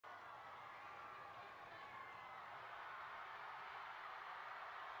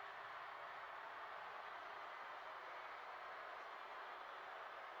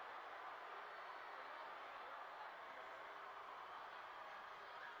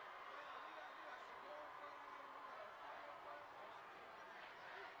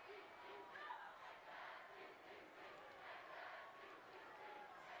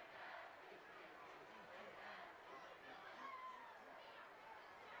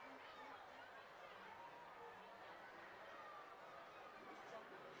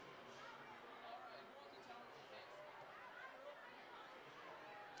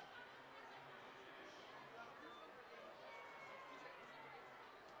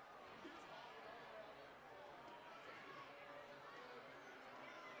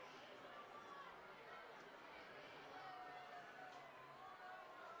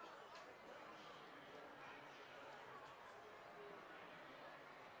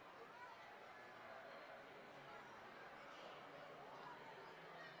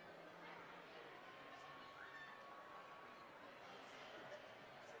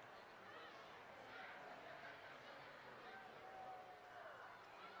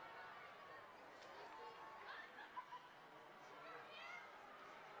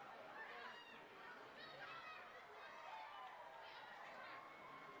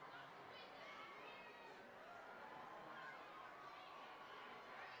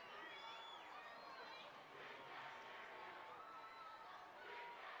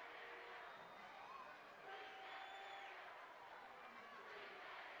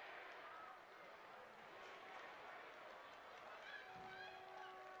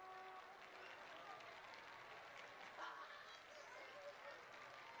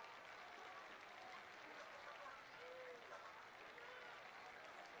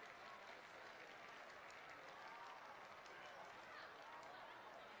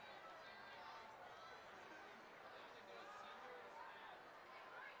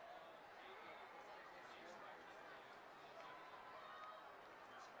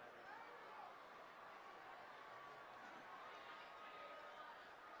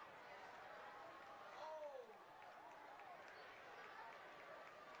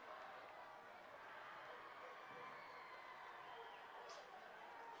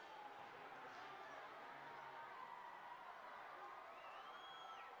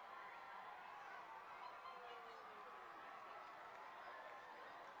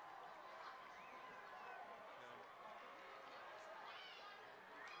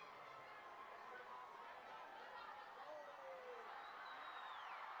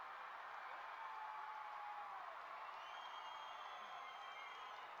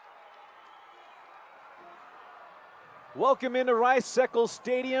Welcome into Rice-Eccles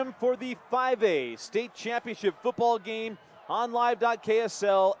Stadium for the 5A State Championship football game on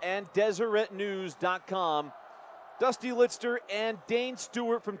live.ksl and DeseretNews.com. Dusty Litster and Dane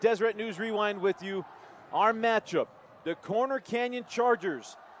Stewart from Deseret News Rewind with you. Our matchup, the Corner Canyon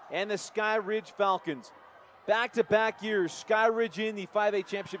Chargers and the Skyridge Falcons. Back-to-back years, Skyridge in the 5A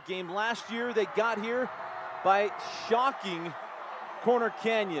championship game. Last year, they got here by shocking Corner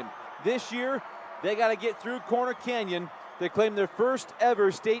Canyon. This year, they got to get through Corner Canyon. They claim their first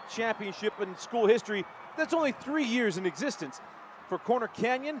ever state championship in school history. That's only 3 years in existence. For Corner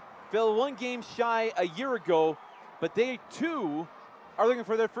Canyon, fell one game shy a year ago, but they too are looking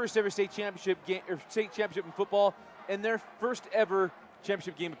for their first ever state championship game, or state championship in football, and their first ever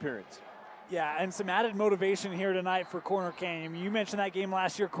championship game appearance. Yeah, and some added motivation here tonight for Corner Canyon. You mentioned that game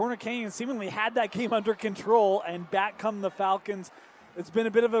last year. Corner Canyon seemingly had that game under control, and back come the Falcons. It's been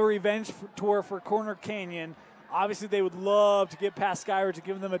a bit of a revenge tour for Corner Canyon. Obviously, they would love to get past Skyridge and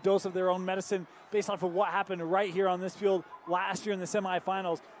give them a dose of their own medicine based off of what happened right here on this field last year in the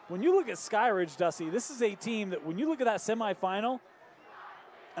semifinals. When you look at Skyridge, Dusty, this is a team that when you look at that semifinal,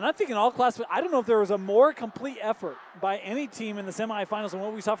 and I'm thinking all class, I don't know if there was a more complete effort by any team in the semifinals than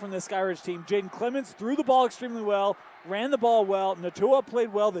what we saw from this Skyridge team. Jaden Clements threw the ball extremely well, ran the ball well. Natua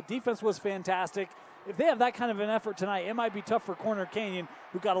played well. The defense was fantastic. If they have that kind of an effort tonight, it might be tough for Corner Canyon,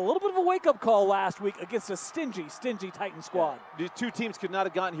 who got a little bit of a wake-up call last week against a stingy Titan squad. Yeah. The two teams could not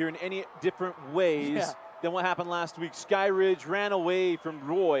have gotten here in any different ways than what happened last week. Skyridge ran away from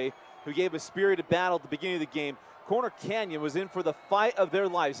Roy, who gave a spirited battle at the beginning of the game. Corner Canyon was in for the fight of their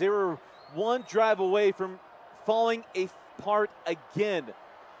lives. They were one drive away from falling apart again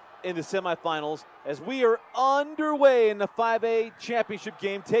in the semifinals as we are underway in the 5A championship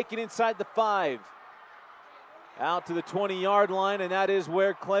game, taken inside the 5. Out to the 20-yard line, and that is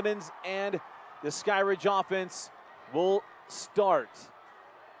where Clemens and the Skyridge offense will start.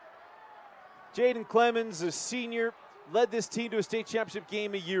 Jaden Clemens, a senior, led this team to a state championship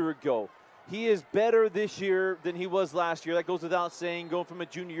game a year ago. He is better this year than he was last year. That goes without saying, going from a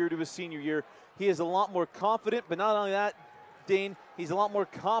junior year to a senior year. He is a lot more confident, but not only that, Dane, he's a lot more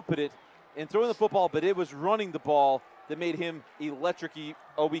competent in throwing the football, but it was running the ball that made him electric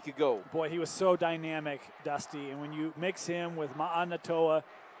a week ago. Boy, he was so dynamic, Dusty. And when you mix him with Ma'an Natoa,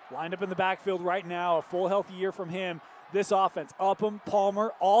 lined up in the backfield right now, a full healthy year from him, this offense, Upham,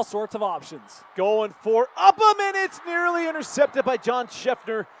 Palmer, all sorts of options. Going for Upham, and it's nearly intercepted by John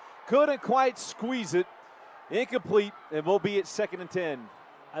Scheffner. Couldn't quite squeeze it. Incomplete, and we'll be at 2nd and 10.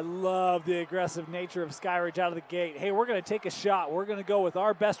 I love the aggressive nature of Skyridge out of the gate. Hey, we're going to take a shot. We're going to go with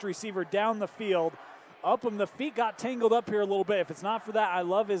our best receiver down the field. Upham, the feet got tangled up here a little bit. If it's not for that, I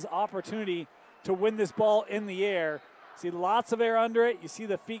love his opportunity to win this ball in the air. See lots of air under it. You see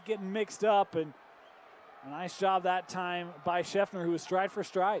the feet getting mixed up, and a nice job that time by Scheffner, who was stride for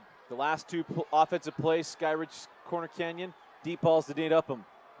stride. The last two offensive plays, Skyridge, Corner Canyon, deep balls to Nate Upham.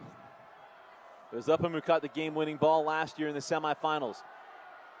 It was Upham who caught the game-winning ball last year in the semifinals.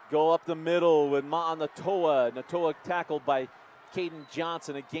 Go up the middle with Ma'an Natoa. Natoa tackled by Caden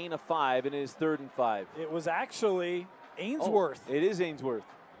Johnson, a gain of 5, and it is 3rd and 5. It was actually Ainsworth. Oh, it is Ainsworth.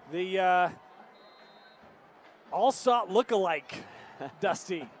 The all-star look-alike,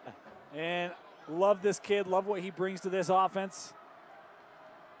 Dusty. And love this kid, love what he brings to this offense.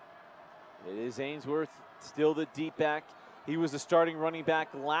 It is Ainsworth, still the deep back. He was the starting running back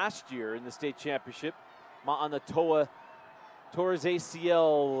last year in the state championship. Ma'an Natoa tore his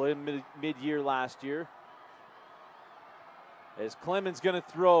ACL in mid-year last year. As Clemens going to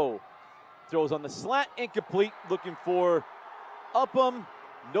throw. Throws on the slant, incomplete, looking for Upham.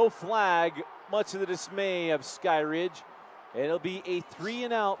 No flag, much to the dismay of Skyridge. And it'll be a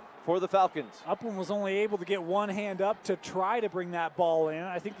 3-and-out for the Falcons. Upham was only able to get one hand up to try to bring that ball in.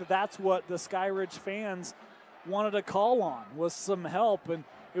 I think that's what the Skyridge fans wanted to call on, was some help. And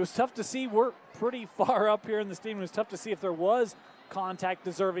it was tough to see. We're pretty far up here in the stadium. It was tough to see if there was contact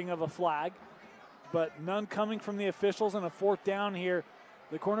deserving of a flag, but none coming from the officials, and a 4th down here.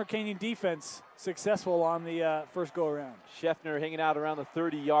 The Corner Canyon defense successful on the first go-around. Scheffner hanging out around the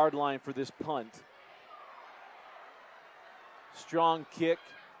 30-yard line for this punt. Strong kick,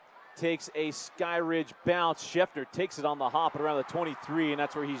 takes a Skyridge bounce. Scheffner takes it on the hop at around the 23, and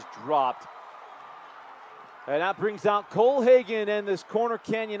that's where he's dropped. And that brings out Cole Hagan and this Corner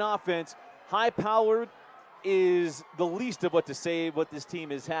Canyon offense. High-powered is the least of what to say what this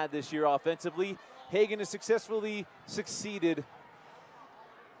team has had this year offensively. Hagan has successfully succeeded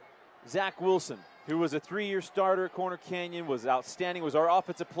Zach Wilson, who was a 3-year starter at Corner Canyon, was outstanding, was our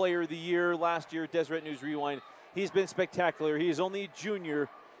offensive player of the year last year at Deseret News Rewind. He's been spectacular. He is only a junior,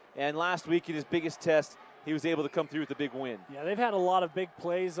 and last week in his biggest test, he was able to come through with the big win. Yeah, they've had a lot of big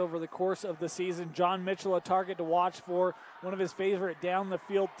plays over the course of the season. John Mitchell, a target to watch for, one of his favorite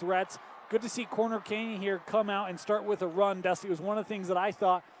down-the-field threats. Good to see Corner Canyon here come out and start with a run, Dusty. It was one of the things that I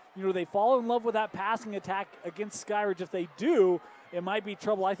thought, they fall in love with that passing attack against Skyridge. If they do, it might be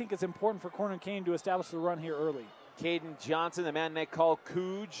trouble. I think it's important for Corner Canyon to establish the run here early. Caden Johnson, the man they call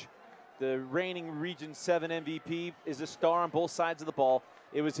Cooge, the reigning Region 7 MVP, is a star on both sides of the ball.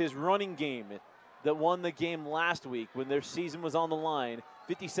 It was his running game that won the game last week when their season was on the line.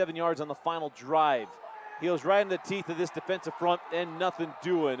 57 yards on the final drive. He was right in the teeth of this defensive front and nothing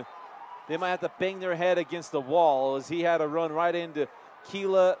doing. They might have to bang their head against the wall as he had a run right into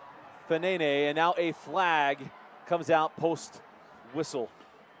Keela Fanene, and now a flag comes out post whistle.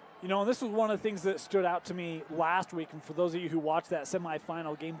 And this was one of the things that stood out to me last week, and for those of you who watched that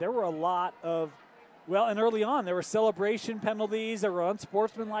semifinal game, there were a lot of, and early on, there were celebration penalties, there were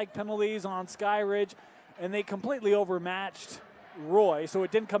unsportsmanlike penalties on Skyridge, and they completely overmatched Roy, so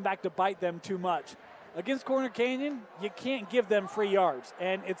it didn't come back to bite them too much. Against Corner Canyon, you can't give them free yards,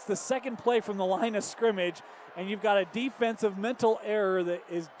 and it's the second play from the line of scrimmage, and you've got a defensive mental error that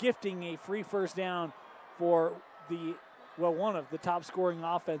is gifting a free first down for one of the top scoring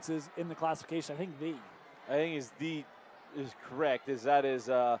offenses in the classification. I think is correct, that is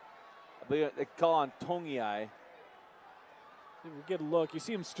I believe they call on Tongiai. Good look. You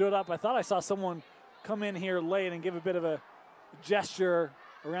see him stood up. I thought I saw someone come in here late and give a bit of a gesture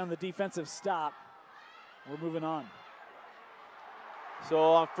around the defensive stop. We're moving on. So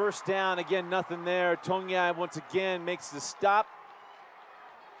on first down, again, nothing there. Tongiai once again makes the stop.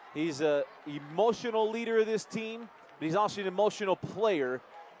 He's an emotional leader of this team, but he's also an emotional player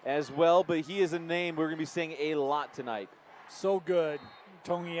as well. But he is a name we're going to be saying a lot tonight. So good,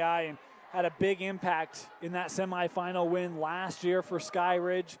 Tongiai, and had a big impact in that semifinal win last year for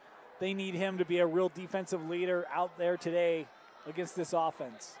Skyridge. They need him to be a real defensive leader out there today against this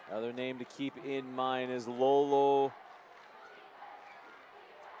offense. Another name to keep in mind is Lolo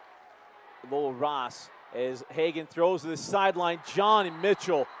Ross, as Hagan throws to the sideline. John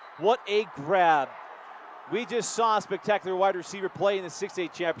Mitchell, what a grab. We just saw a spectacular wide receiver play in the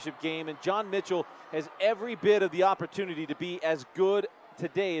 6A championship game, and John Mitchell has every bit of the opportunity to be as good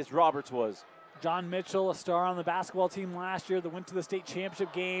today as Roberts was. John Mitchell, a star on the basketball team last year that went to the state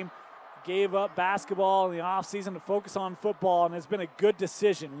championship game, gave up basketball in the offseason to focus on football, and has been a good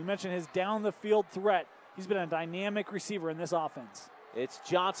decision. We mentioned his down-the-field threat. He's been a dynamic receiver in this offense. It's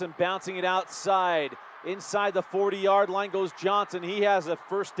Johnson bouncing it outside. Inside the 40-yard line goes Johnson. He has a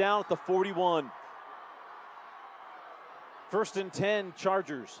first down at the 41. First and 10,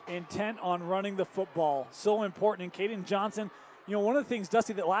 Chargers. Intent on running the football. So important. And Caden Johnson, one of the things,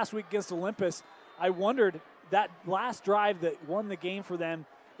 Dusty, that last week against Olympus, I wondered, that last drive that won the game for them,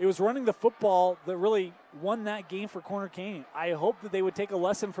 it was running the football that really won that game for Corner Canyon. I hope that they would take a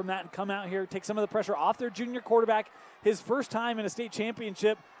lesson from that and come out here, take some of the pressure off their junior quarterback. His first time in a state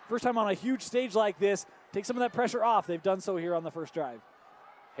championship, first time on a huge stage like this, take some of that pressure off. They've done so here on the first drive.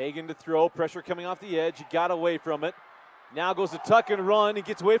 Hagan to throw, pressure coming off the edge. He got away from it. Now goes to tuck and run. He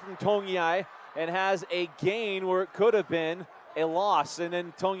gets away from Tongiai and has a gain where it could have been a loss. And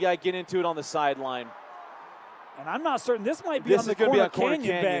then Tongiai get into it on the sideline. And I'm not certain. This might be on the Corner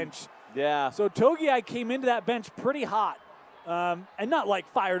Canyon bench. Yeah. So Tongiai came into that bench pretty hot. And not like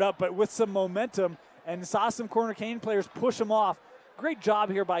fired up, but with some momentum. And saw some Corner Canyon players push him off. Great job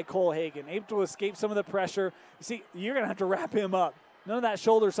here by Cole Hagan. Able to escape some of the pressure. You see, you're going to have to wrap him up. None of that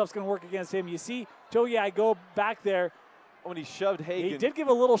shoulder stuff's going to work against him. You see Tongiai go back there. When he shoved Hagan. He did give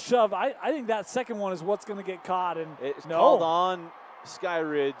a little shove. I think that second one is what's going to get caught. And it's called on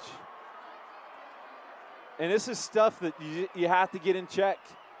Skyridge. And this is stuff that you have to get in check.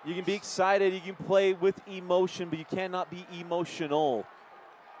 You can be excited, you can play with emotion, but you cannot be emotional.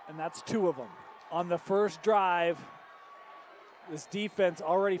 And that's two of them. On the first drive, this defense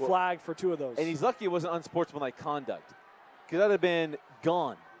already flagged for two of those. And he's lucky it wasn't unsportsmanlike conduct, because that would have been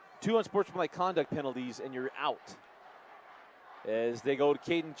gone. 2 unsportsmanlike conduct penalties, and you're out. As they go to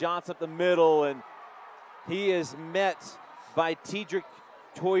Caden Johnson up the middle, and he is met by Tedrick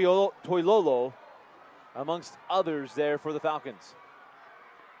Toilolo, amongst others there for the Falcons.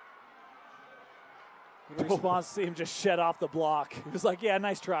 In response, see him just shed off the block. He was like, yeah,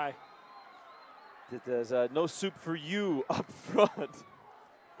 nice try. There's no soup for you up front.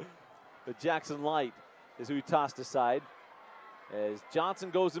 But Jackson Light is who he tossed aside. As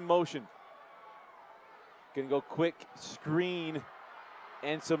Johnson goes in motion. Gonna go quick screen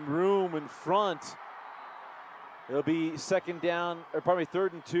and some room in front. It'll be second down, or probably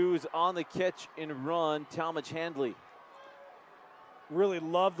 3rd and 2 is on the catch and run, Talmadge Handley. really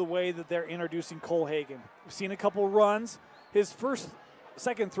love the way that they're introducing Cole Hagan. We've seen a couple runs. His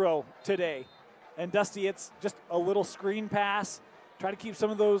second throw today. And Dusty, it's just a little screen pass. Try to keep some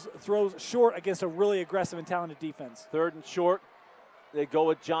of those throws short against a really aggressive and talented defense. 3rd and short. They go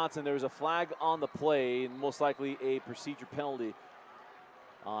with Johnson. There's a flag on the play, and most likely a procedure penalty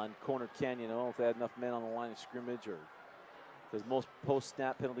on Corner Canyon. I don't know if they had enough men on the line of scrimmage, or because most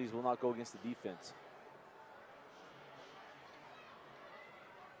post-snap penalties will not go against the defense.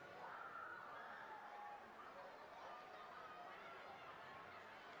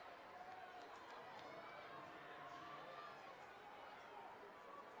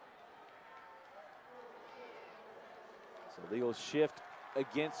 So the Eagles shift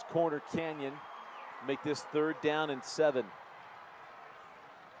against Corner Canyon, make this 3rd down and 7.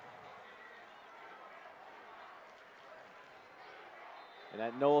 And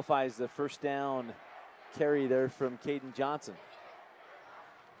that nullifies the first down carry there from Caden Johnson.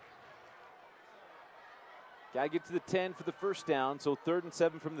 Got to get to the 10 for the first down, so 3rd and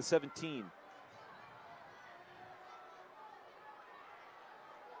 7 from the 17.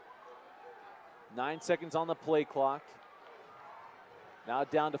 Nine seconds on the play clock. Now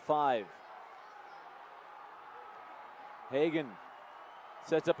down to 5. Hagan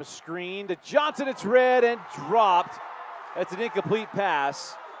sets up a screen to Johnson. It's read and dropped. That's an incomplete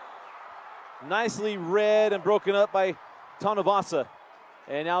pass. Nicely read and broken up by Tanavasa.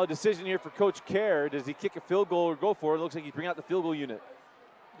 And now a decision here for Coach Kerr. Does he kick a field goal or go for it? It looks like he's bringing out the field goal unit.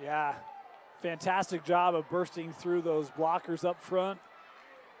 Yeah, fantastic job of bursting through those blockers up front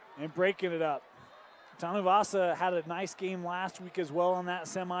and breaking it up. Tanavasa had a nice game last week as well in that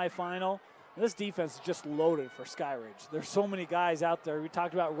semifinal. This defense is just loaded for Skyridge. There's so many guys out there. We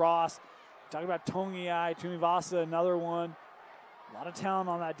talked about Ross. We talked about Tongiai, Tunivasa, another one. A lot of talent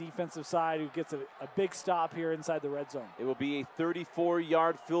on that defensive side who gets a big stop here inside the red zone. It will be a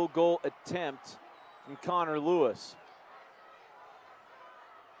 34-yard field goal attempt from Connor Lewis.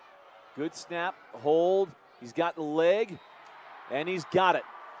 Good snap, hold. He's got the leg, and he's got it.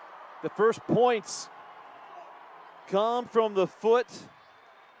 The first points come from the foot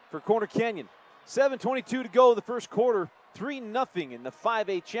for Corner Canyon. 7:22 to go in the first quarter. 3-0 in the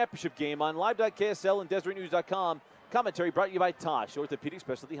 5A championship game on live.ksl and DeseretNews.com. Commentary brought to you by Tosh Orthopedic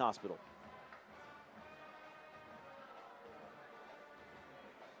Specialty Hospital.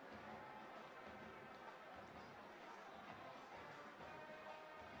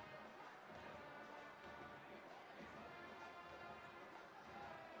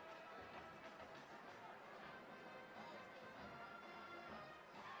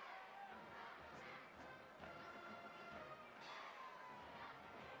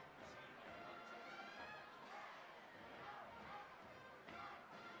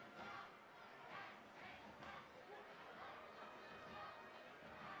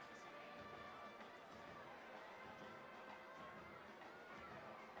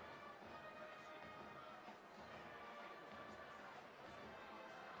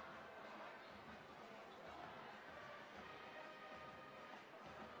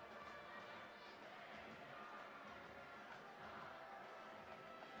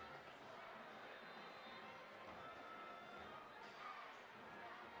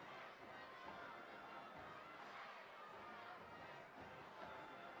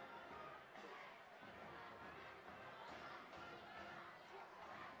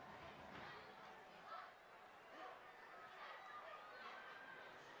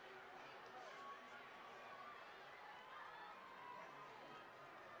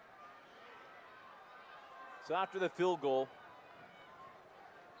 So after the field goal,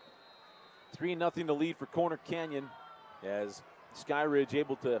 3-0 to lead for Corner Canyon as Skyridge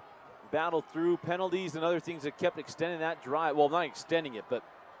able to battle through penalties and other things that kept extending that drive. Well, not extending it, but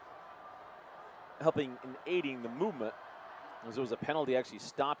helping and aiding the movement. As there was a penalty actually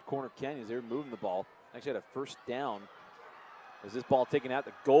stopped Corner Canyon as they were moving the ball. Actually had a first down as this ball taken at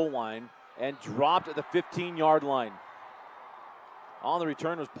the goal line and dropped at the 15-yard line. On the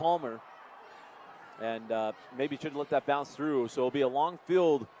return was Palmer. And maybe should have let that bounce through. So it'll be a long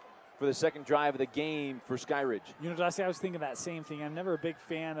field for the second drive of the game for Skyridge. You know, Dusty, I was thinking that same thing. I'm never a big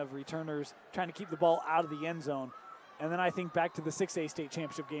fan of returners trying to keep the ball out of the end zone. And then I think back to the 6A state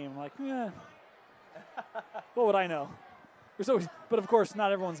championship game. I'm like, yeah, what would I know? But, of course,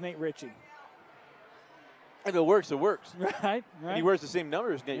 not everyone's Nate Ritchie. If it works, it works. Right. And he wears the same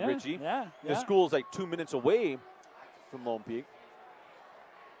number as Nate Ritchie. Yeah. The school's like 2 minutes away from Lone Peak.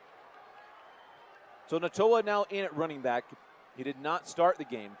 So Natoa now in at running back. He did not start the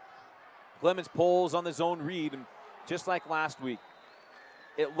game. Clemens pulls on the zone read, and just like last week,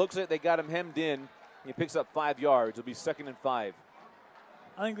 it looks like they got him hemmed in. He picks up 5 yards. It'll be 2nd and 5.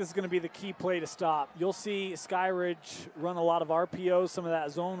 I think this is going to be the key play to stop. You'll see Skyridge run a lot of RPOs, some of that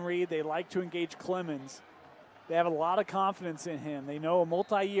zone read. They like to engage Clemens. They have a lot of confidence in him. They know a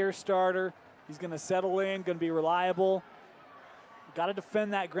multi-year starter. He's going to settle in, going to be reliable. Got to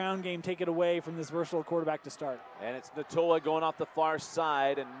defend that ground game, take it away from this versatile quarterback to start. And it's Natoa going off the far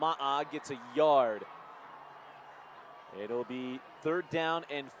side, and Ma'a gets a yard. It'll be 3rd down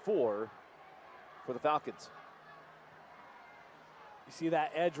and 4 for the Falcons. You see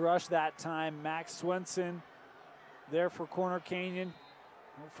that edge rush that time. Max Swenson there for Corner Canyon.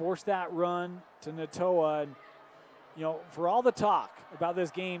 Force that run to Natoa. And, you know, for all the talk about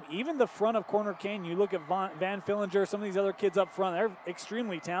this game, even the front of Corner Canyon, you look at Van Fillinger, some of these other kids up front, they're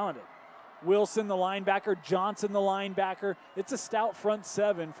extremely talented. Wilson, the linebacker, Johnson, the linebacker. It's a stout front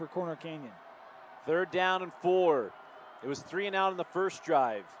 7 for Corner Canyon. 3rd down and 4. It was 3 and out on the first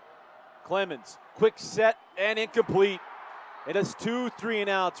drive. Clemens, quick set and incomplete. It is 2 3 and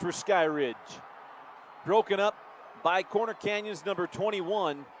outs for Skyridge. Broken up by Corner Canyon's number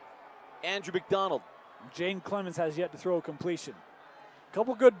 21, Andrew McDonald. Jaden Clemens has yet to throw a completion. A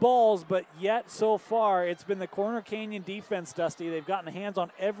couple good balls, but yet so far it's been the Corner Canyon defense, Dusty. They've gotten hands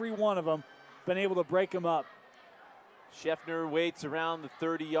on every one of them, been able to break them up. Scheffner waits around the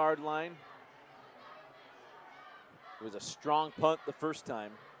 30-yard line. It was a strong punt the first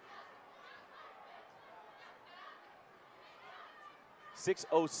time.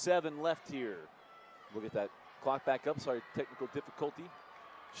 6:07 left here. We'll get that clock back up. Sorry, technical difficulty.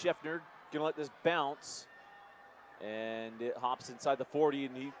 Scheffner gonna let this bounce, and it hops inside the 40,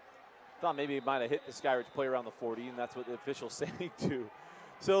 and he thought maybe it might have hit the Skyridge player around the 40, and that's what the official's saying too.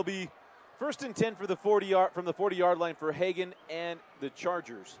 So it'll be 1st and 10 for the 40-yard from the 40-yard line for Hagan and the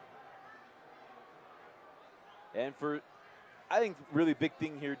Chargers. And for, I think, really big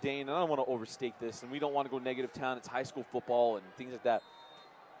thing here, Dane, and I don't want to overstate this, and we don't want to go negative town. It's high school football and things like that.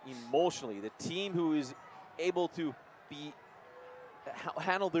 Emotionally, the team who is able to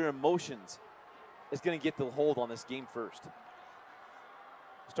handle their emotions is going to get the hold on this game first.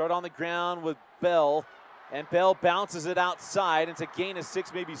 Start on the ground with Bell, and Bell bounces it outside. It's a gain of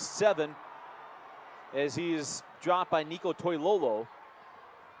 6, maybe 7, as he is dropped by Nico Toilolo.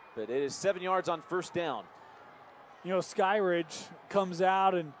 But it is 7 yards on 1st down. You know, Skyridge comes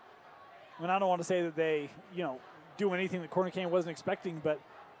out, and I don't want to say that they, you know, do anything that Corner Canyon wasn't expecting, but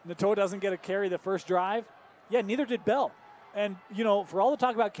Natoa doesn't get a carry the first drive. Yeah, neither did Bell. And, you know, for all the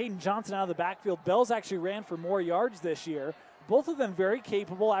talk about Caden Johnson out of the backfield, Bell's actually ran for more yards this year. Both of them very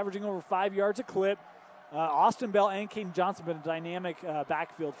capable, averaging over 5 yards a clip. Austin Bell and Caden Johnson been a dynamic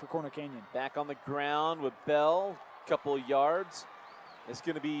backfield for Corner Canyon. Back on the ground with Bell, couple of yards. It's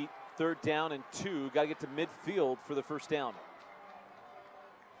going to be 3rd down and 2. Got to get to midfield for the 1st down.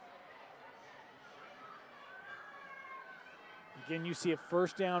 Again, you see a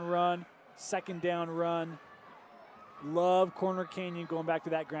 1st down run, 2nd down run. Love Corner Canyon going back to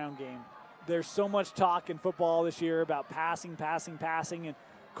that ground game. There's so much talk in football this year about passing, and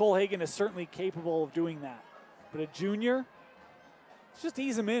Cole Hagan is certainly capable of doing that. But a junior, let's just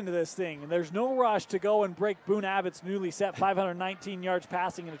ease him into this thing. And there's no rush to go and break Boone Abbott's newly set 519 yards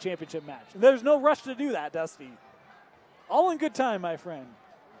passing in a championship match. There's no rush to do that, Dusty. All in good time, my friend.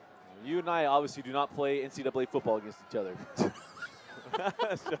 You and I obviously do not play NCAA football against each other.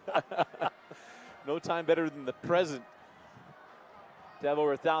 No time better than the present to have over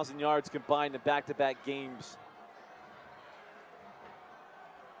 1,000 yards combined in back-to-back games.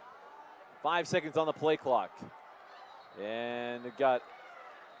 5 seconds on the play clock. And they've got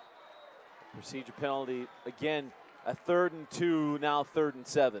a procedure penalty. Again, a 3rd and 2, now 3rd and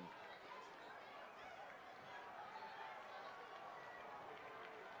 7.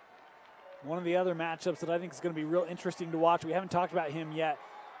 One of the other matchups that I think is going to be real interesting to watch, we haven't talked about him yet.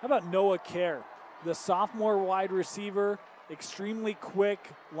 How about Noah Kerr, the sophomore wide receiver, extremely quick,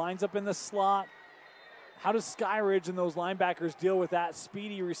 lines up in the slot. How does Skyridge and those linebackers deal with that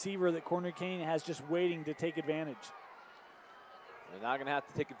speedy receiver that Corner Canyon has just waiting to take advantage? They're not going to have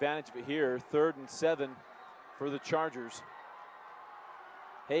to take advantage of it here. 3rd and 7 for the Chargers.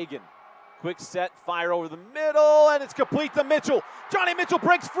 Hagan, quick set, fire over the middle, and it's complete to Mitchell. Johnny Mitchell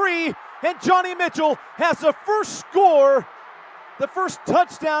breaks free, and Johnny Mitchell has the first score, the first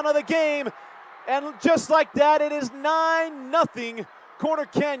touchdown of the game. And just like that, it is 9-0 Corner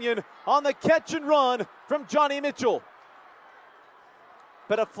Canyon on the catch and run from Johnny Mitchell.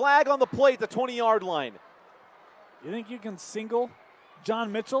 But a flag on the play at the 20-yard line. You think you can single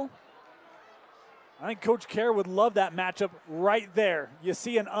John Mitchell? I think Coach Kerr would love that matchup right there. You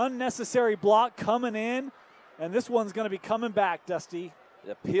see an unnecessary block coming in, and this one's going to be coming back, Dusty.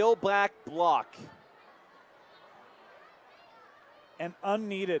 The peel back block. and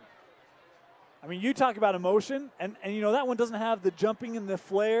unneeded. I mean, you talk about emotion, and you know that one doesn't have the jumping and the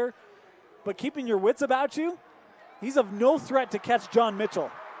flair, but keeping your wits about you, he's of no threat to catch John Mitchell.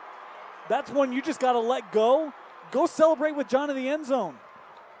 That's one you just got to let go. Go celebrate with John in the end zone.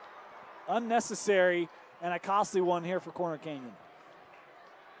 Unnecessary and a costly one here for Corner Canyon.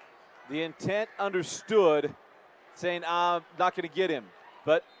 The intent understood, saying, I'm not going to get him,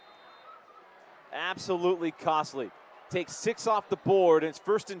 but absolutely costly. Takes 6 off the board, and it's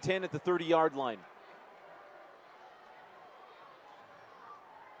 1st and 10 at the 30-yard line.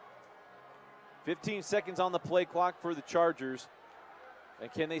 "15 seconds on the play clock for the Chargers.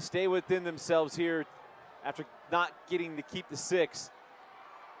 And can they stay within themselves here after not getting to keep the 6?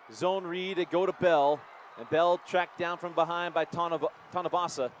 Zone read to go to Bell, and Bell tracked down from behind by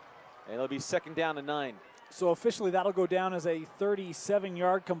Tonavasa, and it'll be 2nd down and 9. So officially that'll go down as a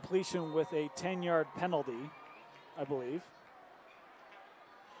 37-yard completion with a 10-yard penalty, I believe.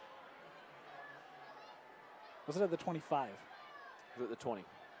 Was it at the 25? Was it at the 20?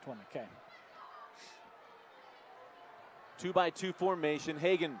 20, okay. 2-by-2 formation.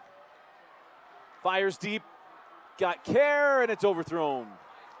 Hagan fires deep, got care, and it's overthrown.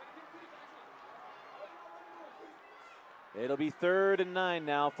 It'll be 3rd and 9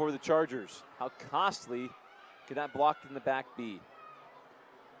 now for the Chargers. How costly could that block in the back be?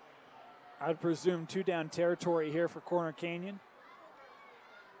 I would presume 2-down territory here for Corner Canyon.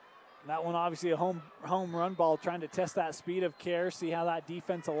 And that one obviously a home run ball, trying to test that speed of care, see how that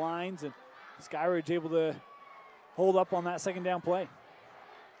defense aligns, and Skyridge able to hold up on that 2nd down play.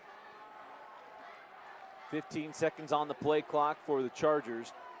 15 seconds on the play clock for the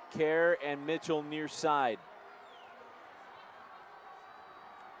Chargers. Care and Mitchell near side.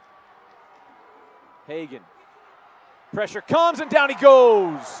 Hagan. Pressure comes and down he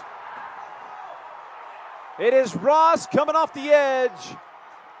goes. It is Ross coming off the edge.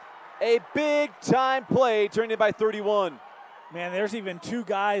 A big time play turned in by 31. Man, there's even 2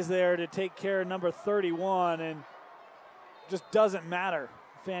 guys there to take care of number 31, and just doesn't matter.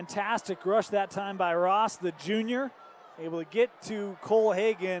 Fantastic rush that time by Ross, the junior, able to get to Cole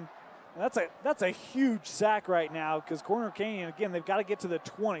Hagan. And that's a huge sack right now, because Corner Canyon, again, they've got to get to the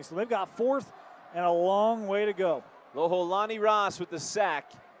 20, so they've got 4th and a long way to go. Loholani Ross with the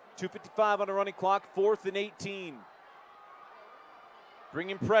sack. 2:55 on the running clock, 4th and 18.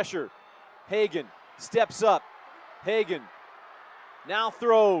 Bringing pressure. Hagan steps up. Hagan now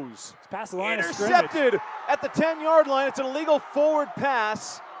throws. It's past the line intercepted of at the 10-yard line. It's an illegal forward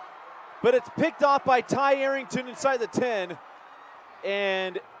pass, but it's picked off by Ty Arrington inside the 10,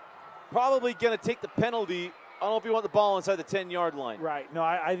 and probably going to take the penalty. I don't know if you want the ball inside the 10-yard line. Right. No,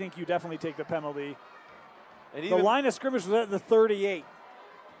 I think you definitely take the penalty. And the line of scrimmage was at the 38.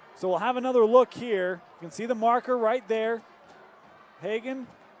 So we'll have another look here. You can see the marker right there. Hagan,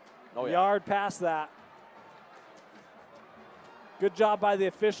 yard past that. Good job by the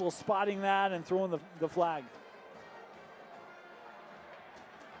officials spotting that and throwing the flag.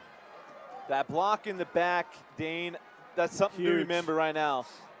 That block in the back, Dane, that's something to remember right now.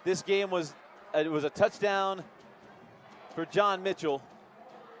 This game was a touchdown for John Mitchell.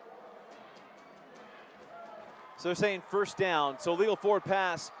 So they're saying 1st down. So legal forward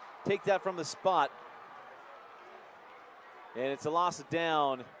pass, take that from the spot. And it's a loss of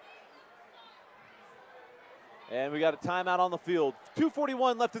down. And we got a timeout on the field.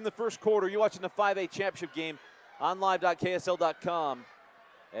 2:41 left in the 1st quarter. You're watching the 5A championship game on live.ksl.com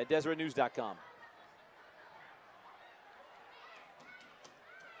and DeseretNews.com.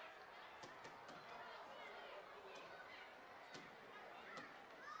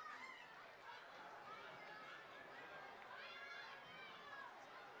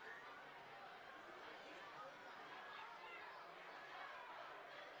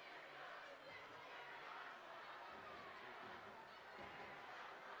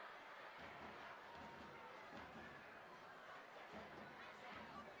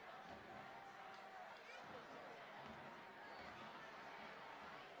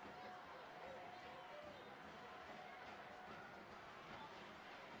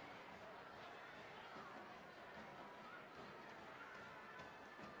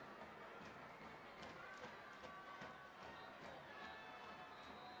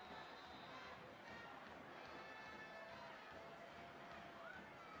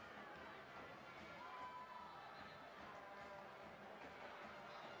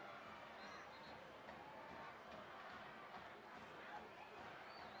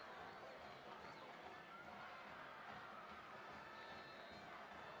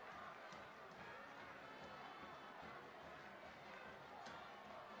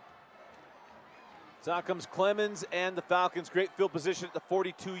 So out comes Clemens and the Falcons. Great field position at the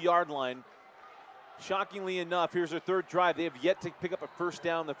 42-yard line. Shockingly enough, here's their third drive. They have yet to pick up a first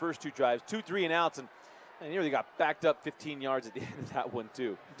down in the first 2 drives. 2 3-and-outs, and nearly got backed up 15 yards at the end of that one,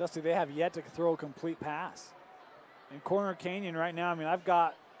 too. Dusty, they have yet to throw a complete pass. In Corner Canyon right now, I mean, I've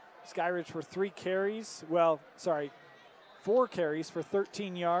got Skyridge for 4 carries for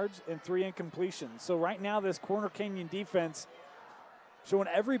 13 yards and 3 incompletions. So right now, this Corner Canyon defense showing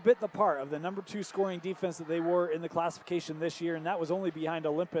every bit the part of the number 2 scoring defense that they were in the classification this year, and that was only behind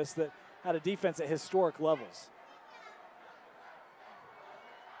Olympus that had a defense at historic levels.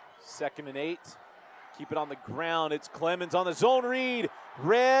 2nd and 8. Keep it on the ground. It's Clemens on the zone read.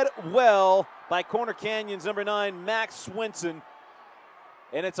 Read well by Corner Canyon's number 9, Max Swenson.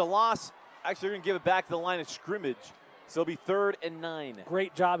 And it's a loss. Actually, they're going to give it back to the line of scrimmage. So it'll be 3rd and 9.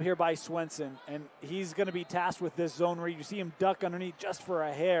 Great job here by Swenson. And he's going to be tasked with this zone read. You see him duck underneath just for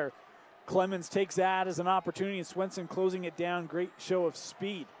a hair. Clemens takes that as an opportunity, and Swenson closing it down. Great show of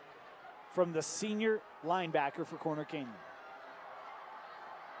speed from the senior linebacker for Corner Canyon.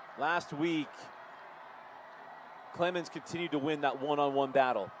 Last week, Clemens continued to win that one-on-one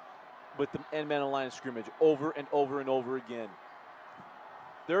battle with the end man on line of scrimmage over and over and over again.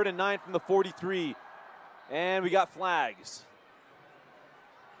 3rd and 9 from the 43, and we got flags.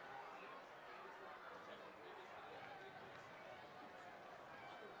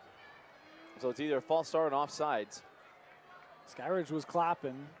 So it's either a false start or offsides. Skyridge was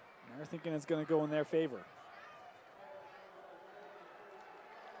clapping. They're thinking it's going to go in their favor.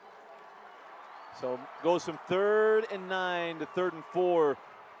 So goes from 3rd and 9 to 3rd and 4.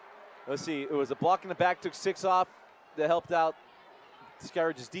 Let's see, it was a block in the back, took 6 off that helped out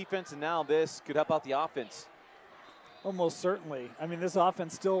Skyridge's defense, and now this could help out the offense. Almost certainly. I mean, this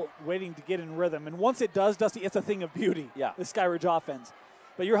offense still waiting to get in rhythm. And once it does, Dusty, it's a thing of beauty, yeah, the Skyridge offense.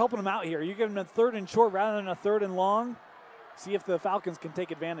 But you're helping them out here. You're giving them a 3rd and short rather than a 3rd and long. See if the Falcons can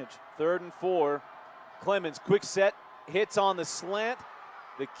take advantage. 3rd and 4. Clemens, quick set, hits on the slant.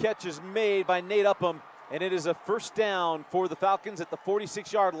 The catch is made by Nate Upham, and it is a first down for the Falcons at the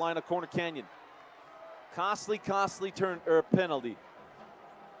 46-yard line of Corner Canyon. Costly penalty.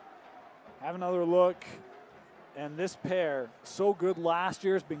 Have another look. And this pair, so good last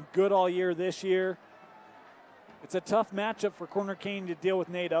year, has been good all year this year. It's a tough matchup for Corner Canyon to deal with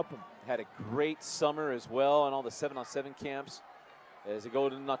Nate Upham. Had a great summer as well on all the 7-on-7 camps. As they go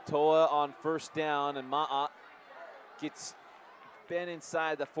to Natoa on first down, and Ma'a gets bent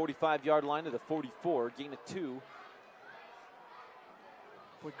inside the 45-yard line to the 44, gain of 2.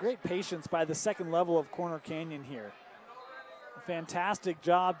 With great patience by the second level of Corner Canyon here. A fantastic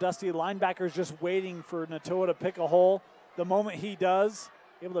job. Dusty, linebackers just waiting for Natoa to pick a hole. The moment he does,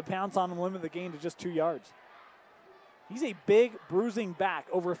 able to pounce on him, limit the gain to just 2 yards. He's a big bruising back.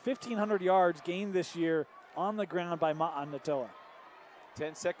 Over 1,500 yards gained this year on the ground by Ma'a Natoa.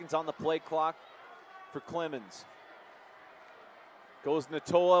 10 seconds on the play clock for Clemens. Goes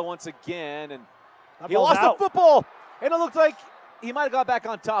Natoa once again, and he lost the football. And it looked like he might have got back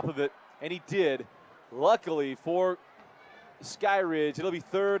on top of it, and he did. Luckily for Skyridge, it'll be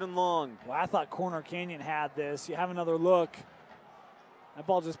 3rd and long. Well, I thought Corner Canyon had this. You have another look. That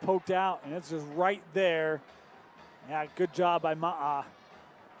ball just poked out, and it's just right there. Yeah, good job by Ma'a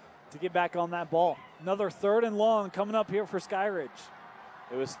to get back on that ball. Another 3rd and long coming up here for Skyridge.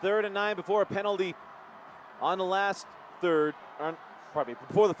 It was 3rd and 9 before a penalty on the last third,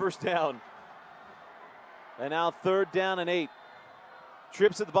 before the first down. And now 3rd down and 8.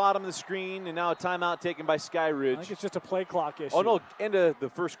 Trips at the bottom of the screen, and now a timeout taken by Skyridge. I think it's just a play clock issue. Oh, no, end of the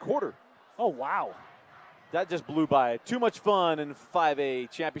first quarter. Oh, wow. That just blew by. Too much fun in 5A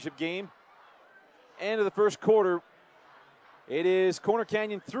championship game. End of the first quarter. It is Corner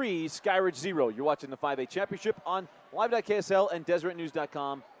Canyon 3, Skyridge 0. You're watching the 5A championship on live.ksl and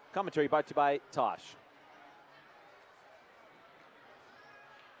DeseretNews.com. Commentary brought to you by Tosh.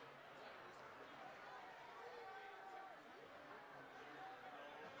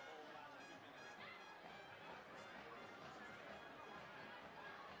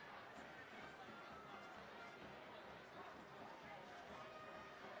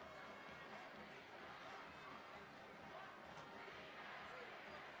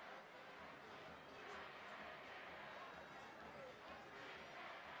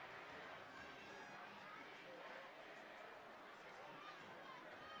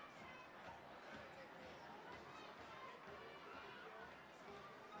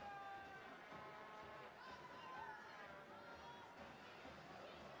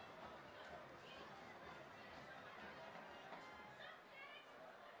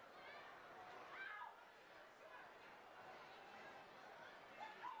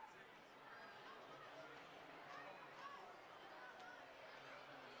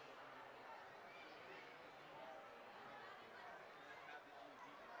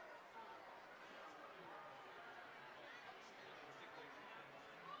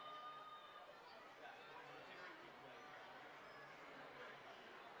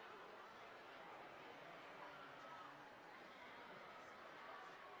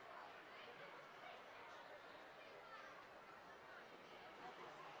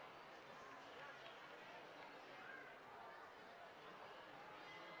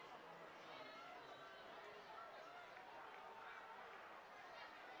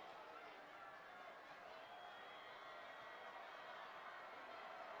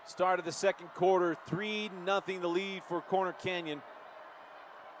 Start of the second quarter, 3-0 the lead for Corner Canyon.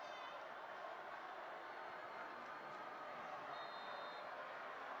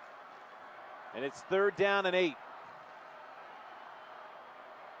 And it's 3rd down and 8.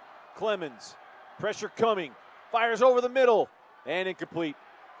 Clemens, pressure coming, fires over the middle, and incomplete.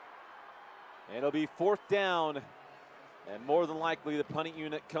 And it'll be 4th down, and more than likely the punting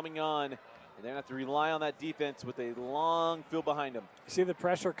unit coming on. And they're going to have to rely on that defense with a long field behind them. You see the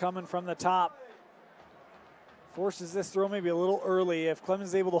pressure coming from the top. Forces this throw maybe a little early. If Clemens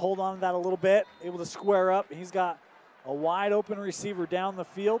is able to hold on to that a little bit, able to square up, he's got a wide open receiver down the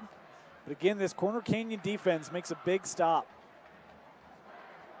field. But again, this Corner Canyon defense makes a big stop.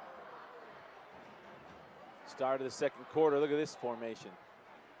 Start of the second quarter. Look at this formation.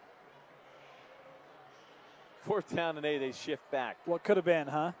 4th down and 8, they shift back. What could have been,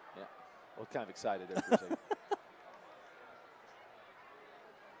 huh? Yeah. Well, kind of excited there for a second.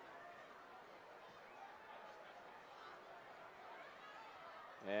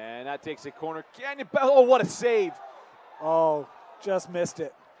 And that takes a Corner Canyon. Oh, what a save. Oh, just missed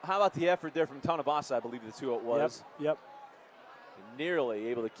it. How about the effort there from Tanavasa, I believe that's who it was. Yep. Nearly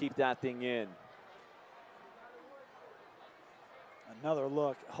able to keep that thing in. Another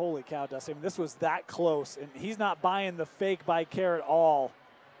look. Holy cow, Dusty. I mean, this was that close, and he's not buying the fake by Kerr at all.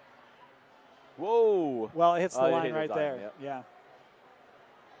 Whoa. Well, it hits the line hit right the line, there. yep. Yeah.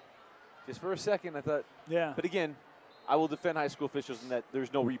 Just for a second, I thought. Yeah. But again, I will defend high school officials in that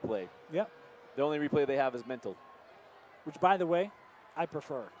there's no replay. Yep. The only replay they have is mental. Which, by the way, I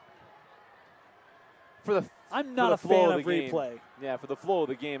prefer. I'm for not the a fan of game. replay. Yeah, for the flow of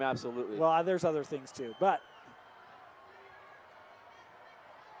the game, absolutely. Well, there's other things too, but.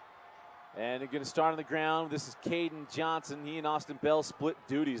 And they're going to start on the ground. This is Caden Johnson. He and Austin Bell split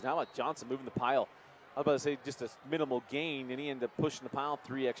duties. Now about Johnson moving the pile. I was about to say just a minimal gain, and he ended up pushing the pile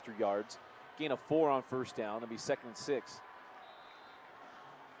 3 extra yards. Gain of 4 on 1st down. It'll be 2nd and 6.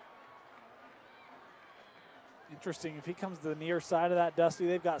 Interesting. If he comes to the near side of that, Dusty,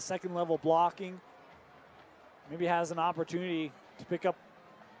 they've got 2nd level blocking. Maybe has an opportunity to pick up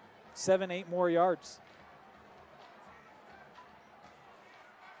 7, 8 more yards.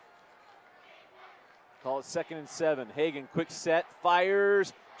 Call it 2nd and 7. Hagan, quick set,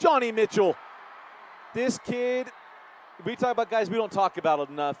 fires. Johnny Mitchell. This kid, we talk about guys we don't talk about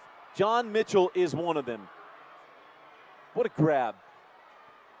enough. John Mitchell is one of them. What a grab.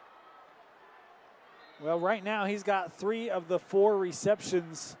 Well, right now he's got 3 of the 4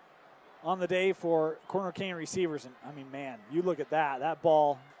 receptions on the day for Corner Canyon receivers. And, I mean, man, you look at that. That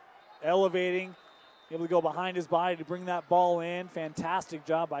ball elevating, able to go behind his body to bring that ball in. Fantastic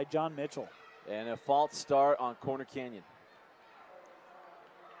job by John Mitchell. And a false start on Corner Canyon.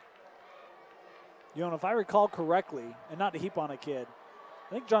 You know, if I recall correctly, and not to heap on a kid,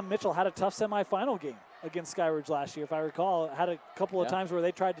 I think John Mitchell had a tough semifinal game against Skyridge last year, if I recall. Had a couple of times where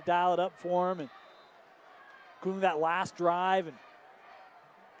they tried to dial it up for him, and including that last drive. And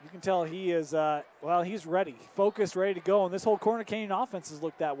you can tell he is, he's ready, focused, ready to go. And this whole Corner Canyon offense has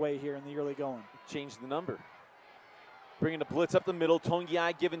looked that way here in the early going. Change the number. Bringing the blitz up the middle.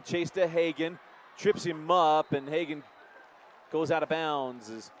 Tongiai giving chase to Hagan. Trips him up, and Hagan goes out of bounds.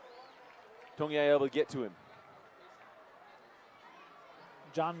 Is Tongiai able to get to him?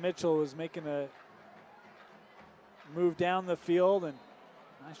 John Mitchell was making a move down the field, and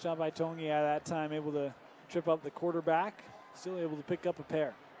nice job by Tongiai that time, able to trip up the quarterback. Still able to pick up a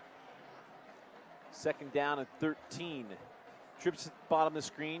pair. 2nd down and 13. Trips at the bottom of the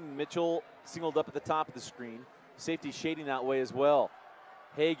screen. Mitchell singled up at the top of the screen. Safety shading that way as well.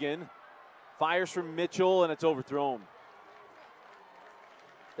 Hagan fires from Mitchell, and it's overthrown.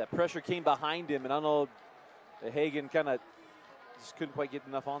 That pressure came behind him, and I don't know, Hagan kind of just couldn't quite get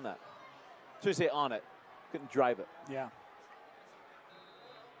enough on that. Should I say on it? Couldn't drive it. Yeah.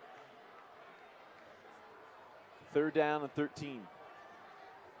 3rd down and 13.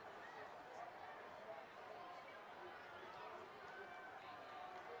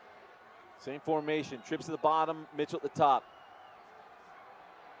 Same formation. Trips to the bottom, Mitchell at the top.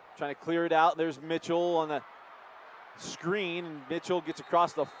 Trying to clear it out. There's Mitchell on the screen, and Mitchell gets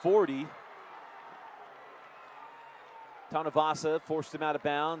across the 40. Tanavasa forced him out of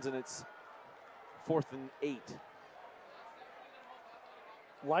bounds, and it's 4th and 8.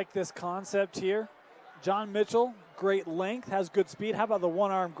 Like this concept here. John Mitchell, great length, has good speed. How about the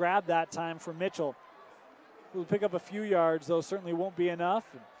one-arm grab that time from Mitchell? He'll pick up a few yards, though certainly won't be enough.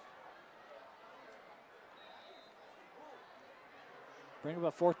 Bring up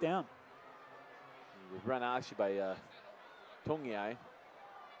a 4th down. Run actually by Tongiai.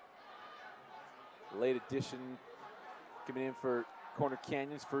 Late addition coming in for Corner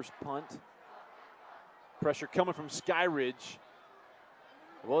Canyon's first punt. Pressure coming from Skyridge.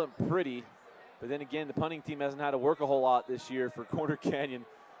 It wasn't pretty, but then again, the punting team hasn't had to work a whole lot this year for Corner Canyon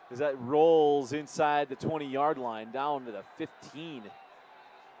as that rolls inside the 20-yard line down to the 15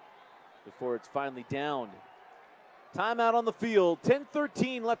 before it's finally downed. Timeout on the field.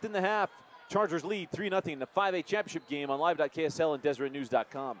 10:13 left in the half. Chargers lead 3-0 in the 5A championship game on live.ksl and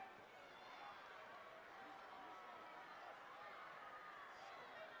DeseretNews.com.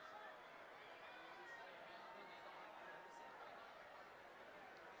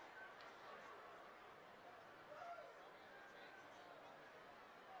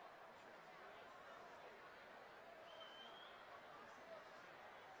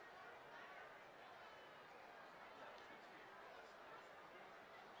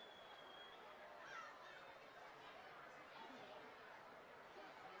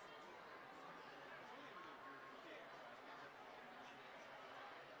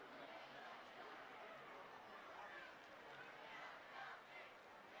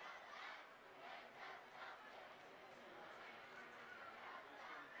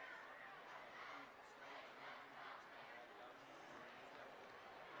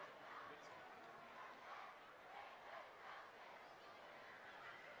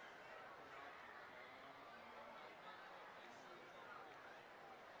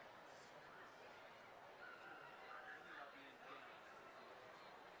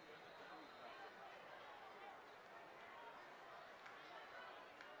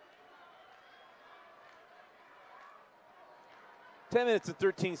 Ten minutes and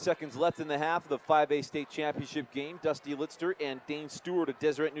 13 seconds left in the half of the 5A state championship game. Dusty Litster and Dane Stewart of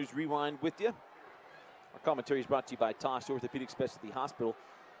Deseret News Rewind with you. Our commentary is brought to you by Tosh Orthopedic Specialty Hospital.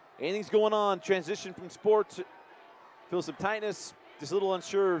 Anything's going on, transition from sports, feel some tightness, just a little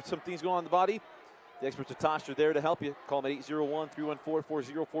unsure of some things going on in the body. The experts at Tosh are there to help you. Call them at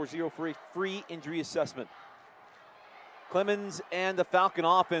 801-314-4040 for a free injury assessment. Clemens and the Falcon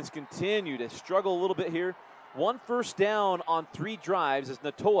offense continue to struggle a little bit here. 1 first down on 3 drives as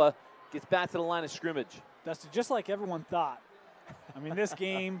Natoa gets back to the line of scrimmage. Dusty, just like everyone thought. I mean, this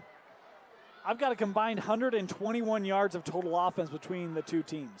game, I've got a combined 121 yards of total offense between the two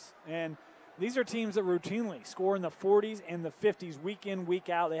teams. And these are teams that routinely score in the 40s and the 50s week in, week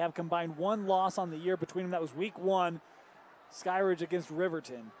out. They have combined 1 loss on the year between them. That was week 1, Skyridge against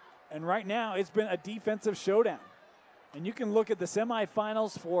Riverton. And right now, it's been a defensive showdown. And you can look at the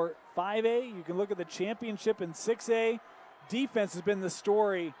semifinals for 5A. You can look at the championship in 6A. Defense has been the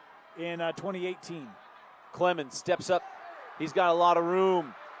story in 2018. Clemens steps up. He's got a lot of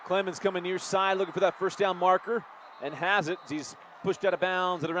room. Clemens coming near side looking for that first down marker and has it. He's pushed out of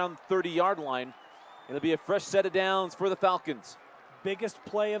bounds at around the 30-yard line. It'll be a fresh set of downs for the Falcons. Biggest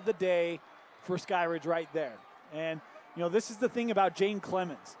play of the day for Skyridge right there. And, you know, this is the thing about Jane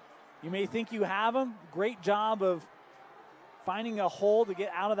Clemens. You may think you have him. Great job of finding a hole to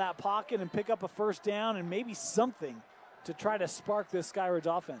get out of that pocket and pick up a first down and maybe something to try to spark this Skyridge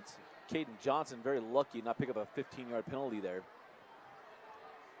offense. Caden Johnson very lucky not pick up a 15-yard penalty there.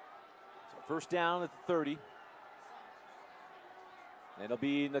 So first down at the 30. And it'll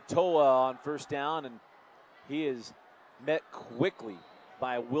be Natoa on first down, and he is met quickly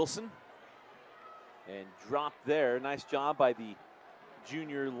by Wilson and dropped there. Nice job by the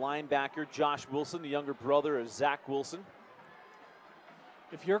junior linebacker, Josh Wilson, the younger brother of Zach Wilson.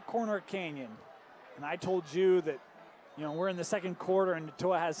 If you're Corner Canyon, and I told you that, you know, we're in the second quarter and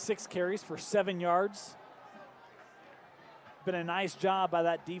Natoa has 6 carries for 7 yards. Been a nice job by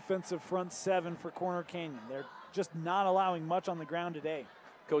that defensive front 7 for Corner Canyon. They're just not allowing much on the ground today.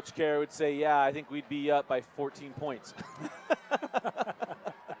 Coach Kerr would say, yeah, I think we'd be up by 14 points.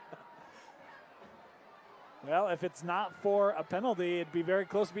 Well, if it's not for a penalty, it'd be very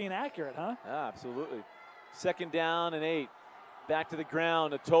close to being accurate, huh? Yeah, absolutely. Second down and 8. Back to the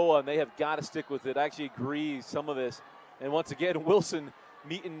ground, Natoa, and they have got to stick with it. I actually agree some of this. And once again, Wilson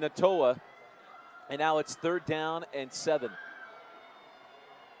meeting Natoa. And now it's 3rd down and 7.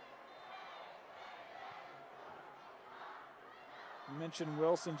 You mentioned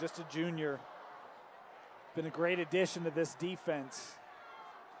Wilson, just a junior. Been a great addition to this defense.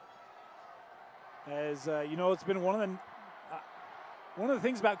 As you know, it's been one of the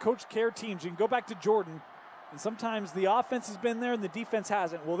things about Coach Kerr teams. You can go back to Jordan, and sometimes the offense has been there and the defense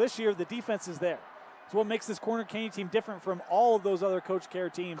hasn't. Well, this year the defense is there. It's what makes this Corner Canyon team different from all of those other Coach Kerr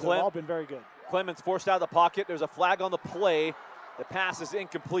teams. They've all been very good. Clemens forced out of the pocket. There's a flag on the play. The pass is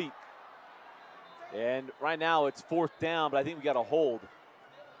incomplete. And right now it's 4th down, but I think we got a hold.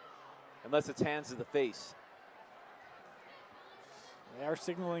 Unless it's hands to the face. They are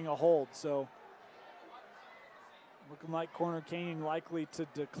signaling a hold, so Looking like Corner Canyon likely to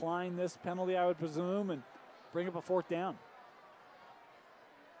decline this penalty, I would presume, and bring up a 4th down.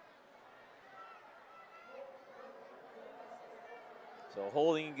 So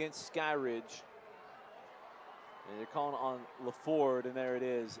holding against Skyridge. And they're calling on LaFord, and there it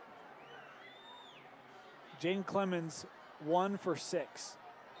is. Jaden Clemens, 1 for 6.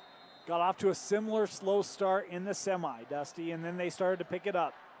 Got off to a similar slow start in the semi, Dusty, and then they started to pick it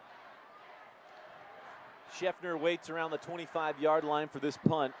up. Scheffner waits around the 25-yard line for this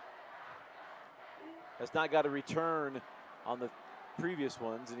punt. Has not got a return on the previous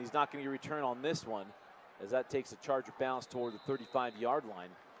ones, and he's not going to return on this one, as that takes a Charger bounce toward the 35-yard line.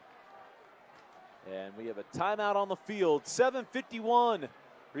 And we have a timeout on the field. 7:51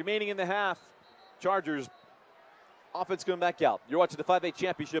 remaining in the half. Chargers offense going back out. You're watching the 5A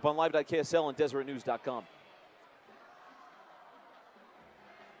Championship on live.ksl and DeseretNews.com.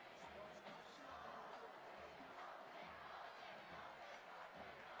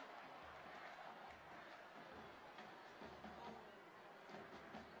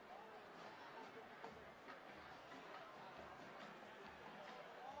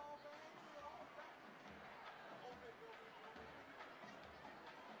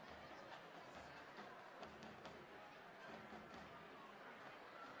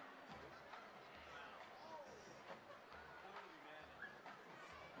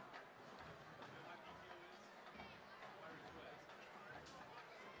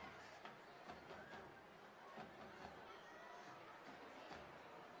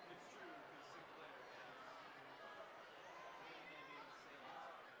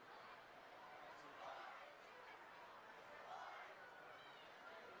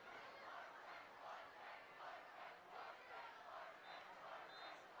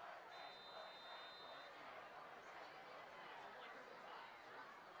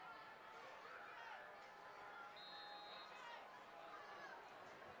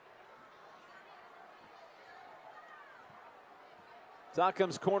 So out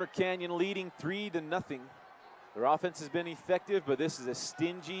comes Corner Canyon leading 3-0. Their offense has been effective, but this is a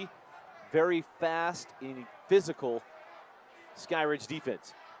stingy, very fast and physical Skyridge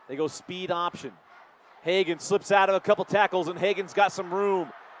defense. They go speed option. Hagan slips out of a couple tackles, and Hagan's got some room.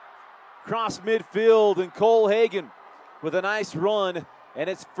 Cross midfield, and Cole Hagan with a nice run, and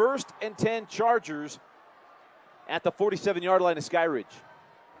it's 1st and 10 Chargers at the 47-yard line of Skyridge.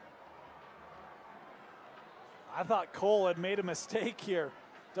 I thought Cole had made a mistake here.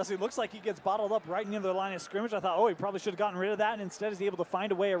 Dusty, looks like he gets bottled up right near the line of scrimmage. I thought, oh, he probably should have gotten rid of that, and instead is able to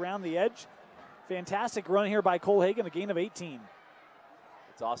find a way around the edge. Fantastic run here by Cole Hagan, a gain of 18.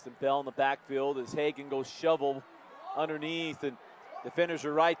 It's Austin Bell in the backfield as Hagan goes shovel underneath, and defenders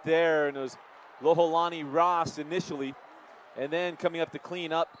are right there, and it was Loholani Ross initially, and then coming up to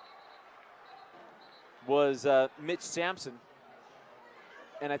clean up was Mitch Sampson.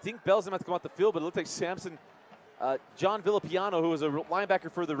 And I think Bell's going to have to come off the field, but it looked like Sampson, John Villapiano, who was a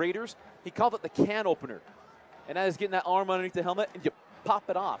linebacker for the Raiders, he called it the can opener. And that is getting that arm underneath the helmet, and you pop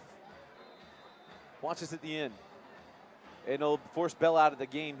it off. Watch this at the end. And it'll force Bell out of the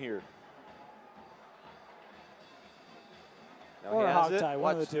game here. Now or he a has hog it. tie,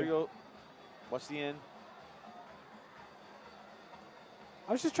 one of the two. Go. Watch the end.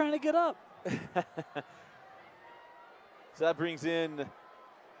 I was just trying to get up. So that brings in,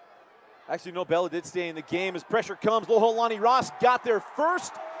 actually no, Bella did stay in the game as pressure comes. Loholani Ross got there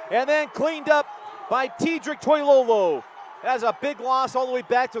first and then cleaned up by Tedrick Toilolo. That's a big loss all the way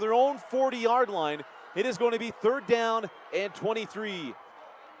back to their own 40-yard line. It is going to be 3rd down and 23.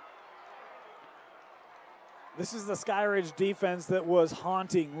 This is the Skyridge defense that was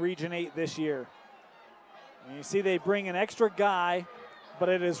haunting Region 8 this year. And you see they bring an extra guy, but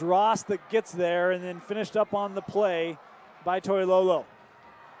it is Ross that gets there and then finished up on the play by Toilolo.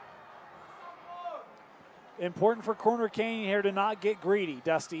 Important for Corner Canyon here to not get greedy,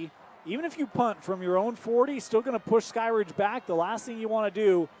 Dusty. Even if you punt from your own 40, still going to push Skyridge back. The last thing you want to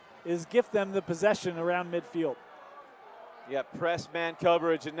do is gift them the possession around midfield. Yeah, press man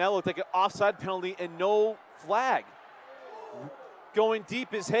coverage, and now look like an offside penalty and no flag. Going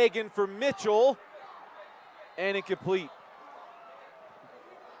deep is Hagan for Mitchell, and incomplete.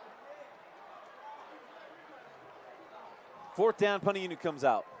 Fourth down, punting unit comes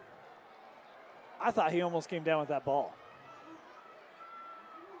out. I thought he almost came down with that ball.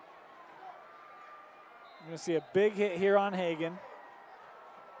 You're going to see a big hit here on Hagan.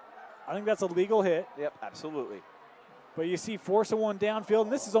 I think that's a legal hit. Yep, absolutely. But you see force of one downfield,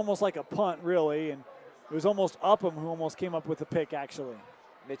 and this is almost like a punt, really. And it was almost Upham who almost came up with the pick, actually.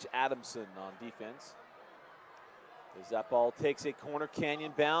 Mitch Adamson on defense. As that ball takes a Corner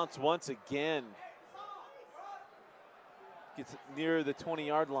Canyon bounce once again. Gets near the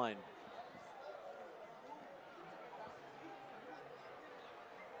 20-yard line.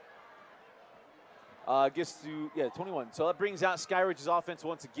 Gets to, 21. So that brings out Skyridge's offense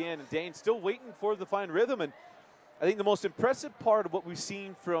once again. And Dane still waiting for the fine rhythm. And I think the most impressive part of what we've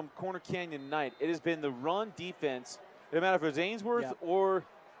seen from Corner Canyon tonight, it has been the run defense. No matter if it's Ainsworth or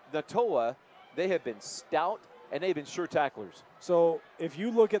Natoa, they have been stout and they've been sure tacklers. So if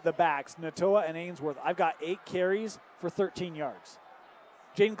you look at the backs, Natoa and Ainsworth, I've got 8 carries for 13 yards.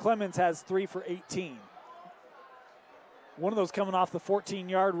 Jaden Clemens has 3 for 18. One of those coming off the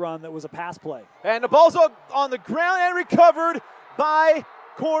 14-yard run that was a pass play. And the ball's on the ground and recovered by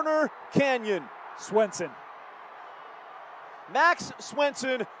Corner Canyon. Swenson. Max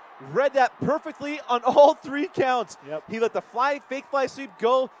Swenson read that perfectly on all 3 counts. Yep. He let the fake fly sweep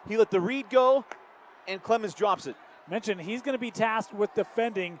go, he let the read go, and Clemens drops it. Mentioned he's going to be tasked with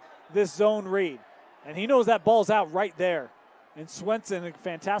defending this zone read. And he knows that ball's out right there. And Swenson, a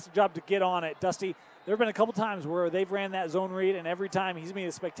fantastic job to get on it. Dusty, there have been a couple times where they've ran that zone read, and every time he's made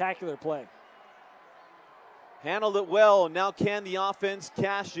a spectacular play. Handled it well. Now can the offense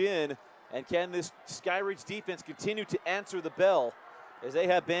cash in? And can this Skyridge defense continue to answer the bell, as they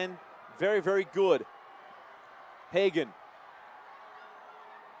have been very, very good? Hagan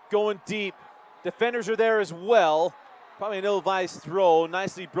going deep. Defenders are there as well. Probably an ill-advised throw.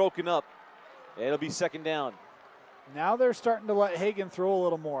 Nicely broken up. It'll be second down. Now they're starting to let Hagan throw a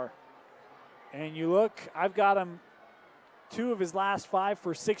little more. And you look, I've got him 2 of his last 5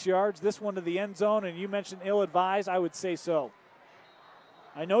 for 6 yards. This one to the end zone, and you mentioned ill-advised. I would say so.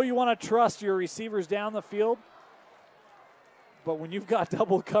 I know you want to trust your receivers down the field, but when you've got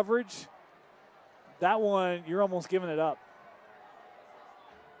double coverage, that one, you're almost giving it up.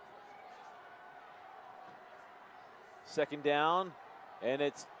 Second down, and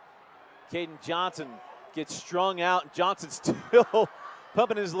it's Caden Johnson gets strung out. Johnson's still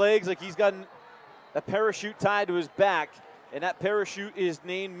pumping his legs like he's got a parachute tied to his back, and that parachute is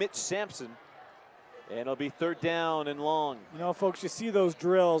named Mitch Sampson. And it'll be third down and long. You know, folks, you see those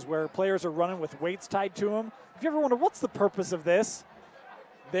drills where players are running with weights tied to them. If you ever wonder, what's the purpose of this?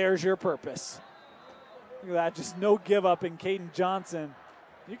 There's your purpose. Look at that, just no give up in Caden Johnson.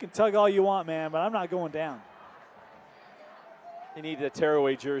 You can tug all you want, man, but I'm not going down. He needed a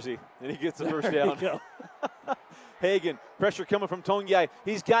tearaway jersey, and he gets the first down. There you go. Hagan, pressure coming from Tongyai.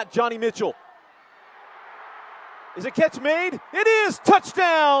 He's got Johnny Mitchell. Is a catch made? It is!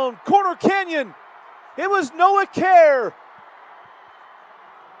 Touchdown! Corner Canyon! It was Noah Kerr,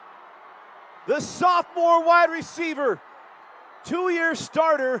 the sophomore wide receiver, 2-year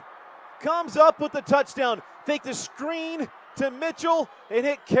starter, comes up with the touchdown. Fake the screen to Mitchell and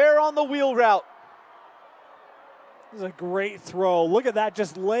hit Kerr on the wheel route. This is a great throw. Look at that,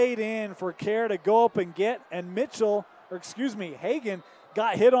 just laid in for Kerr to go up and get. And Hagan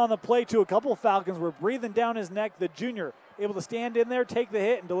got hit on the play too. A couple of Falcons were breathing down his neck. The junior able to stand in there, take the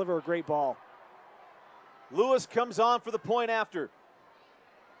hit, and deliver a great ball. Lewis comes on for the point after.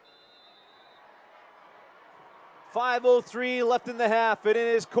 5:03 left in the half. It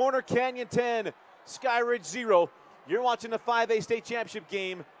is Corner Canyon 10, Skyridge 0. You're watching the 5A state championship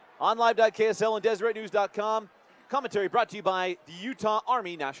game on live.ksl and DeseretNews.com. Commentary brought to you by the Utah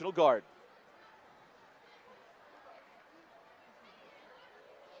Army National Guard.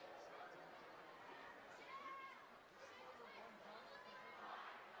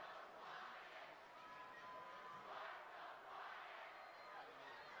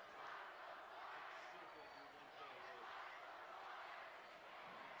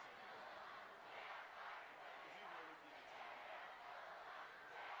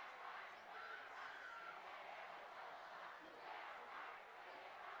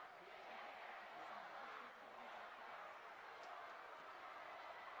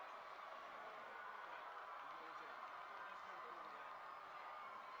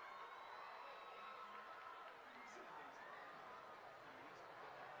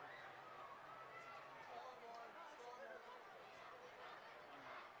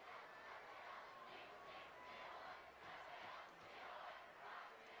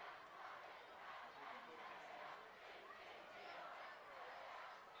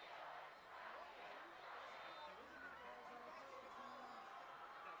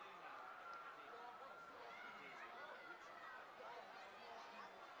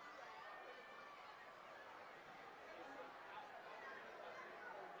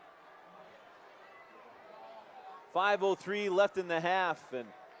 .503 left in the half, and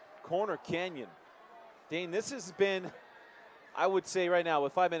Corner Canyon. Dane, this has been, I would say right now,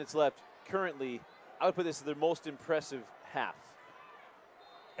 with 5 minutes left, currently, I would put this as their most impressive half.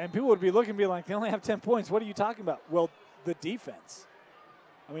 And people would be looking and be like, they only have 10 points. What are you talking about? Well, the defense.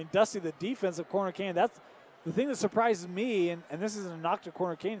 I mean, Dusty, the defense of Corner Canyon, that's the thing that surprises me, and this isn't a knock to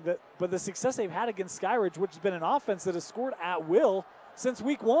Corner Canyon, but the success they've had against Skyridge, which has been an offense that has scored at will since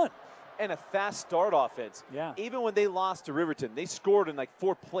week 1. And a fast start offense. Yeah. Even when they lost to Riverton, they scored in like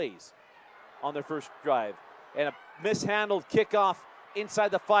 4 plays on their first drive. And a mishandled kickoff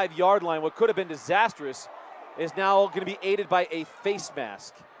inside the 5-yard line, what could have been disastrous, is now going to be aided by a face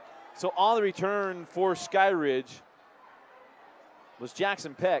mask. So on the return for Skyridge was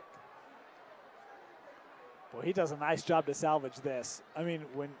Jackson Peck. Well, he does a nice job to salvage this. I mean,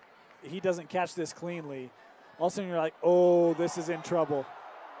 when he doesn't catch this cleanly, all of a sudden you're like, oh, this is in trouble.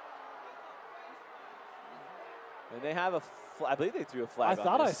 And they have I believe they threw a flag. I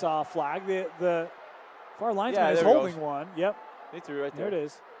thought I saw a flag. The far linesman is there holding one. Yep. They threw right there. There it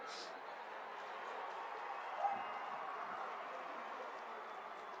is.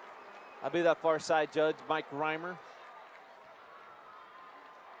 I believe that far side judge, Mike Reimer.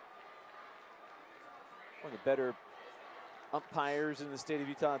 One of the better umpires in the state of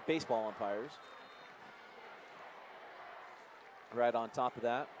Utah, baseball umpires. Right on top of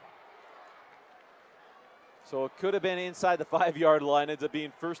that. So it could have been inside the 5-yard line, ends up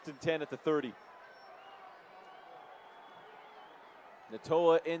being 1st and 10 at the 30.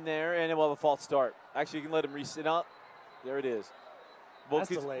 Natoa in there, and it will have a false start. Actually, you can let him reset up. There it is. Well, that's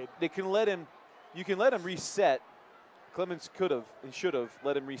delayed. They can let him. You can let him reset. Clemens could have and should have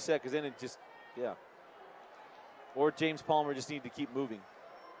let him reset, because then it just, yeah. Or James Palmer just needed to keep moving.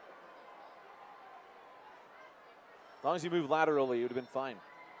 As long as you move laterally, it would have been fine.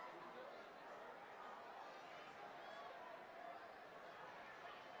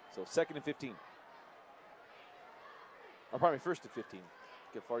 So 2nd and 15. Or probably 1st and 15.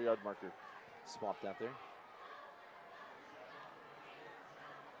 Get 4-yard marker swapped out there.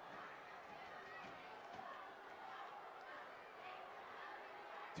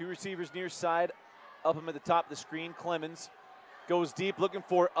 Two receivers near side. Upham at the top of the screen. Clemens goes deep looking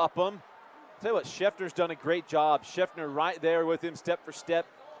for Upham. Tell you what, Scheffner's done a great job. Scheffner right there with him step for step,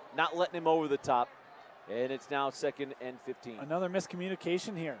 not letting him over the top. And it's now 2nd and 15. Another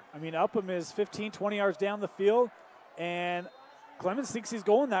miscommunication here. I mean, Upham is 15, 20 yards down the field, and Clemens thinks he's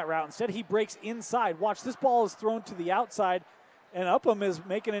going that route. Instead, he breaks inside. Watch, this ball is thrown to the outside, and Upham is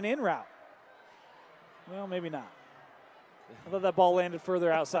making an in route. Well, maybe not. I thought that ball landed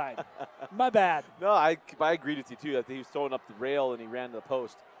further outside. My bad. No, I agreed with you, too. I think he was throwing up the rail, and he ran to the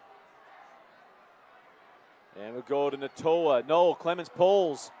post. And we'll go to Natoa. No, Clemens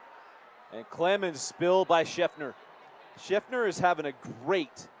pulls. And Clemens spilled by Scheffner. Scheffner is having a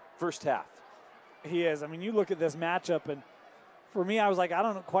great first half. He is. I mean, you look at this matchup, and for me, I was like, I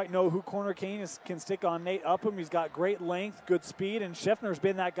don't quite know who Corner Canyon can stick on Nate Upham. He's got great length, good speed, and Scheffner's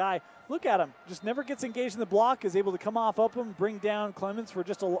been that guy. Look at him. Just never gets engaged in the block, is able to come off Upham, bring down Clemens for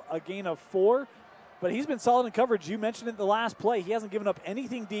just a gain of 4. But he's been solid in coverage. You mentioned it in the last play. He hasn't given up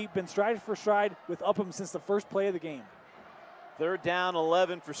anything deep, been stride for stride with Upham since the first play of the game. 3rd down,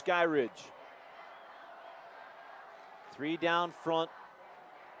 11 for Skyridge. 3 down front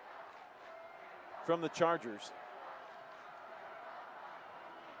from the Chargers.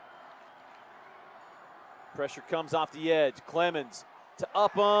 Pressure comes off the edge. Clemens to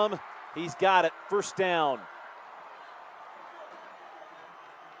Upham. He's got it. 1st down.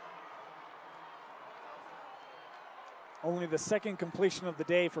 Only the 2nd completion of the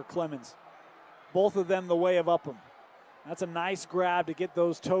day for Clemens. Both of them the way of Upham. That's a nice grab to get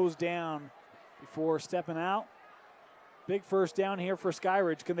those toes down before stepping out. Big 1st down here for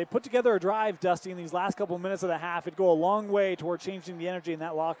Skyridge. Can they put together a drive, Dusty, in these last couple of minutes of the half? It'd go a long way toward changing the energy in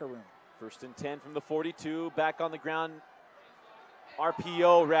that locker room. 1st and 10 from the 42. Back on the ground.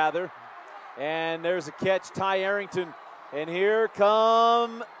 RPO, rather. And there's a catch. Ty Arrington. And here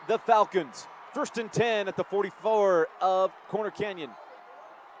come the Falcons. 1st and 10 at the 44 of Corner Canyon.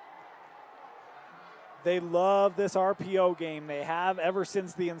 They love this RPO game. They have ever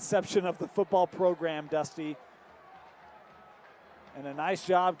since the inception of the football program, Dusty. And a nice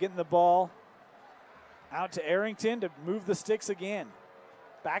job getting the ball out to Arrington to move the sticks again.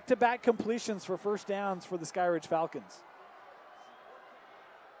 Back-to-back completions for 1st downs for the Skyridge Falcons.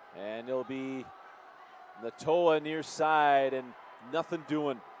 And it'll be Natoa near side and nothing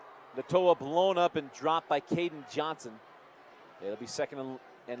doing. Natoa blown up and dropped by Caden Johnson. It'll be 2nd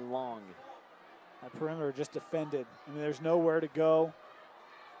and long. That perimeter just defended. I mean, there's nowhere to go.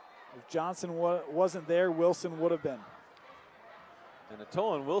 If Johnson wasn't there, Wilson would have been. And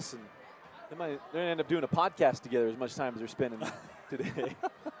Natoa and Wilson, they're going to end up doing a podcast together as much time as they're spending today.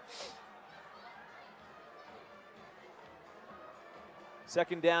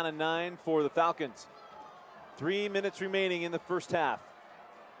 2nd down and 9 for the Falcons. 3 minutes remaining in the first half.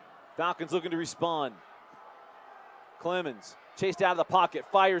 Falcons looking to respond. Clemens chased out of the pocket,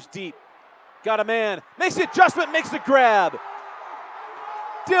 fires deep. Got a man, makes the adjustment, makes the grab.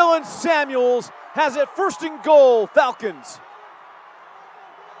 Dylan Samuels has it, 1st and goal, Falcons.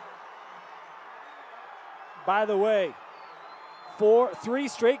 By the way, 3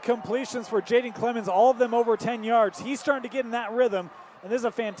 straight completions for Jaden Clemens, all of them over 10 yards. He's starting to get in that rhythm, and this is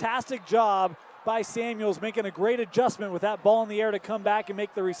a fantastic job by Samuels, making a great adjustment with that ball in the air to come back and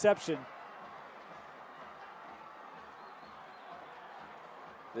make the reception.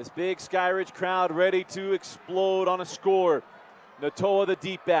 This big Skyridge crowd ready to explode on a score. Natoa, the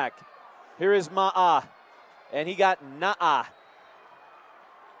deep back. Here is Ma'a, and he got Na'a.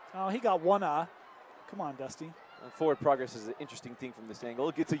 Oh, he got one. Come on, Dusty. Forward progress is an interesting thing from this angle.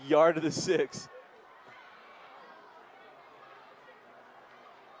 It gets a yard to the 6.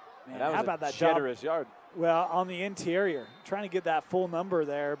 Man, that was how about a that generous job? Yard. Well, on the interior, trying to get that full number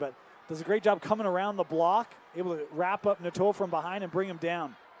there, but does a great job coming around the block, able to wrap up Natoa from behind and bring him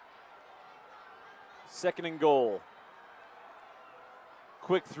down. 2nd and goal.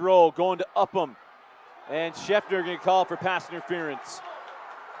 Quick throw going to Upham. And Scheffner going to call for pass interference.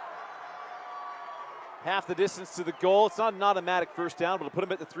 Half the distance to the goal. It's not an automatic first down, but it'll put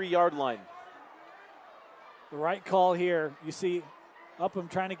him at the 3-yard line. The right call here. You see Upham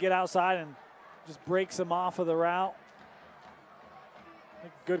trying to get outside and just breaks him off of the route.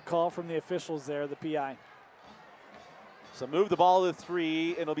 Good call from the officials there, the PI. So move the ball to the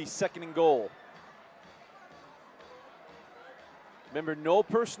 3, and it'll be 2nd and goal. Remember, no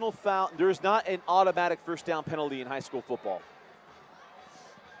personal foul. There's not an automatic first down penalty in high school football.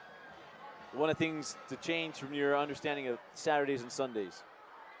 One of the things to change from your understanding of Saturdays and Sundays.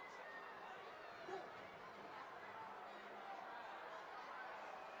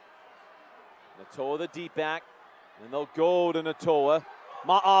 Natoa, the deep back, and they'll go to Natoa.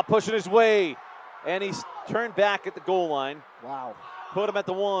 Ma'a pushing his way, and he's turned back at the goal line. Wow. Put him at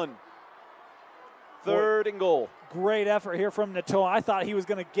the 1. 3rd and goal. Great effort here from Natoa. I thought he was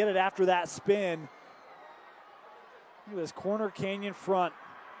going to get it after that spin. Look at this Corner Canyon front.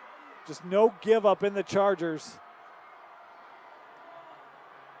 Just no give up in the Chargers.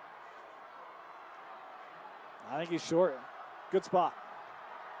 I think he's short. Good spot.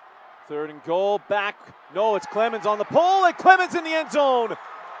 3rd and goal. Back. No, it's Clemens on the pull, and Clemens in the end zone.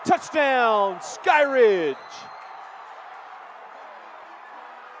 Touchdown, Skyridge.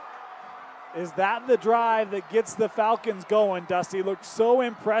 Is that the drive that gets the Falcons going, Dusty? Looked so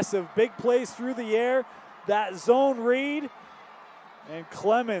impressive. Big plays through the air. That zone read. And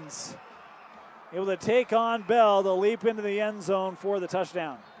Clemens able to take on Bell to leap into the end zone for the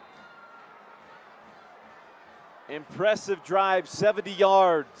touchdown. Impressive drive, 70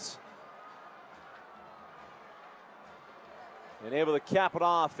 yards. And able to cap it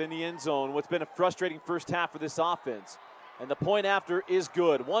off in the end zone. What's been a frustrating first half for this offense. And the point after is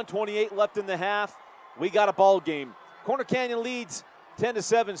good. 1:28 left in the half. We got a ball game. Corner Canyon leads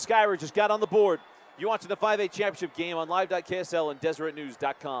 10-7. Skyridge just got on the board. You're watching the 5A championship game on live.ksl and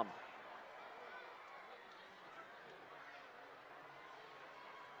DeseretNews.com.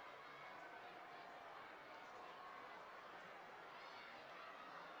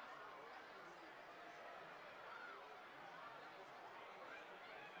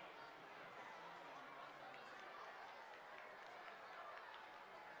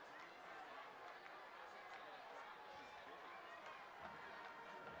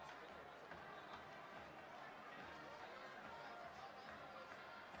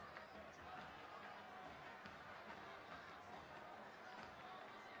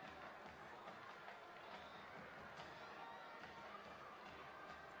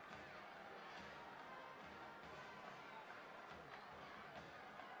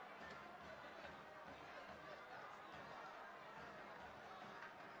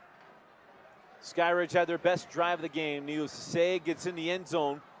 Skyridge had their best drive of the game. Needless to say, gets in the end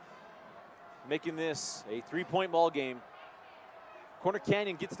zone, making this a 3-point ball game. Corner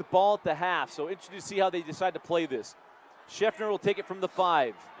Canyon gets the ball at the half, so interesting to see how they decide to play this. Scheffner will take it from the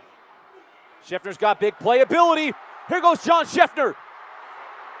 5. Scheffner's got big playability. Here goes John Scheffner.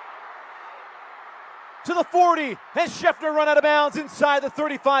 To the 40, and Scheffner run out of bounds inside the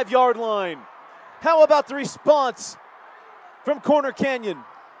 35-yard line. How about the response from Corner Canyon?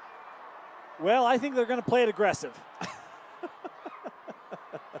 Well, I think they're going to play it aggressive.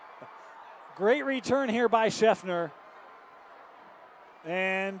 Great return here by Scheffner.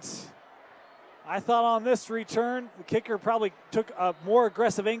 And I thought on this return, the kicker probably took a more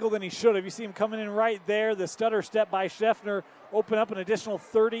aggressive angle than he should have. You see him coming in right there. The stutter step by Scheffner open up an additional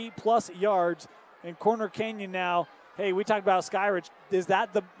 30-plus yards. And Corner Canyon now, hey, we talked about Skyridge. Is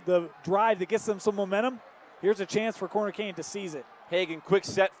that the drive that gets them some momentum? Here's a chance for Corner Canyon to seize it. Hagan, quick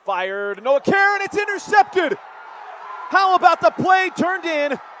set, fired. Noah Karen, it's intercepted. How about the play turned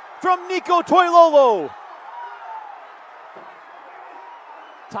in from Nico Toilolo?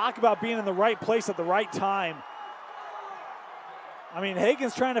 Talk about being in the right place at the right time. I mean,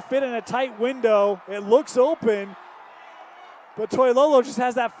 Hagan's trying to fit in a tight window. It looks open, but Toilolo just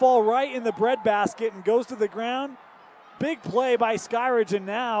has that fall right in the breadbasket and goes to the ground. Big play by Skyridge, and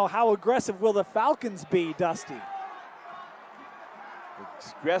now how aggressive will the Falcons be, Dusty?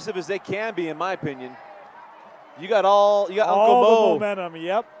 As aggressive as they can be, in my opinion. You got Uncle Mo. All the momentum,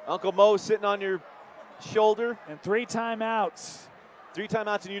 yep. Uncle Mo sitting on your shoulder. And 3 timeouts. 3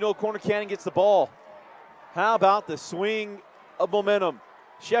 timeouts, and you know Corner Canyon gets the ball. How about the swing of momentum?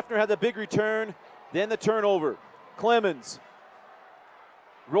 Scheffner had the big return, then the turnover. Clemens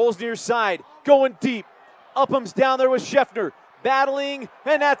rolls near side, going deep. Upham's down there with Scheffner, battling,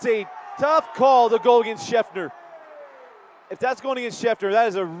 and that's a tough call to go against Scheffner. If that's going against Scheffner, that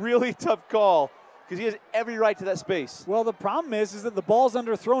is a really tough call because he has every right to that space. Well, the problem is that the ball's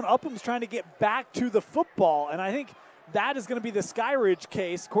underthrown. Upham's trying to get back to the football, and I think that is going to be the Skyridge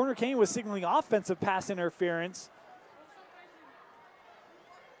case. Corner Canyon was signaling offensive pass interference.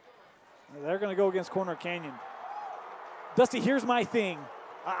 They're going to go against Corner Canyon. Dusty, here's my thing.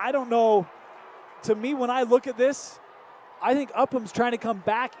 I don't know. To me, when I look at this, I think Upham's trying to come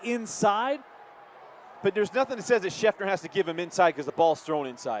back inside. But there's nothing that says that Scheffner has to give him inside because the ball's thrown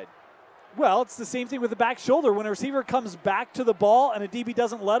inside. Well, it's the same thing with the back shoulder. When a receiver comes back to the ball and a DB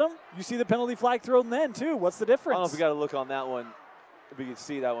doesn't let him, you see the penalty flag thrown then, too. What's the difference? I don't know if we got to look on that one, if we can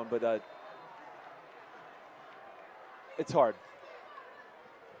see that one, but it's hard.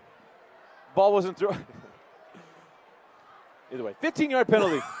 Ball wasn't thrown. Either way, 15-yard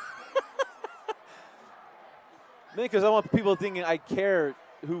penalty. Maybe because I want people thinking I care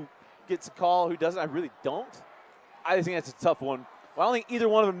who gets a call, who doesn't. I really don't. I just think that's a tough one. Well, I don't think either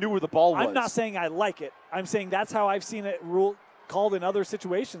one of them knew where the ball was. I'm not saying I like it. I'm saying that's how I've seen it called in other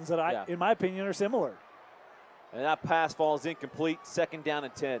situations that in my opinion, are similar. And that pass falls incomplete, 2nd down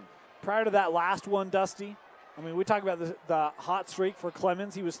and 10. Prior to that last one, Dusty, I mean, we talk about the hot streak for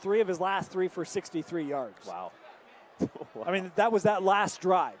Clemens. He was 3 of his last 3 for 63 yards. Wow. Wow. I mean, that was that last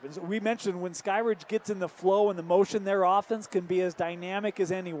drive. As we mentioned, when Skyridge gets in the flow and the motion, their offense can be as dynamic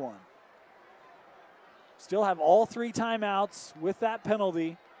as anyone. Still have all 3 timeouts with that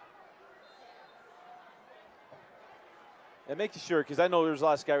penalty. And make sure, because I know there's a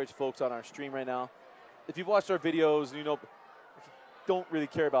lot of Skyridge folks on our stream right now. If you've watched our videos, you know, don't really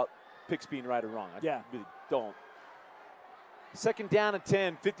care about picks being right or wrong. I really don't. 2nd down and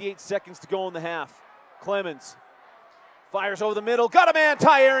 10, 58 seconds to go in the half. Clemens fires over the middle. Got a man,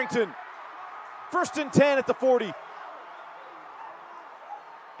 Ty Arrington. 1st and 10 at the 40.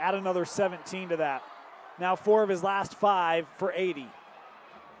 Add another 17 to that. Now 4 of his last 5 for 80.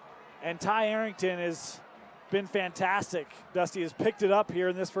 And Ty Arrington has been fantastic. Dusty has picked it up here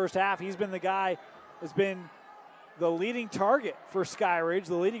in this first half. He's been the guy that's been the leading target for Skyridge,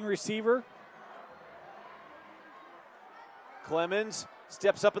 the leading receiver. Clemens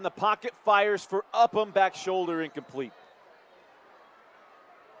steps up in the pocket, fires for Upham, back shoulder, incomplete.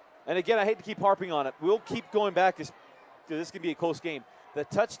 And again, I hate to keep harping on it. We'll keep going back because this can be a close game. The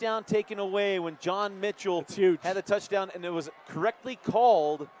touchdown taken away when John Mitchell had the touchdown, and it was correctly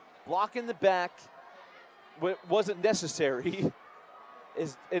called, blocking the back, but it wasn't necessary,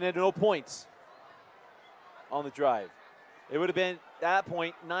 and at no points on the drive. It would have been, at that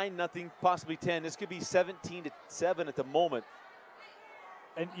point, 9-0, possibly 10. This could be 17-7 at the moment.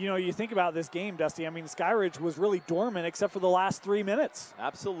 And, you know, you think about this game, Dusty. I mean, Skyridge was really dormant except for the last 3 minutes.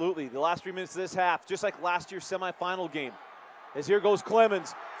 Absolutely. The last 3 minutes of this half, just like last year's semifinal game. As here goes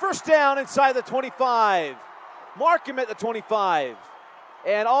Clemens. 1st down inside the 25. Mark him at the 25.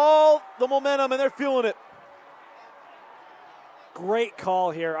 And all the momentum, and they're feeling it. Great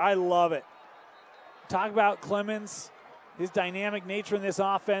call here. I love it. Talk about Clemens, his dynamic nature in this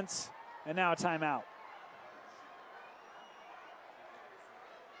offense, and now a timeout.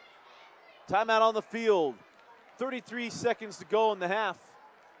 Timeout on the field. 33 seconds to go in the half.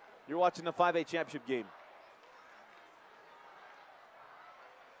 You're watching the 5A championship game.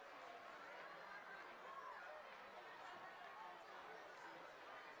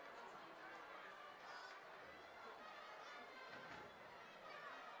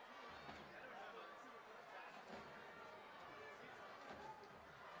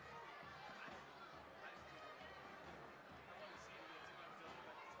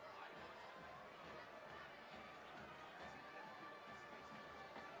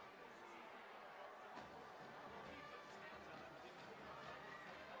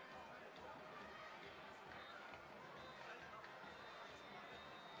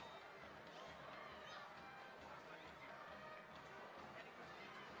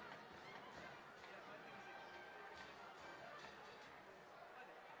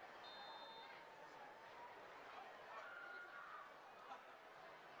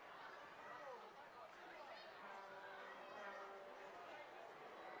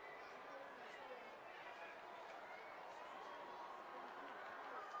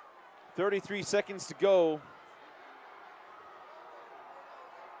 33 seconds to go.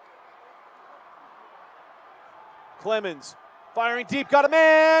 Clemens firing deep, got a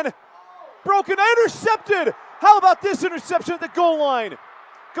man. Broken, intercepted. How about this interception at the goal line?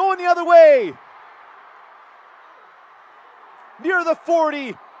 Going the other way. Near the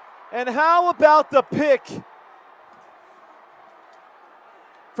 40. And how about the pick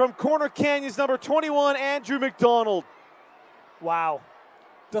from Corner Canyon's number 21, Andrew McDonald? Wow.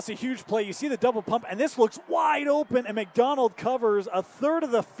 That's a huge play. You see the double pump, and this looks wide open, and McDonald covers a third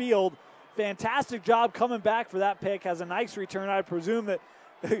of the field. Fantastic job coming back for that pick. Has a nice return. I presume that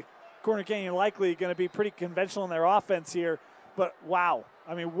Corner Canyon likely going to be pretty conventional in their offense here. But wow,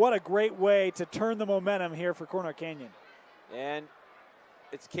 I mean, what a great way to turn the momentum here for Corner Canyon. And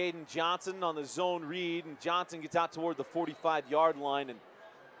it's Caden Johnson on the zone read, and Johnson gets out toward the 45-yard line, and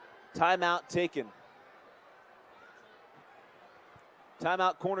timeout taken.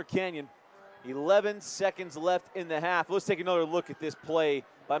 Timeout Corner Canyon. 11 seconds left in the half. Let's take another look at this play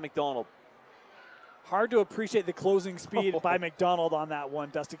by McDonald. Hard to appreciate the closing speed by McDonald on that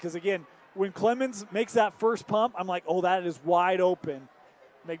one, Dusty, because again, when Clemens makes that first pump, I'm like, oh, that is wide open.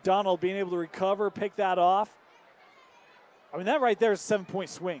 McDonald being able to recover, pick that off. I mean, that right there is a 7-point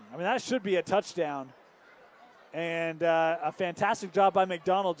swing. I mean, that should be a touchdown. And a fantastic job by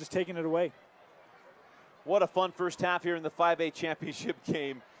McDonald just taking it away. What a fun first half here in the 5A championship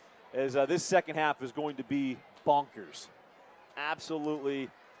game, as this second half is going to be bonkers. Absolutely.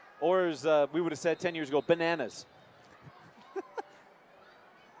 Or as we would have said 10 years ago, bananas.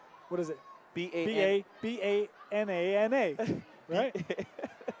 What is it? B-A-N-A-N-A. Right?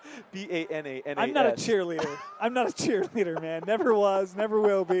 B-A-N-A-N-A-S. I'm not a cheerleader. I'm not a cheerleader, man. Never was, never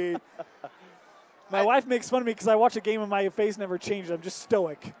will be. My wife makes fun of me because I watch a game and my face never changes. I'm just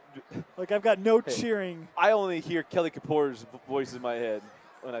stoic. Like, I've got no cheering. I only hear Kelly Kapoor's voice in my head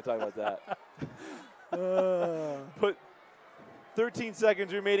when I talk about that. Put 13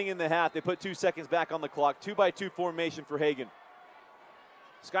 seconds remaining in the half. They put 2 seconds back on the clock. 2-by-2 formation for Hagen.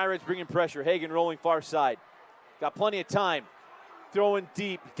 Skyridge bringing pressure. Hagen rolling far side. Got plenty of time. Throwing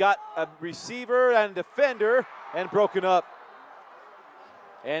deep. Got a receiver and defender and broken up.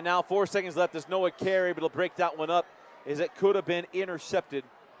 And now 4 seconds left. There's Noah Carey, but he'll break that one up as it could have been intercepted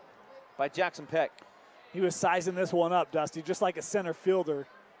by Jackson Peck. He was sizing this one up, Dusty, just like a center fielder.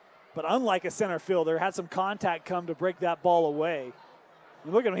 But unlike a center fielder, had some contact come to break that ball away.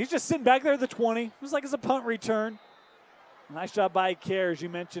 You look at him, he's just sitting back there at the 20. It was like it's a punt return. Nice job by Kerr, as you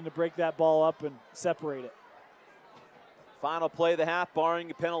mentioned, to break that ball up and separate it. Final play of the half, barring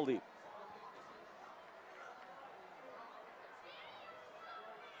a penalty.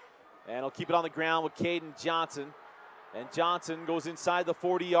 And he'll keep it on the ground with Caden Johnson. And Johnson goes inside the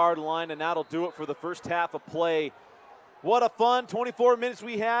 40-yard line, and that'll do it for the first half of play. What a fun 24 minutes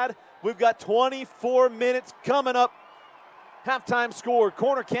we had. We've got 24 minutes coming up. Halftime score,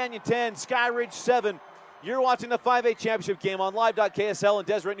 Corner Canyon 10, Skyridge 7. You're watching the 5A championship game on live.ksl and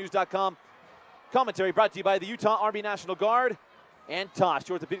DeseretNews.com. Commentary brought to you by the Utah Army National Guard and Tosh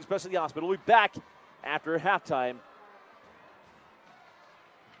Orthopedic Specialty Hospital. We'll be back after halftime.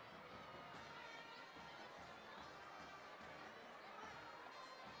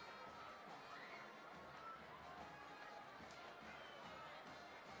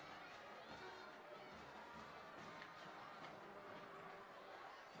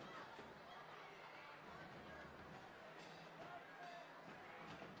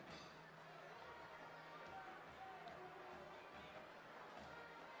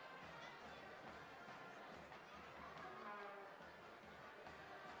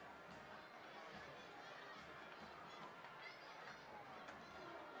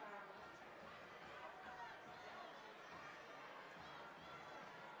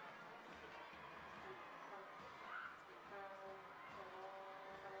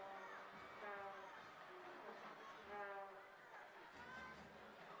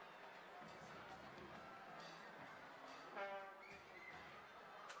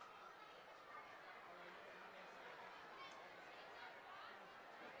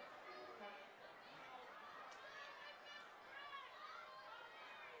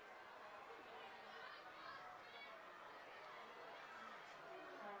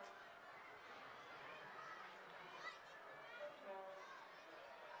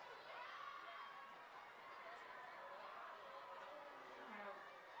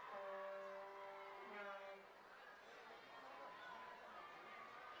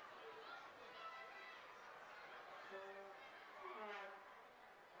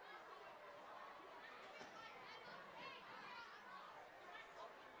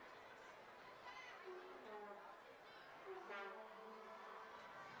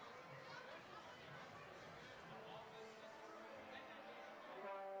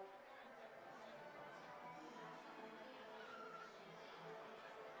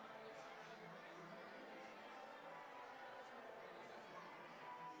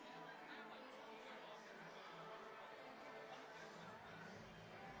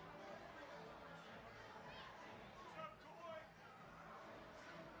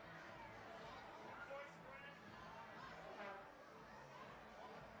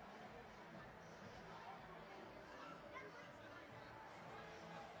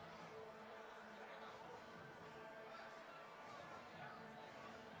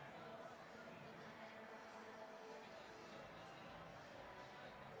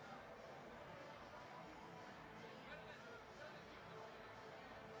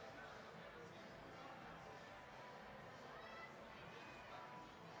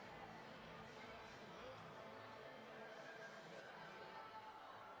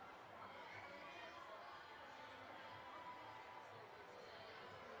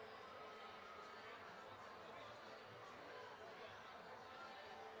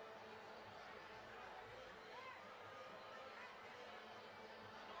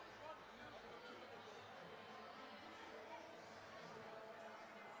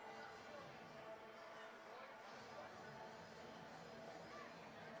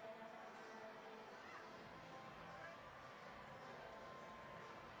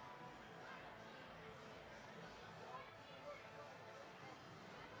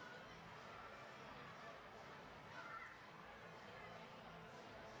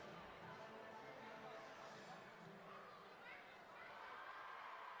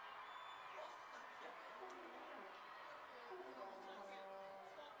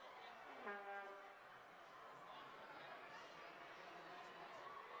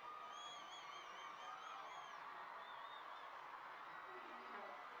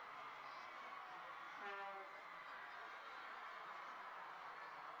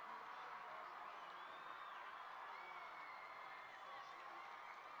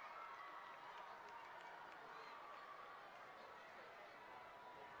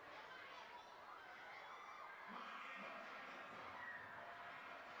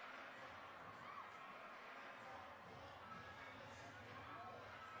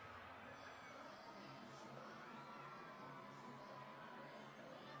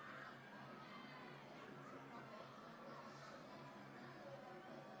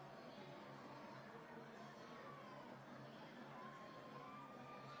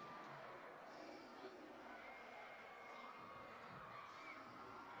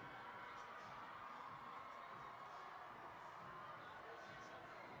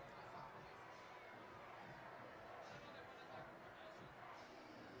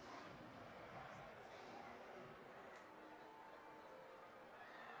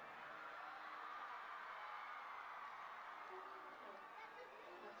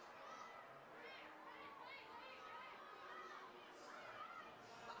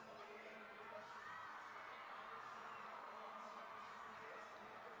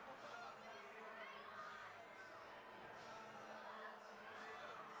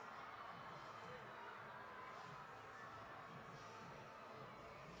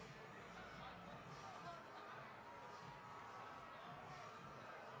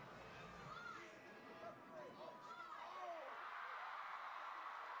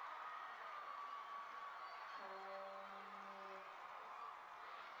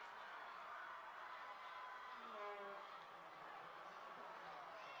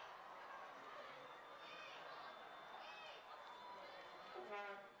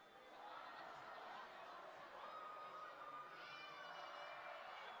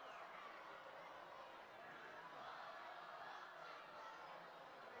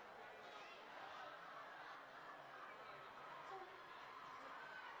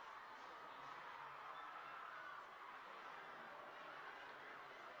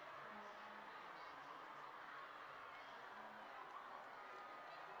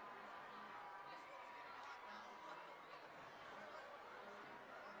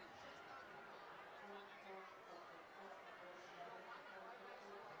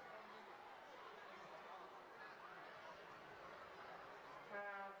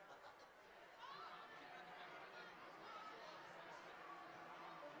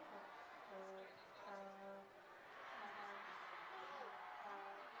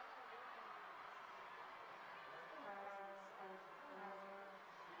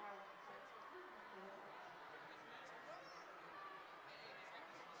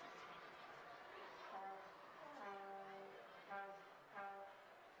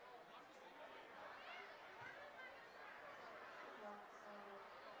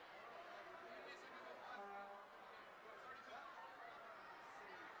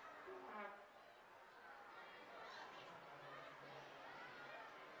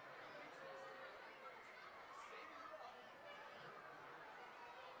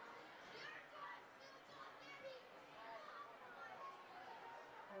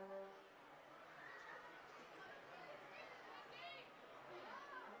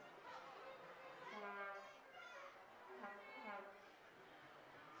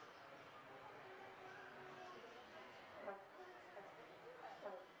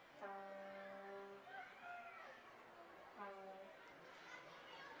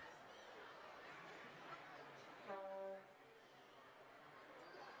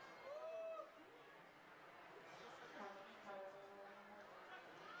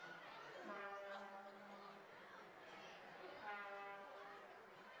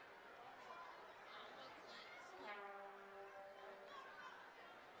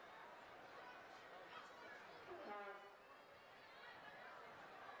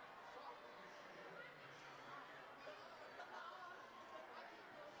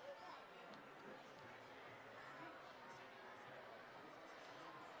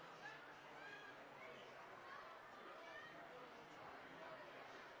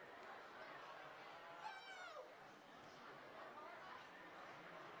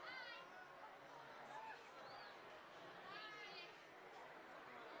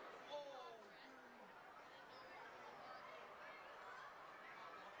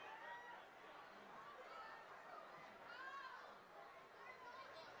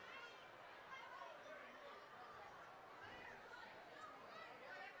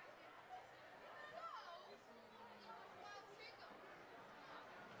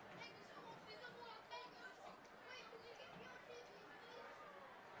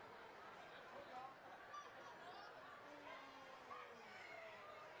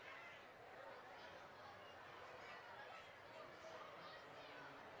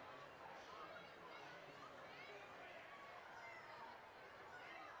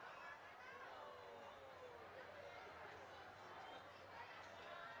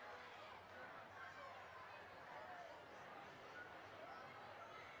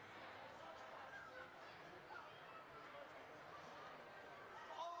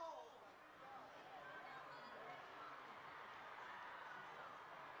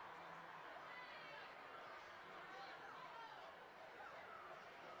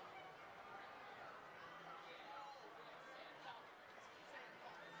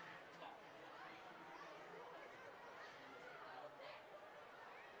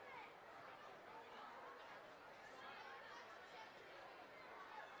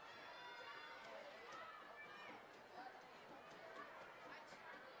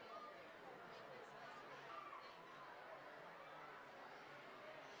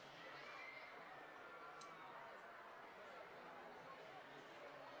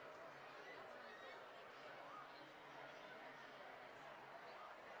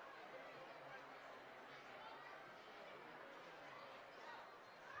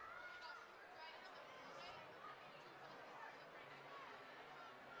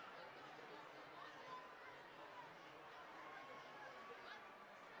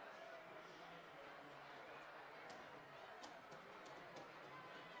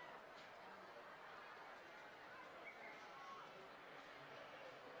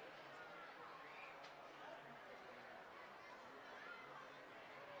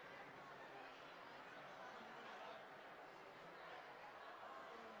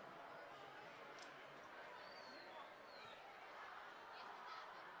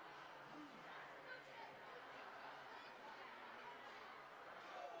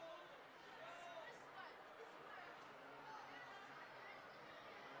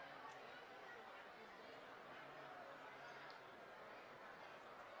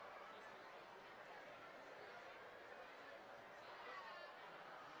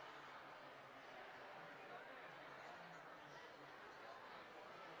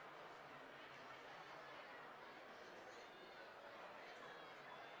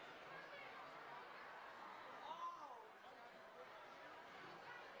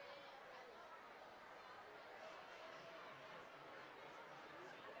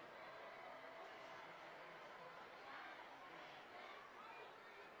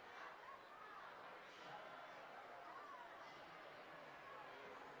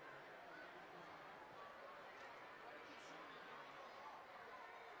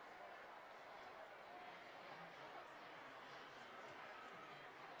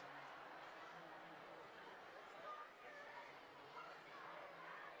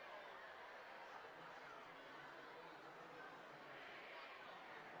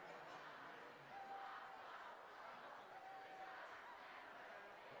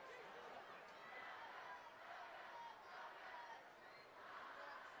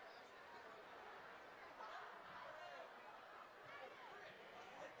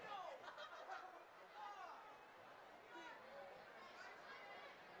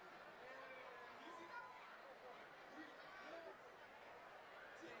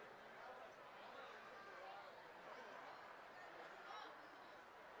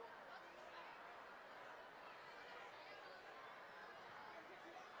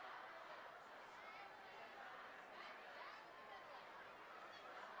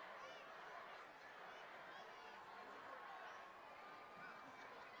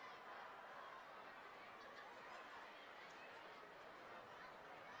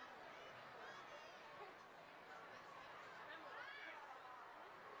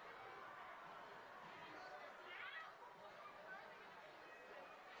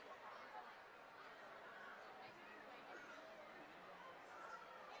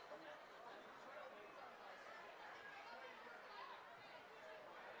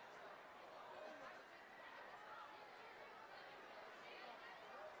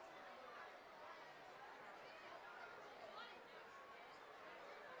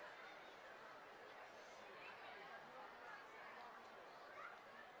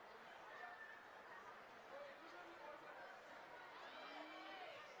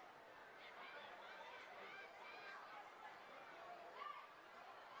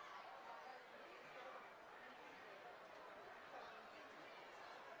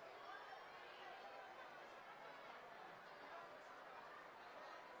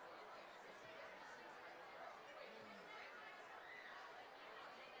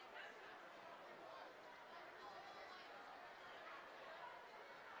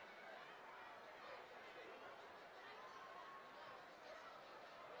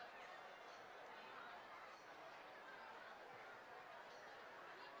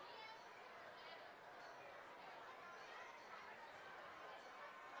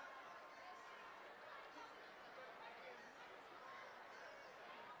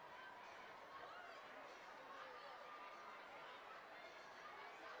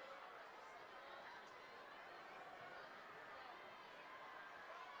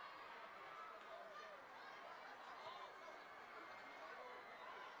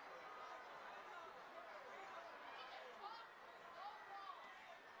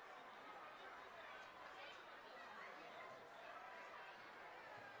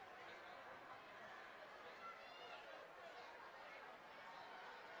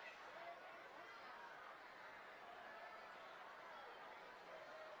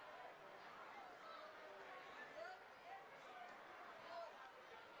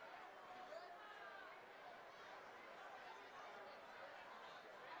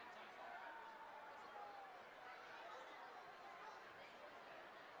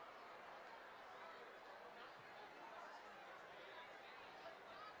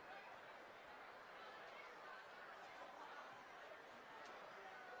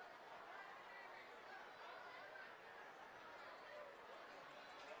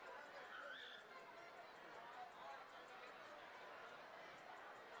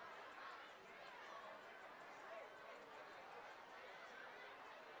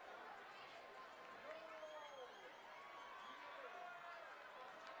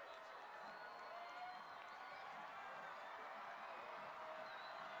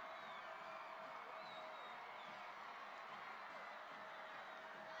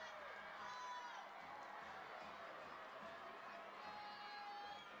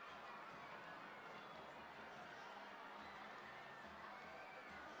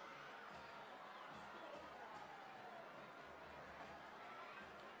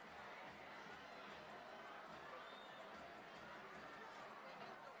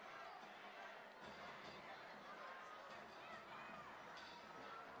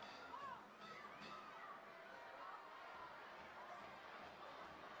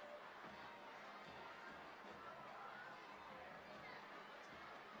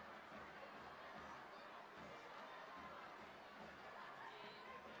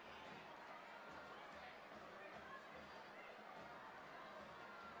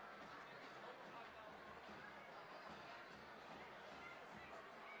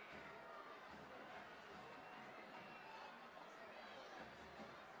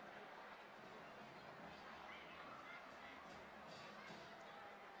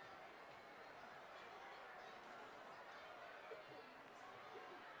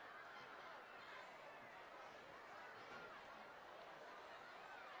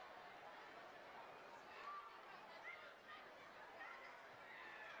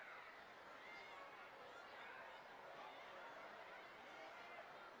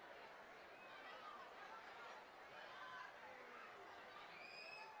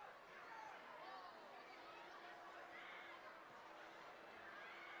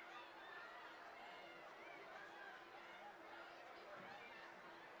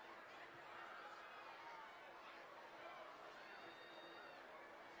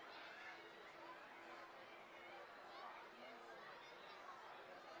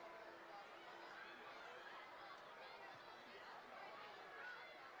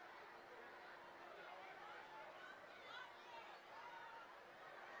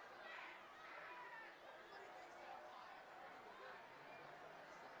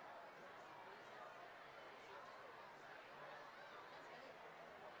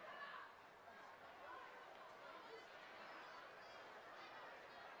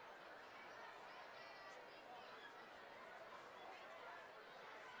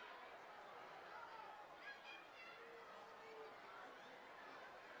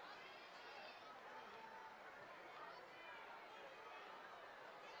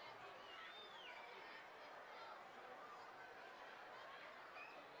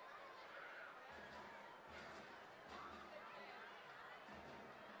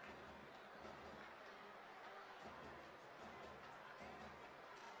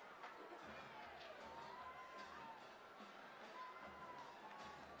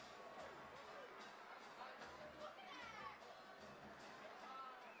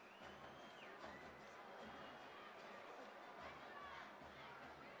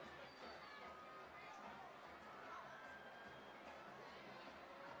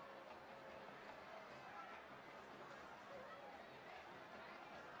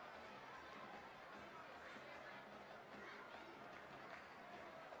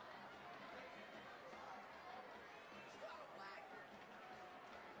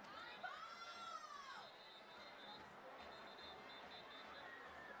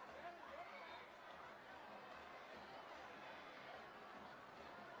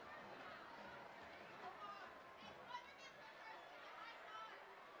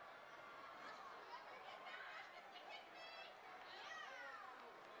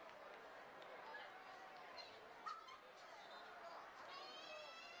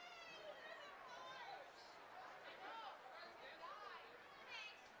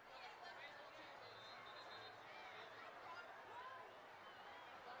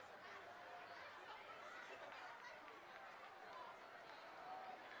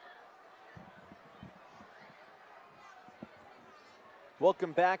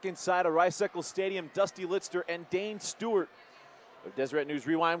 Welcome back inside of Rice-Eccles Stadium. Dusty Litzter and Dane Stewart of Deseret News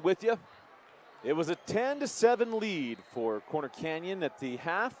Rewind with you. It was a 10-7 lead for Corner Canyon at the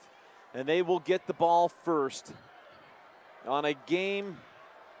half, and they will get the ball first on a game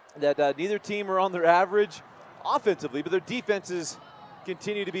that neither team are on their average offensively, but their defenses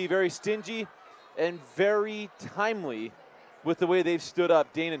continue to be very stingy and very timely with the way they've stood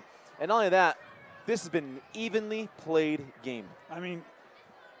up, Dane. And not only that, this has been an evenly played game. I mean,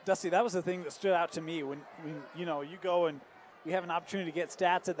 Dusty, that was the thing that stood out to me when you know, you go and we have an opportunity to get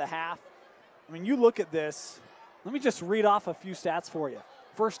stats at the half. I mean, you look at this. Let me just read off a few stats for you.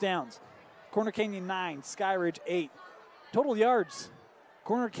 First downs, Corner Canyon 9, Skyridge 8. Total yards,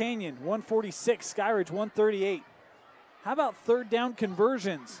 Corner Canyon 146, Skyridge 138. How about third down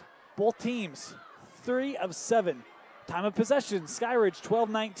conversions? Both teams, 3 of 7. Time of possession, Skyridge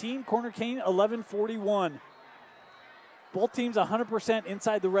 12-19, Corner Canyon 11-41. Both teams 100%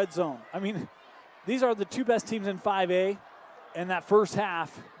 inside the red zone. I mean, these are the two best teams in 5A, and that first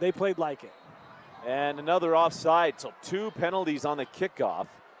half, they played like it. And another offside, so 2 penalties on the kickoff.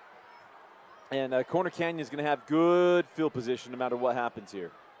 And Corner Canyon is going to have good field position no matter what happens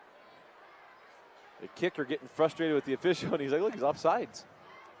here. The kicker getting frustrated with the official, and he's like, look, he's offsides.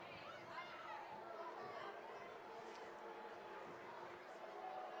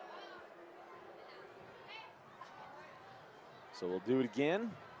 So we'll do it again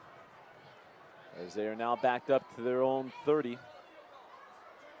as they are now backed up to their own 30.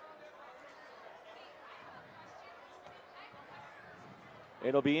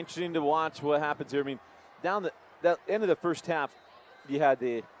 It'll be interesting to watch what happens here. I mean, down the end of the first half, you had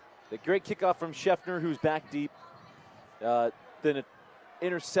the great kickoff from Scheffner, who's back deep. Then an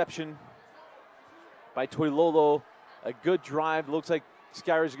interception by Toilolo. A good drive. Looks like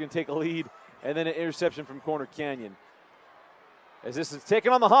Skyridge is going to take a lead. And then an interception from Corner Canyon. As this is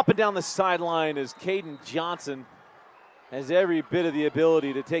taken on the hop and down the sideline as Caden Johnson has every bit of the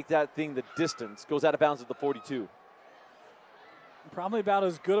ability to take that thing the distance. Goes out of bounds at the 42. Probably about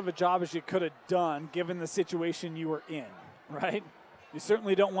as good of a job as you could have done given the situation you were in, right? You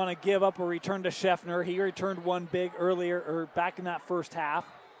certainly don't want to give up a return to Scheffner. He returned one big earlier, or back in that first half.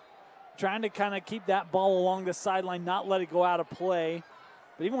 Trying to kind of keep that ball along the sideline, not let it go out of play.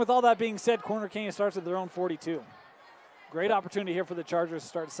 But even with all that being said, Corner Canyon starts at their own 42. Great opportunity here for the Chargers to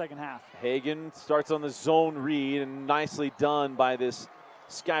start the second half. Hagan starts on the zone read, and nicely done by this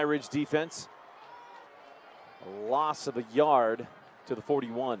Skyridge defense. A loss of a yard to the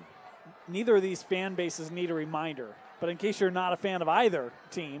 41. Neither of these fan bases need a reminder, but in case you're not a fan of either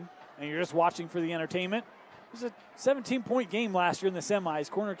team and you're just watching for the entertainment, it was a 17-point game last year in the semis.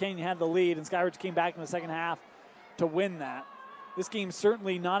 Corner Canyon had the lead, and Skyridge came back in the second half to win that. This game's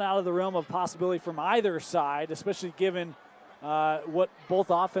certainly not out of the realm of possibility from either side, especially given what both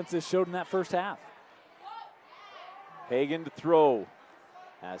offenses showed in that first half. Hagan to throw.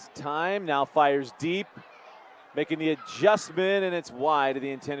 Has time, now fires deep. Making the adjustment, and it's wide to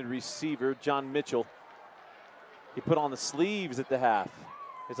the intended receiver, John Mitchell. He put on the sleeves at the half.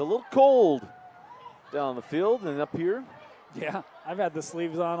 It's a little cold down the field and up here. Yeah, I've had the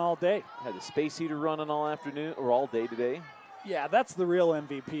sleeves on all day. Had the space heater running all afternoon, or all day today. Yeah, that's the real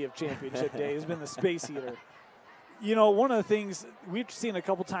MVP of championship day, has been the space heater. You know, one of the things we've seen a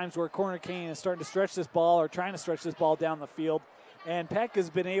couple times where Corner Canyon is starting to stretch this ball or trying to stretch this ball down the field, and Peck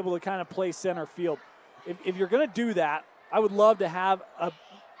has been able to kind of play center field. If you're going to do that, I would love to have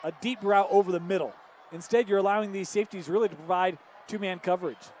a deep route over the middle. Instead, you're allowing these safeties really to provide two-man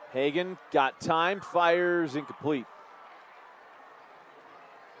coverage. Hagan got time, fires, incomplete.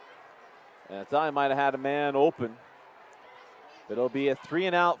 And I thought he might have had a man open. But it'll be a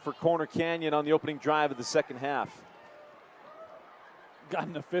 3-and-out for Corner Canyon on the opening drive of the second half. Got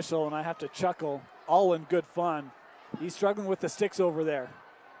an official, and I have to chuckle, all in good fun. He's struggling with the sticks over there.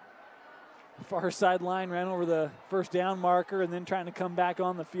 Far sideline, ran over the first down marker, and then trying to come back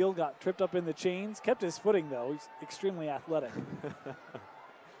on the field, got tripped up in the chains. Kept his footing, though. He's extremely athletic.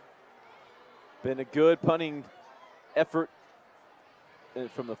 Been a good punting effort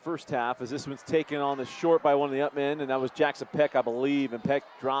from the first half, as this one's taken on the short by one of the up men, and that was Jackson Peck, I believe, and Peck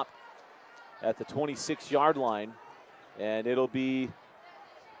dropped at the 26-yard line. And it'll be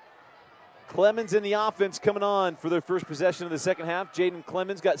Clemens in the offense coming on for their first possession of the second half. Jaden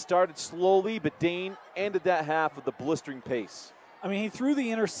Clemens got started slowly, but Dane ended that half with a blistering pace. I mean, he threw the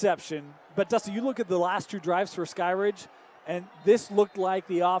interception, but Dusty, you look at the last two drives for Skyridge, and this looked like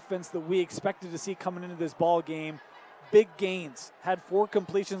the offense that we expected to see coming into this ball game. Big gains, had 4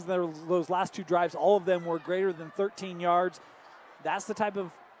 completions in those last 2 drives. All of them were greater than 13 yards. That's the type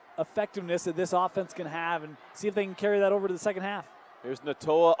of effectiveness that this offense can have, and see if they can carry that over to the second half. There's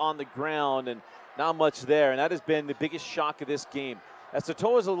Natoa on the ground, and not much there, and that has been the biggest shock of this game. That's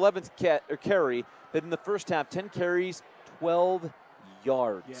Natoa's 11th carry, but in the first half, 10 carries, 12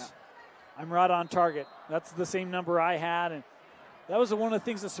 yards. Yeah, I'm right on target. That's the same number I had, and that was one of the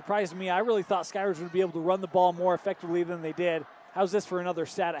things that surprised me. I really thought Skyridge would be able to run the ball more effectively than they did. How's this for another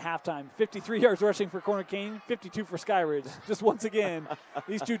stat at halftime? 53 yards rushing for Corner Canyon, 52 for Skyridge. Just once again,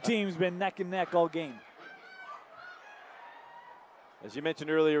 these two teams been neck and neck all game. As you mentioned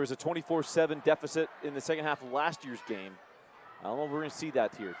earlier, it was a 24-7 deficit in the second half of last year's game. I don't know if we're going to see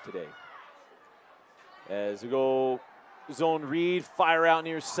that here today. As we go zone read, fire out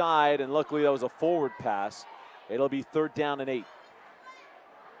near side, and luckily that was a forward pass. It'll be 3rd down and 8.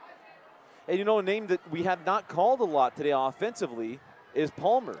 And you know, a name that we have not called a lot today offensively is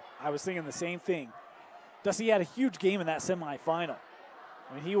Palmer. I was thinking the same thing. Dusty had a huge game in that semifinal.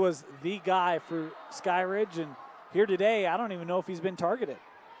 I mean, he was the guy for Skyridge, and here today, I don't even know if he's been targeted.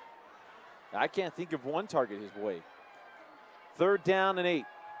 I can't think of one target his way. 3rd down and 8.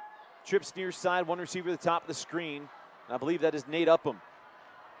 Trips near side, one receiver at the top of the screen. I believe that is Nate Upham.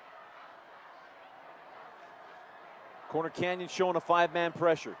 Corner Canyon showing a 5-man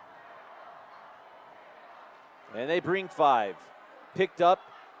pressure. And they bring 5. Picked up.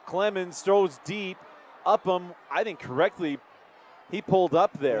 Clemens throws deep. Upham, I think correctly, he pulled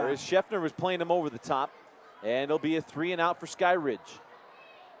up there as Scheffner was playing him over the top. And it'll be a 3 and out for Skyridge.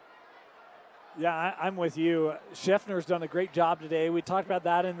 Yeah, I'm with you. Scheffner's done a great job today. We talked about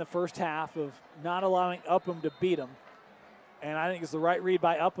that in the first half of not allowing Upham to beat him. And I think it's the right read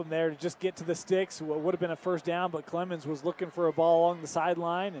by Upham there to just get to the sticks. What would have been a 1st down, but Clemens was looking for a ball along the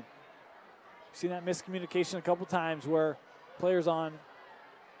sideline. And you've seen that miscommunication a couple times where players on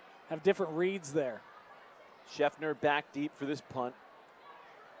have different reads there. Scheffner back deep for this punt.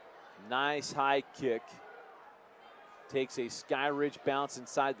 Nice high kick. Takes a Skyridge bounce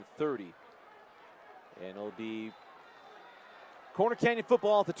inside the 30. And it'll be Corner Canyon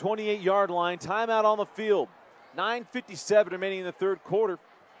football at the 28-yard line. Timeout on the field. 9:57 remaining in the 3rd quarter.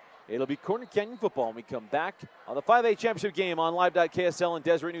 It'll be Corner Canyon football when we come back on the 5A championship game on live.ksl and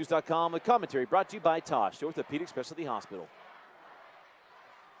DeseretNews.com. The commentary brought to you by Tosh, the Orthopedic Specialty Hospital.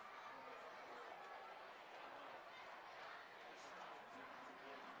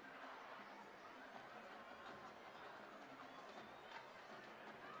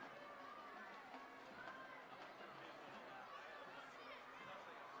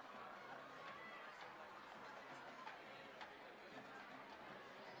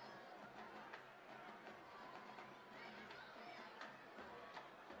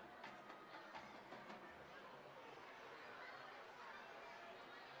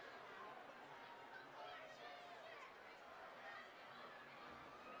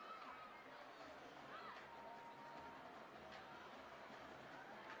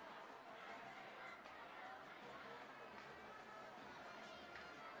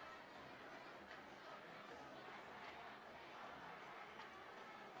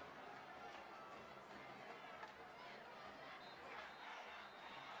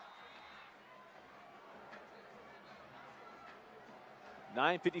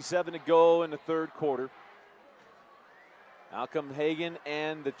 .9:57 to go in the 3rd quarter. Out come Hagan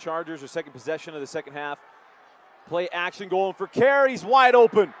and the Chargers, their second possession of the second half. Play action going for Kerr. He's wide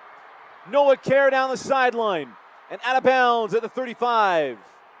open. Noah Kerr down the sideline and out of bounds at the 35.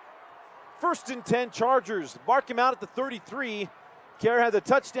 1st and 10 Chargers. Mark him out at the 33. Kerr had the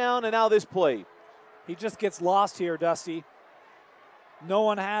touchdown, and now this play. He just gets lost here, Dusty. No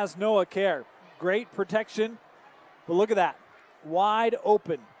one has Noah Kerr. Great protection, but look at that. Wide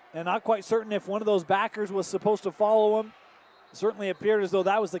open, and not quite certain if one of those backers was supposed to follow him. It certainly appeared as though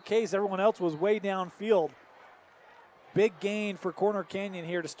that was the case. Everyone else was way downfield. Big gain for Corner Canyon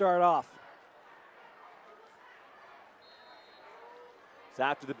here to start off. It's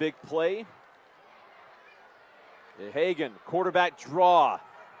after the big play. Hagan, quarterback draw.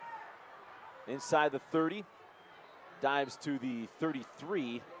 Inside the 30. Dives to the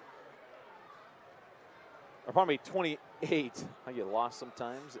 33. Or pardon me, 28. I get lost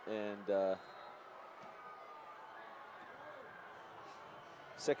sometimes. And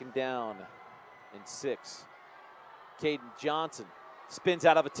 2nd down and 6. Caden Johnson spins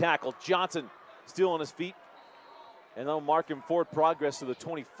out of a tackle. Johnson still on his feet. And they'll mark him forward progress to the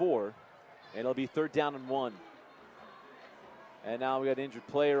 24. And it'll be 3rd down and 1. And now we got an injured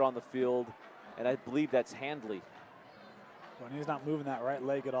player on the field. And I believe that's Handley. Well, he's not moving that right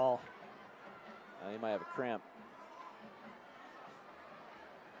leg at all. He might have a cramp.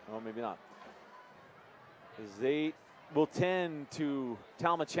 Oh, maybe not. As they will tend to,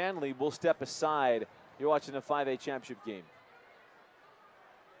 Talmadge Handley will step aside. You're watching the 5A championship game.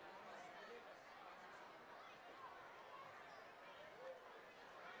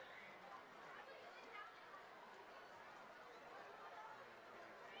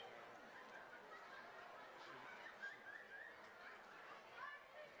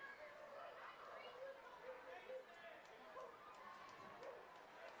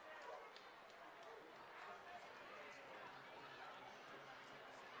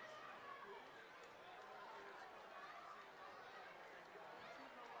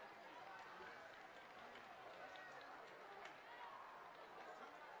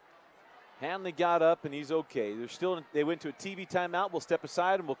 Hanley got up and he's okay. They went to a TV timeout. We'll step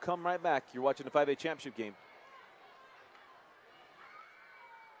aside and we'll come right back. You're watching the 5A championship game.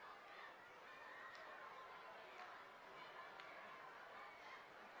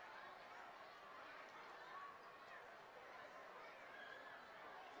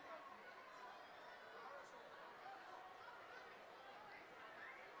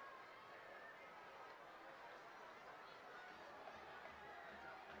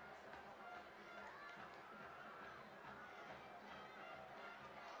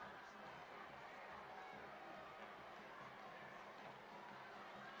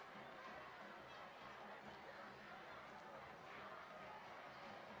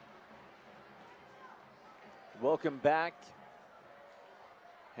 Welcome back.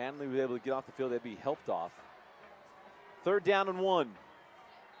 Hanley was able to get off the field. They'd be helped off. 3rd down and 1.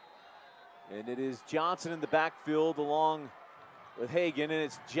 And it is Johnson in the backfield along with Hagan, and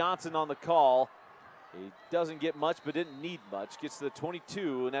it's Johnson on the call. He doesn't get much, but didn't need much. Gets to the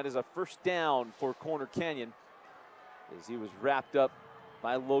 22, and that is a 1st down for Corner Canyon as he was wrapped up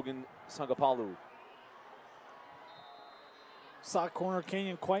by Logan Sangapalu. Saw Corner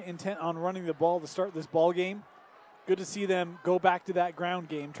Canyon quite intent on running the ball to start this ball game. Good to see them go back to that ground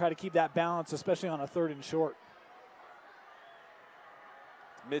game, try to keep that balance, especially on a 3rd and short.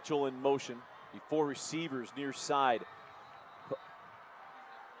 Mitchell in motion. The 4 receivers near side.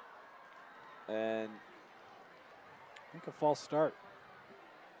 And I think a false start.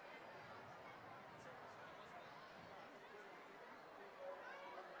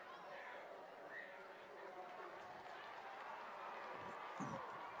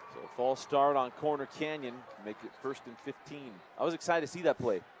 False start on Corner Canyon, make it 1st and 15. I was excited to see that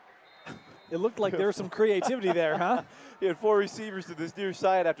play. It looked like there was some creativity there, huh? He had 4 receivers to this near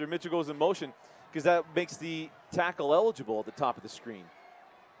side after Mitchell goes in motion, because that makes the tackle eligible at the top of the screen.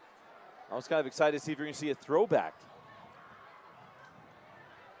 I was kind of excited to see if you're going to see a throwback.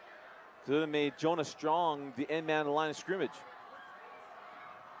 Could have made Jonah Strong the end man of the line of scrimmage.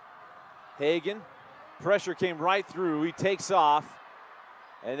 Hagan, pressure came right through. He takes off.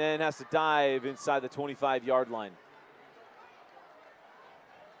 And then has to dive inside the 25-yard line.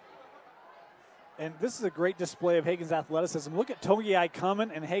 And this is a great display of Hagan's athleticism. Look at Togiai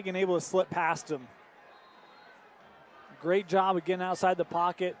coming and Hagan able to slip past him. Great job of getting outside the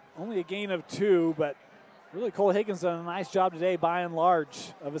pocket. Only a gain of 2, but really Cole Hagan's done a nice job today by and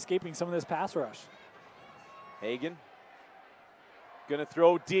large of escaping some of this pass rush. Hagan gonna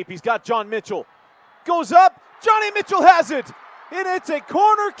throw deep. He's got John Mitchell. Goes up. Johnny Mitchell has it. And it's a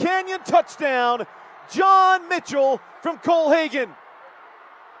Corner Canyon touchdown. John Mitchell from Cole Hagan.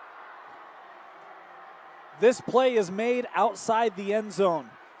 This play is made outside the end zone.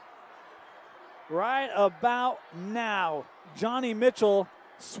 Right about now, Johnny Mitchell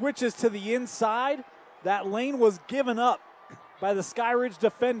switches to the inside. That lane was given up by the Skyridge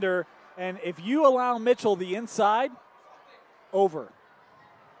defender. And if you allow Mitchell the inside, over.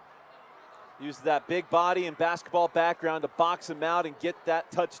 Used that big body and basketball background to box him out and get that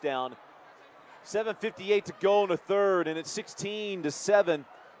touchdown. 7:58 to go in the 3rd, and it's 16-7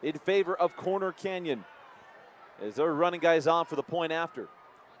 in favor of Corner Canyon as they're running guys on for the point after.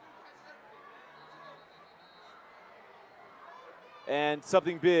 And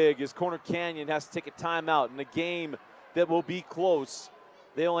something big is Corner Canyon has to take a timeout in a game that will be close.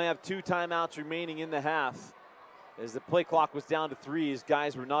 They only have 2 timeouts remaining in the half. As the play clock was down to 3, as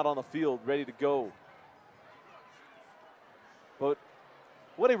guys were not on the field ready to go. But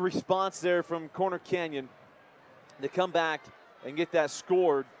what a response there from Corner Canyon to come back and get that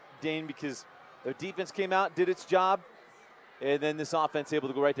score, Dane, because their defense came out, did its job, and then this offense able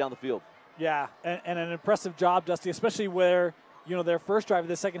to go right down the field. Yeah, and an impressive job, Dusty, especially where, you know, their first drive of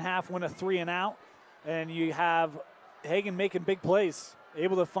the second half went a 3 and out, and you have Hagan making big plays,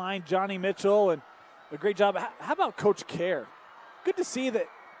 able to find Johnny Mitchell, and a great job. How about Coach Care? Good to see that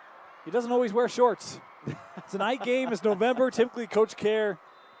he doesn't always wear shorts. It's a night game. It's November. Typically, Coach Care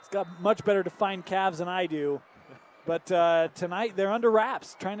has got much better defined calves than I do. But tonight, they're under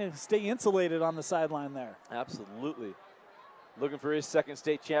wraps, trying to stay insulated on the sideline there. Absolutely. Looking for his 2nd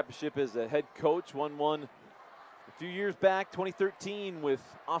state championship as a head coach. Won one a few years back, 2013, with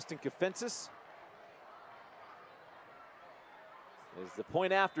Austin Kafensis. As the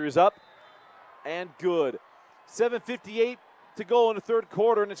point after is up. And good. 7:58 to go in the 3rd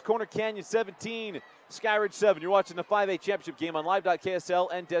quarter, and it's Corner Canyon 17, Skyridge 7. You're watching the 5A championship game on live.ksl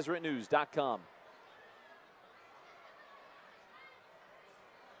and DeseretNews.com.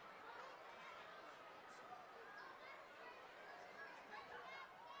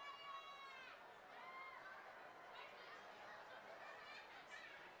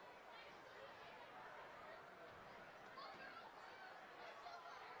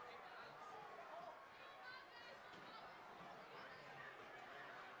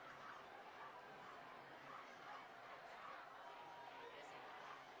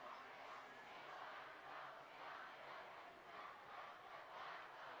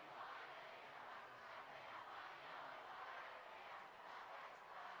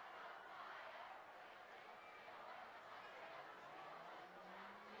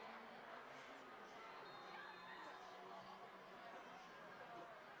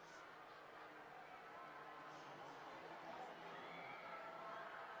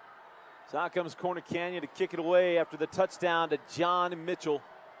 So out comes Corner Canyon to kick it away after the touchdown to John Mitchell.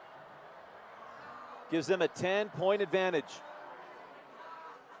 Gives them a 10-point advantage.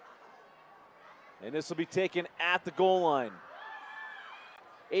 And this will be taken at the goal line.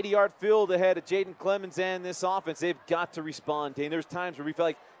 80-yard field ahead of Jaden Clemens and this offense. They've got to respond. Dane, there's times where we feel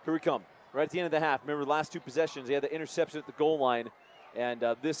like, here we come, right at the end of the half. Remember the last 2 possessions, they had the interception at the goal line. And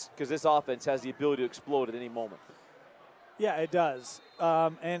this offense has the ability to explode at any moment. Yeah, it does.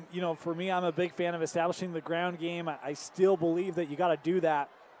 And, you know, for me, I'm a big fan of establishing the ground game. I still believe that you got to do that.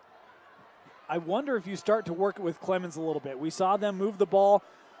 I wonder if you start to work it with Clemens a little bit. We saw them move the ball,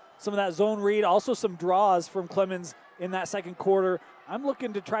 some of that zone read, also some draws from Clemens in that second quarter. I'm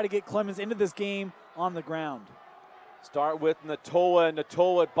looking to try to get Clemens into this game on the ground. Start with Natoa.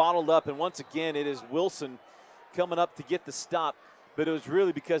 Natoa bottled up, and once again, it is Wilson coming up to get the stop. But it was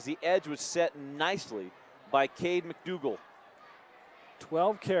really because the edge was set nicely by Cade McDougal.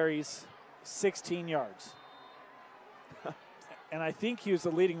 12 carries, 16 yards. And I think he was the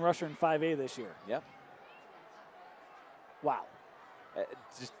leading rusher in 5A this year. Yep. Wow.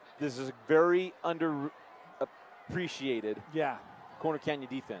 This is a very underappreciated Corner Canyon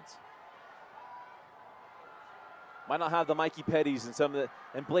defense. Might not have the Mikey Petties and some of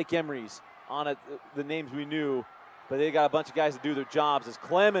and Blake Emery's on it, the names we knew, but they got a bunch of guys to do their jobs. As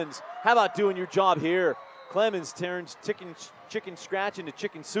Clemens, how about doing your job here? Clemens turns chicken scratch into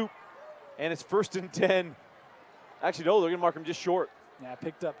chicken soup, and it's 1st and 10. Actually, no, they're going to mark him just short. Yeah,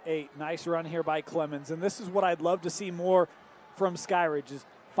 picked up 8. Nice run here by Clemens. And this is what I'd love to see more from Skyridge, is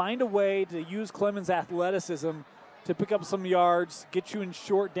find a way to use Clemens' athleticism to pick up some yards, get you in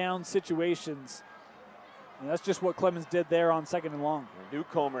short down situations. And that's just what Clemens did there on 2nd and long.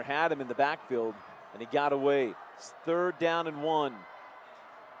 Newcomer had him in the backfield, and he got away. It's 3rd down and 1.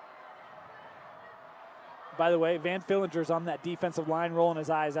 By the way, Van Fillinger's on that defensive line rolling his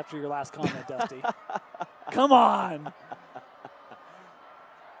eyes after your last comment, Dusty. Come on.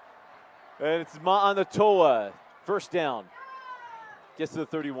 And it's Natoa. 1st down. Gets to the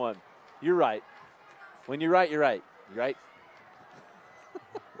 31. You're right. When you're right, you're right. You're right.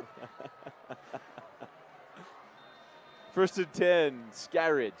 First and 10,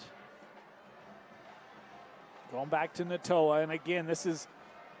 Skyridge. Going back to Natoa, and again, this is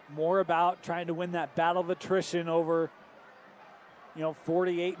more about trying to win that battle of attrition over,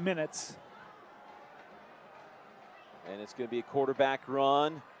 48 minutes. And it's going to be a quarterback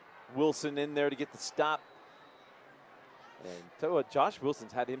run. Wilson in there to get the stop. And tell you what, Josh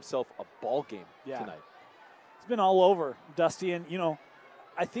Wilson's had himself a ball game tonight. It's been all over, Dusty. And,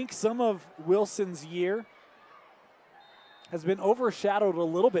 I think some of Wilson's year has been overshadowed a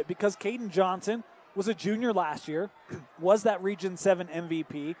little bit because Caden Johnson was a junior last year, was that Region 7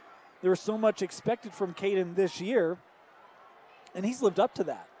 MVP. There was so much expected from Caden this year, and he's lived up to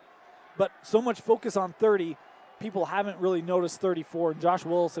that. But so much focus on 30, people haven't really noticed 34, and Josh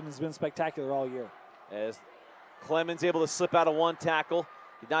Wilson has been spectacular all year. As Clemens able to slip out of one tackle,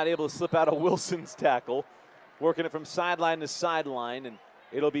 he's not able to slip out of Wilson's tackle, working it from sideline to sideline, and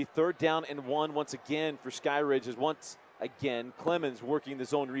it'll be 3rd down and 1 once again for Skyridge, as once again Clemens working the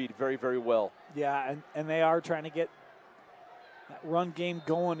zone read very, very well. Yeah, and they are trying to get that run game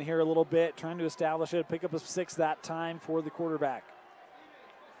going here a little bit, trying to establish it, pick up a 6 that time for the quarterback.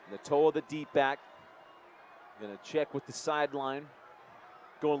 Natoa, the deep back, going to check with the sideline.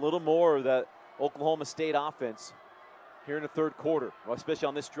 Going a little more of that Oklahoma State offense here in the 3rd quarter, especially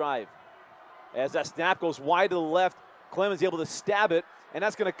on this drive. As that snap goes wide to the left, Clemens able to stab it, and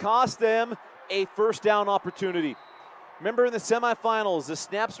that's going to cost them a 1st down opportunity. Remember in the semifinals, the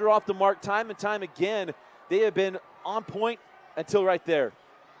snaps are off the mark time and time again. They have been on point until right there.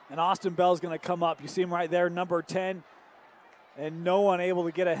 And Austin Bell's going to come up. You see him right there, number 10. And no one able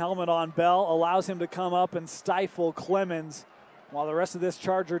to get a helmet on Bell. Allows him to come up and stifle Clemens while the rest of this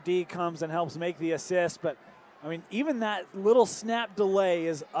Charger D comes and helps make the assist. But, even that little snap delay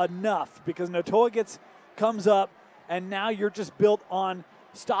is enough because Natoa comes up, and now you're just built on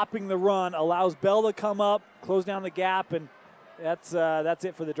stopping the run, allows Bell to come up, close down the gap, and that's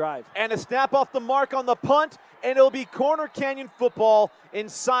it for the drive. And a snap off the mark on the punt, and it'll be Corner Canyon football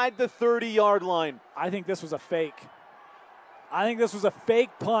inside the 30-yard line. I think this was a fake. I think this was a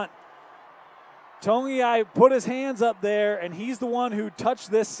fake punt. Tongiai put his hands up there, and he's the one who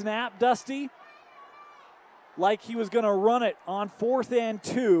touched this snap, Dusty, like he was going to run it on 4th and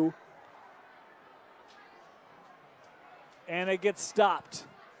 2. And it gets stopped.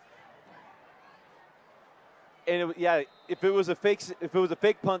 And if it was a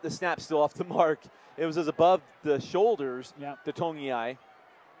fake punt, the snap's still off the mark. It was as above the shoulders to Tongiai.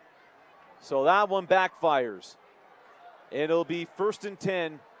 So that one backfires. It'll be 1st and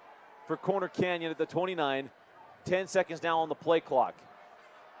 10 for Corner Canyon at the 29. 10 seconds now on the play clock.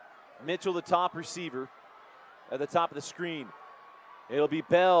 Mitchell, the top receiver, at the top of the screen. It'll be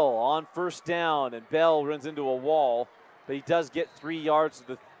Bell on first down, and Bell runs into a wall, but he does get 3 yards to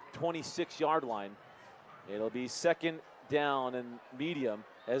the 26-yard line. It'll be second down and medium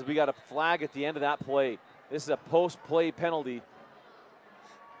as we got a flag at the end of that play. This is a post-play penalty.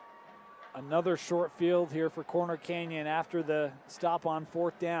 Another short field here for Corner Canyon after the stop on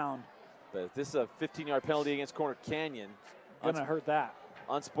fourth down. But this is a 15-yard penalty against Corner Canyon. Gonna hurt that.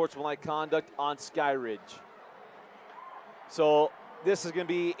 Unsportsmanlike conduct on Skyridge. So this is going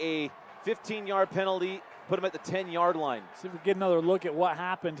to be a 15-yard penalty. Put him at the 10-yard line. See if we get another look at what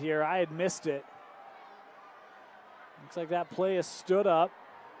happened here. I had missed it. Looks like that play has stood up.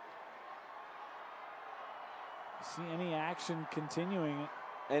 See any action continuing?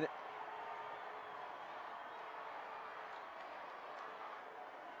 And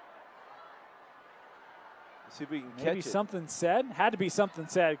see if we can catch it. Maybe something said. Had to be something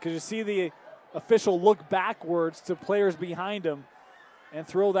said because you see the official look backwards to players behind him and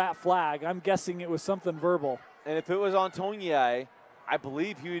throw that flag. I'm guessing it was something verbal. And if it was on Toniai, I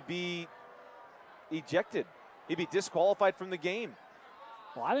believe he would be ejected. He'd be disqualified from the game.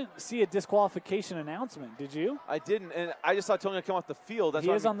 Well, I didn't see a disqualification announcement. Did you? I didn't, and I just saw Toniai come off the field. That's he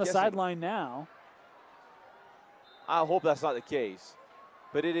what is I'm on the guessing. sideline now. I hope that's not the case.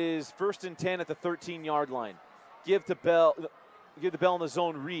 But it is 1st and 10 at the 13-yard line. Give the bell in the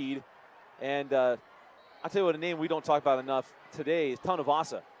zone read. And I'll tell you what, a name we don't talk about enough today is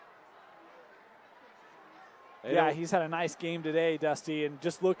Tanavasa. Yeah, he's had a nice game today, Dusty. And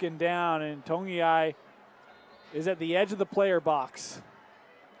just looking down, and Tongiai is at the edge of the player box.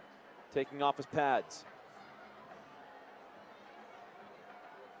 Taking off his pads.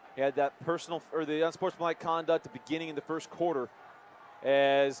 He had that the unsportsmanlike conduct at the beginning in the first quarter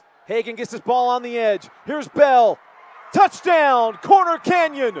as Hagan gets his ball on the edge. Here's Bell. Touchdown, Corner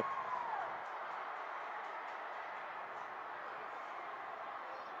Canyon.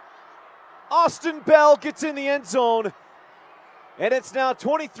 Austin Bell gets in the end zone. And it's now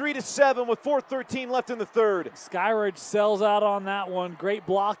 23-7 with 4:13 left in the third. Skyridge sells out on that one. Great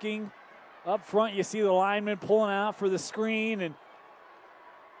blocking. Up front, you see the lineman pulling out for the screen.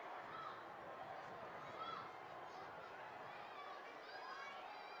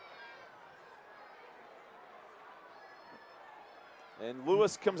 And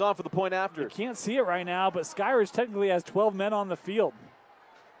Lewis comes on for the point after. You can't see it right now, but Skyridge technically has 12 men on the field.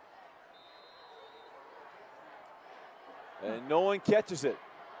 And no one catches it.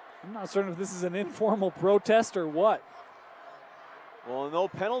 I'm not certain if this is an informal protest or what. Well, no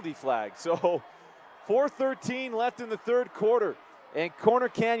penalty flag. So 4:13 left in the third quarter. And Corner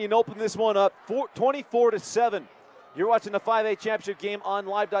Canyon opened this one up 24-7. You're watching the 5A championship game on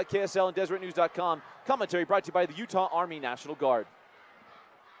live.ksl and DeseretNews.com. Commentary brought to you by the Utah Army National Guard.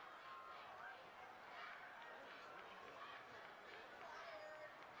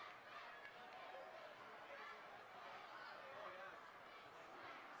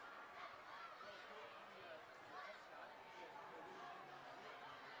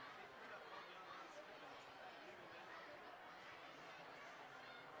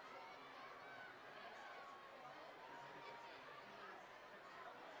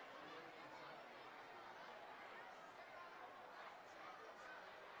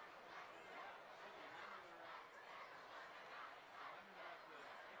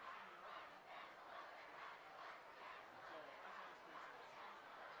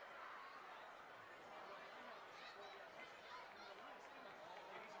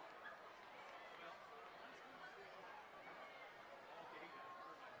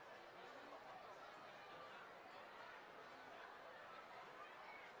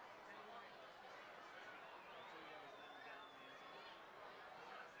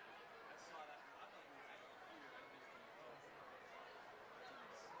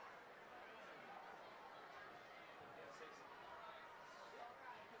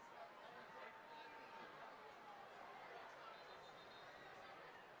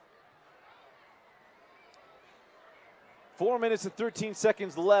 Four minutes and 13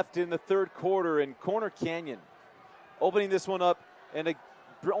 seconds left in the third quarter, and Corner Canyon opening this one up, and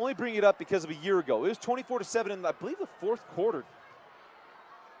only bring it up because of a year ago. It was 24-7 in, I believe, the fourth quarter.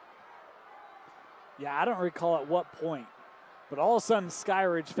 Yeah, I don't recall at what point, but all of a sudden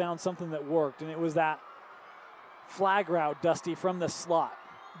Skyridge found something that worked, and it was that flag route, Dusty, from the slot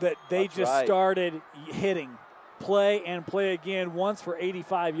that they That's just right. started hitting. Play and play again, once for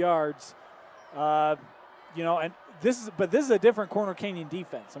 85 yards. And this is a different Corner Canyon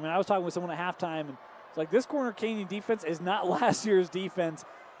defense. I mean, I was talking with someone at halftime, and it's like, this Corner Canyon defense is not last year's defense.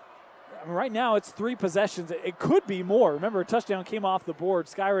 right now it's 3 possessions. It could be more. Remember, a touchdown came off the board.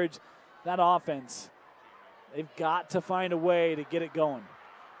 Skyridge, that offense, they've got to find a way to get it going.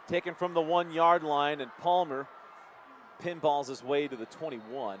 Taken from the 1-yard line, and Palmer pinballs his way to the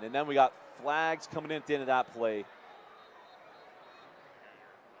 21. And then we got flags coming in at the end of that play.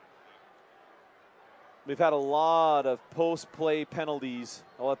 We've had a lot of post-play penalties.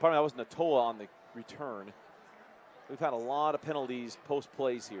 Well, pardon me, that wasn't a TOA on the return. We've had a lot of penalties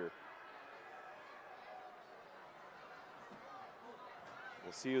post-plays here.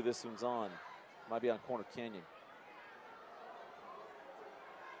 We'll see who this one's on. Might be on Corner Canyon.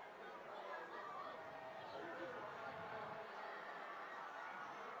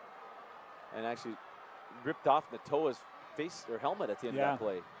 And actually ripped off Natoa's face or helmet at the end of that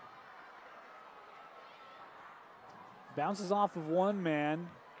play. Bounces off of one man,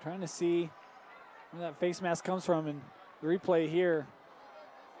 trying to see where that face mask comes from, and the replay here.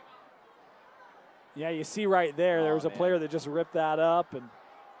 Yeah, you see right there, there was a player that just ripped that up, and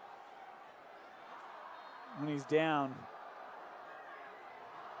when he's down,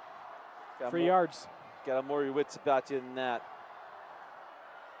 3 yards. Got to more your wits about you than that.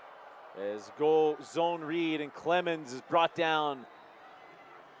 As go zone read, and Clemens is brought down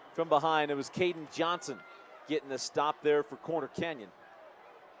from behind. It was Caden Johnson getting the stop there for Corner Canyon.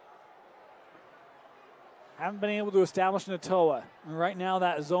 Haven't been able to establish Natoa. And right now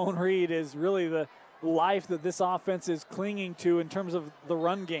that zone read is really the life that this offense is clinging to in terms of the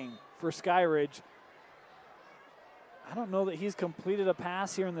run game for Skyridge. I don't know that he's completed a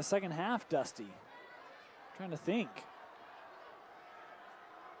pass here in the second half, Dusty. I'm trying to think.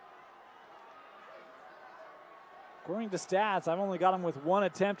 According to stats, I've only got him with 1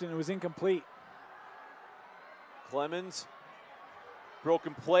 attempt, and it was incomplete. Clemens,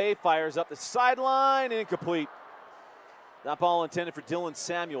 broken play, fires up the sideline, incomplete. That ball intended for Dylan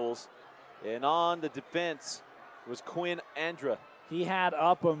Samuels. And on the defense was Quinn Andra. He had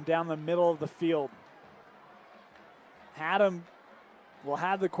Upham down the middle of the field. Had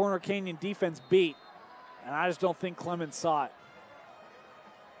the Corner Canyon defense beat, and I just don't think Clemens saw it.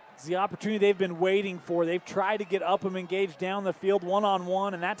 It's the opportunity they've been waiting for. They've tried to get Upham engaged down the field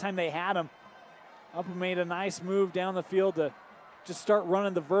one-on-one, and that time they had him. Upham made a nice move down the field to just start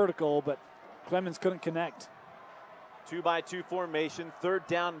running the vertical, but Clemens couldn't connect. 2-by-2 formation, 3rd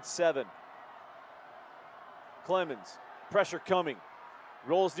down and 7. Clemens, pressure coming.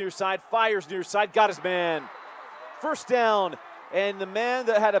 Rolls near side, fires near side, got his man. 1st down, and the man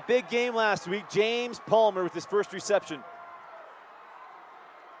that had a big game last week, James Palmer, with his first reception.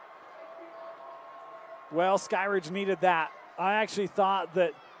 Well, Skyridge needed that. I actually thought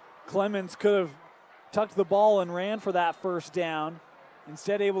that Clemens could have tucked the ball and ran for that 1st down.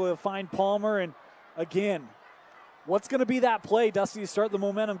 Instead, able to find Palmer, and again, what's going to be that play, Dusty, to start the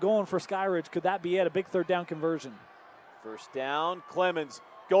momentum going for Skyridge? Could that be it, a big 3rd down conversion? 1st down, Clemens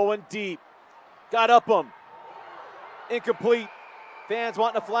going deep. Got Upham. Incomplete. Fans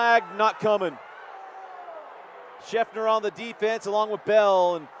wanting a flag, not coming. Scheffner on the defense along with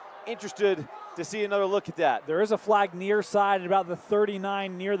Bell, and interested to see another look at that. There is a flag near side at about the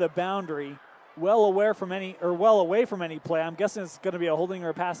 39 near the boundary. Well away from any play. I'm guessing it's going to be a holding or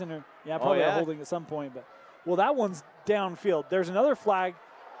a passing, or probably a holding at some point. But well, that one's downfield. There's another flag.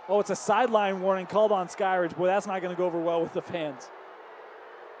 Oh, it's a sideline warning called on Skyridge. Boy, that's not going to go over well with the fans.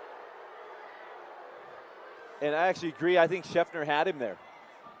 And I actually agree. I think Scheffner had him there.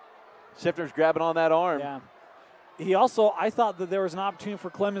 Scheffner's grabbing on that arm. Yeah. I thought that there was an opportunity for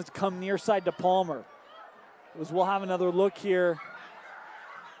Clemens to come near side to Palmer. We'll have another look here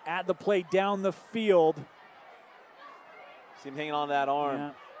at the play down the field. See him hanging on that arm.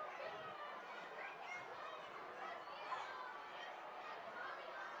 Yeah.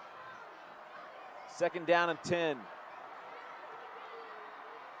 Second down and 10.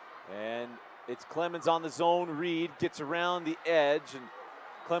 And it's Clemens on the zone read, gets around the edge, and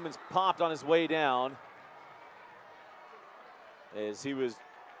Clemens popped on his way down as he was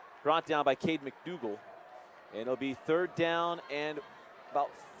brought down by Cade McDougall. And it'll be 3rd down and about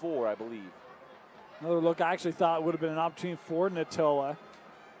 4, I believe. Another look I actually thought would have been an opportunity for Natoa.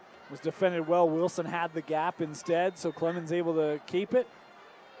 Was defended well. Wilson had the gap instead, so Clemens able to keep it.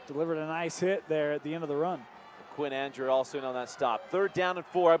 Delivered a nice hit there at the end of the run. Quinn Andrew also in on that stop. 3rd down and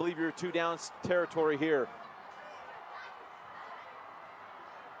 4. I believe you're 2 downs territory here.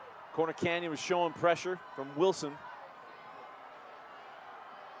 Corner Canyon was showing pressure from Wilson.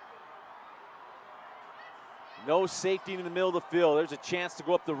 No safety in the middle of the field. There's a chance to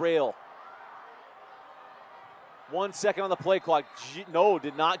go up the rail. 1 second on the play clock. No,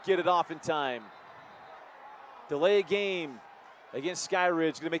 did not get it off in time. Delay a game against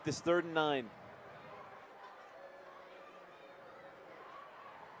Skyridge. Going to make this 3rd and 9.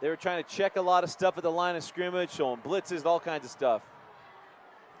 They were trying to check a lot of stuff at the line of scrimmage, showing blitzes, all kinds of stuff.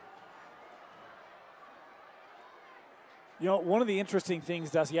 You know, one of the interesting things,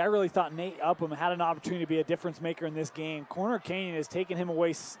 Dusty, I really thought Nate Upham had an opportunity to be a difference maker in this game. Corner Canyon has taken him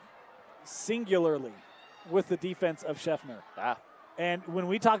away singularly with the defense of Scheffner. And when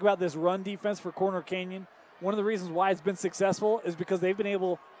we talk about this run defense for Corner Canyon, one of the reasons why it's been successful is because they've been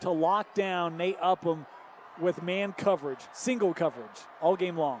able to lock down Nate Upham with man coverage, single coverage, all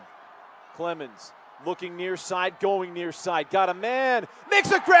game long. Clemens looking near side, going near side. Got a man,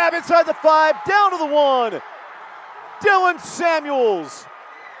 makes a grab inside the 5, down to the 1. Dylan Samuels.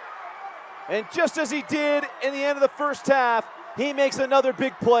 And just as he did in the end of the first half, he makes another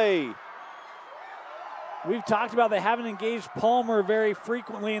big play. We've talked about they haven't engaged Palmer very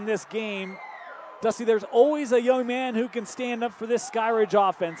frequently in this game. Dusty, there's always a young man who can stand up for this Skyridge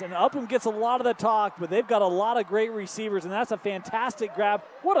offense, and Upham gets a lot of the talk, but they've got a lot of great receivers, and that's a fantastic grab.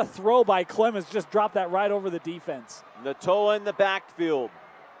 What a throw by Clemens, just dropped that right over the defense. Natoa in the backfield.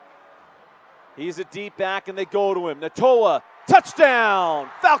 He's a deep back, and they go to him. Natoa, touchdown,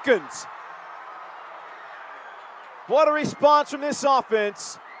 Falcons. What a response from this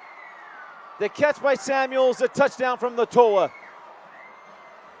offense. The catch by Samuels, a touchdown from Natoa.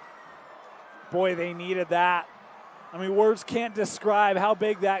 Boy, they needed that. I mean, words can't describe how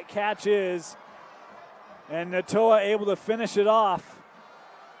big that catch is. And Natoa able to finish it off.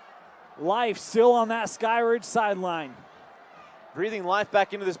 Life still on that Skyridge sideline. Breathing life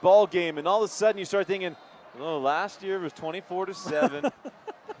back into this ball game, and all of a sudden you start thinking, oh, last year it was 24-7.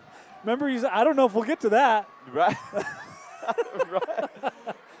 Remember, I don't know if we'll get to that. Right. Right.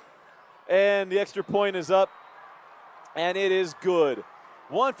 And the extra point is up, and it is good.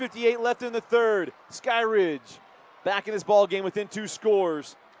 1:58 left in the 3rd. Skyridge back in this ball game within 2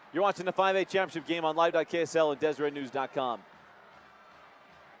 scores. You're watching the 5A championship game on live.ksl and DeseretNews.com.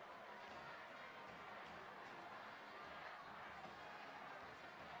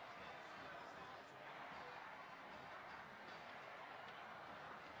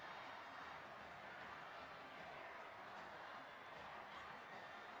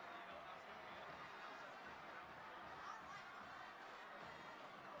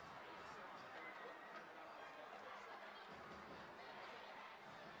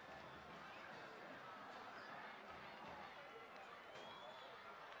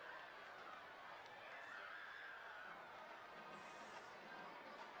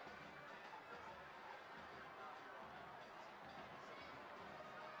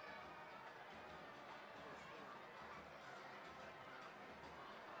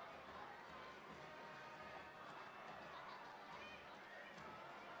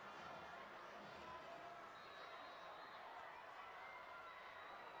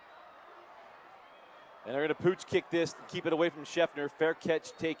 And they're going to pooch kick this to keep it away from Scheffner. Fair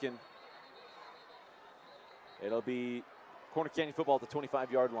catch taken. It'll be Corner Canyon football at the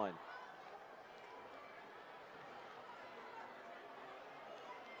 25-yard line.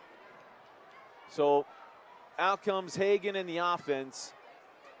 So out comes Hagan in the offense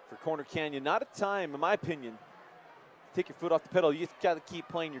for Corner Canyon. Not a time, in my opinion, take your foot off the pedal. You got to keep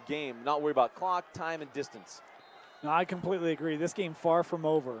playing your game, not worry about clock, time, and distance. No, I completely agree. This game far from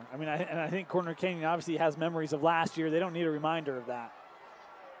over. I mean, I think Corner Canyon obviously has memories of last year. They don't need a reminder of that.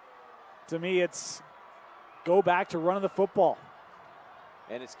 To me, it's go back to running the football.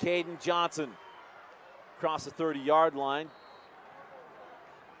 And it's Caden Johnson across the 30-yard line.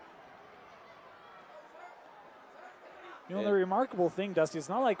 You know, the remarkable thing, Dusty, it's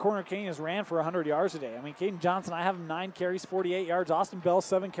not like Corner Canyon has ran for 100 yards today. I mean, Caden Johnson, I have him 9 carries, 48 yards. Austin Bell,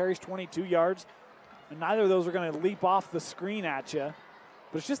 7 carries, 22 yards. And neither of those are going to leap off the screen at you.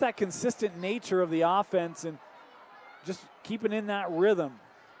 But it's just that consistent nature of the offense and just keeping in that rhythm.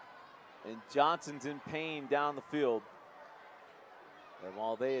 And Johnson's in pain down the field. And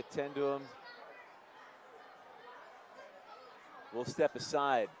while they attend to him, we'll step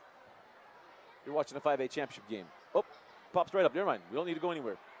aside. You're watching a 5A championship game. Oh, pops right up. Never mind. We don't need to go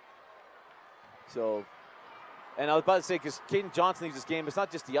anywhere. So, and I was about to say, because Caden Johnson leaves this game, it's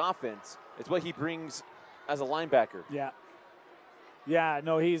not just the offense. It's what he brings as a linebacker. Yeah. Yeah,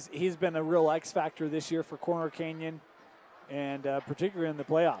 no, he's been a real X factor this year for Corner Canyon, and particularly in the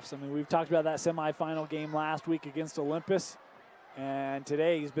playoffs. I mean, we've talked about that semifinal game last week against Olympus, and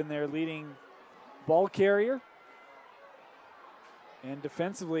today he's been their leading ball carrier. And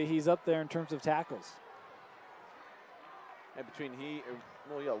defensively, he's up there in terms of tackles. And between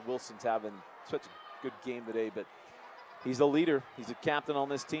Wilson's having such a good game today, but he's the leader. He's a captain on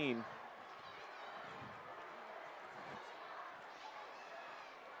this team.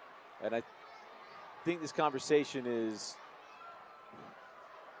 And I think this conversation is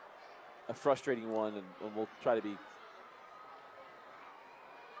a frustrating one, and we'll try to be.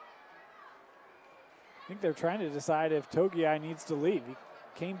 I think they're trying to decide if Togiai needs to leave. He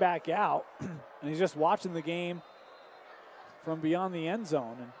came back out, and he's just watching the game from beyond the end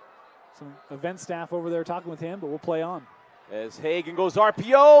zone. And some event staff over there talking with him, but we'll play on. As Hagan goes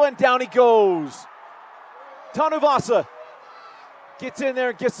RPO, and down he goes. Tanuvasa gets in there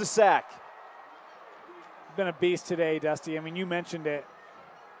and gets the sack. Been a beast today, Dusty. I mean, you mentioned it.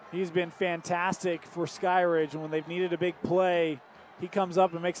 He's been fantastic for Skyridge, and when they've needed a big play, he comes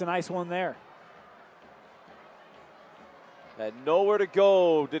up and makes a nice one there. Had nowhere to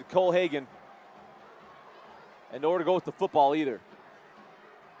go, did Cole Hagan. And nowhere to go with the football either.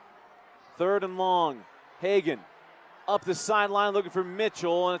 3rd and long. Hagan up the sideline looking for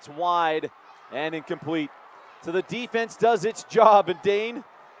Mitchell, and it's wide and incomplete. So the defense does its job, and Dane,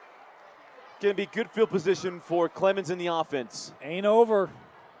 going to be good field position for Clemens in the offense. Ain't over.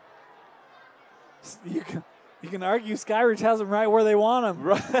 You can argue Skyridge has them right where they want them.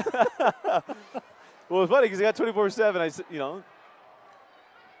 Right. Well, it's funny because he got 24/7.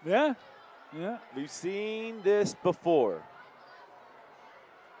 Yeah. We've seen this before.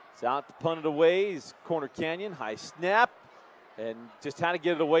 It's out to punt it away. He's corner canyon, high snap, and just had to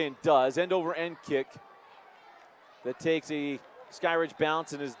get it away and does. End over end kick that takes a Skyridge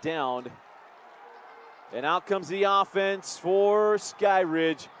bounce and is downed. And out comes the offense for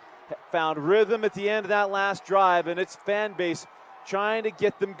Skyridge. Found rhythm at the end of that last drive, and its fan base trying to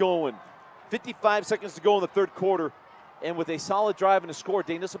get them going. 55 seconds to go in the 3rd quarter, and with a solid drive and a score,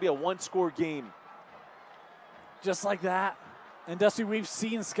 Dane, this will be a 1-score game. Just like that. And Dusty, we've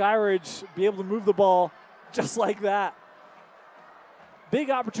seen Skyridge be able to move the ball just like that. Big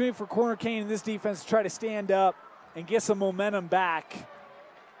opportunity for Corner Canyon in this defense to try to stand up and get some momentum back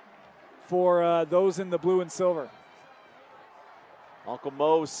for those in the blue and silver. Uncle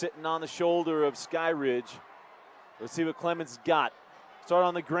Mo sitting on the shoulder of Skyridge. Let's see what Clemens got. Start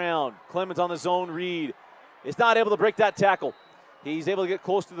on the ground. Clemens on the zone read. Is not able to break that tackle. He's able to get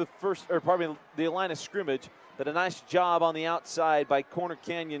close to the line of scrimmage. But a nice job on the outside by Corner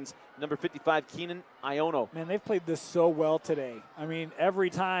Canyon's number 55, Keenan Iono. Man, they've played this so well today. I mean, every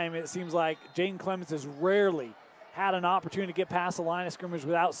time it seems like Jaden Clemens has rarely had an opportunity to get past the line of scrimmage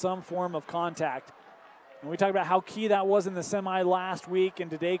without some form of contact. And we talked about how key that was in the semi last week,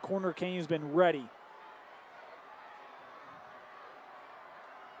 and today Corner Canyon's been ready.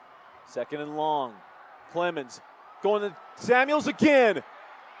 2nd and long. Clemens going to Samuels again.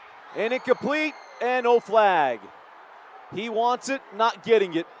 And incomplete, and no flag. He wants it, not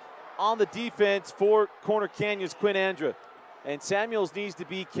getting it. On the defense for Corner Canyon's Quinn Andra. And Samuels needs to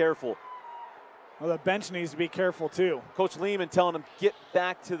be careful. Well, the bench needs to be careful too. Coach Lehman telling him, get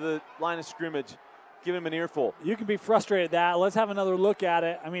back to the line of scrimmage. Give him an earful. You can be frustrated at that. Let's have another look at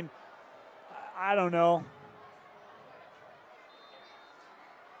it. I mean, I don't know.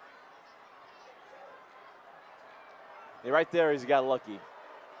 Yeah, right there, he's got lucky.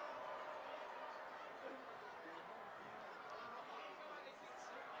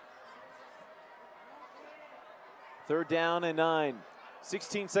 Third down and 9.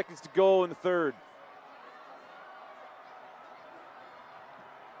 16 seconds to go in the 3rd.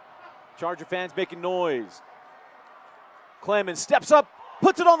 Charger fans making noise. Clemens steps up,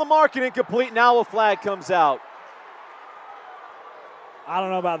 puts it on the mark, and incomplete. Now a flag comes out. I don't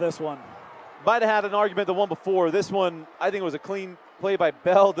know about this one. Might have had an argument the one before. This one, I think it was a clean play by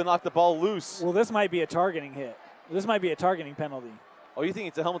Bell to knock the ball loose. Well, this might be a targeting hit. This might be a targeting penalty. Oh, you think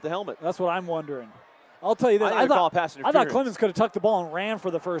it's a helmet to helmet? That's what I'm wondering. I'll tell you this. I thought Clemens could have tucked the ball and ran for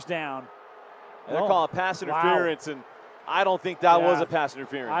the first down. And they're calling pass interference, and I don't think that was a pass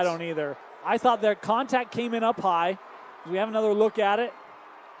interference. I don't either. I thought their contact came in up high. Do we have another look at it?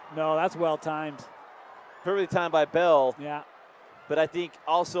 No, that's well timed. Perfectly timed by Bell. Yeah. But I think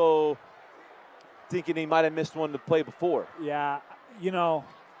also thinking he might have missed one to play before. Yeah. You know,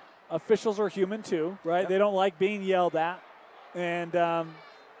 officials are human too, right? Yep. They don't like being yelled at. And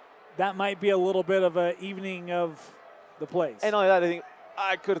that might be a little bit of an evening of the plays. And only that, I think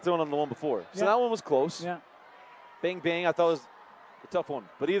I could have thrown on the one before. So that one was close. Yeah. Bang, bang. I thought it was a tough one.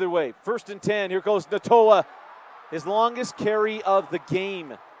 But either way, 1st and 10. Here goes Natoa. His longest carry of the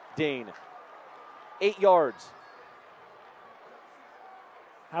game, Dane. 8 yards.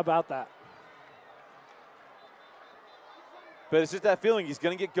 How about that? But it's just that feeling he's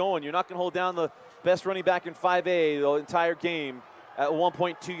going to get going. You're not going to hold down the best running back in 5A the entire game at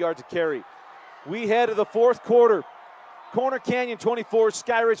 1.2 yards a carry. We head to the 4th quarter. Corner Canyon 24,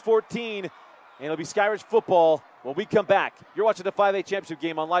 Skyridge 14. And it'll be Skyridge football when we come back. You're watching the 5A championship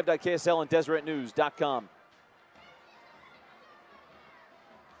game on live.ksl and DeseretNews.com.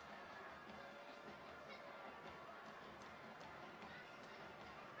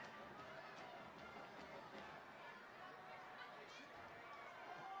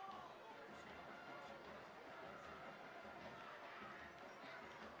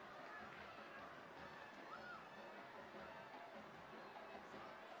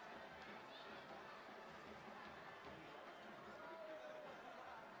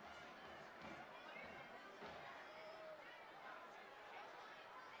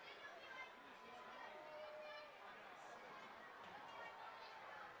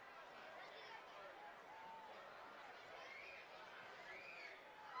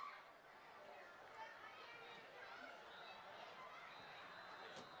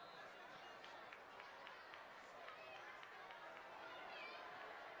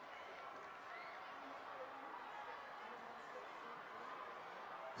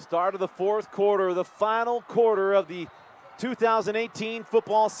 Start of the fourth quarter, the final quarter of the 2018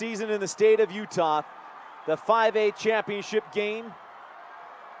 football season in the state of Utah. The 5A championship game.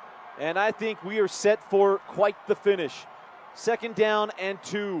 And I think we are set for quite the finish. 2nd down and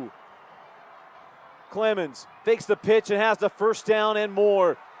 2. Clemens fakes the pitch and has the first down and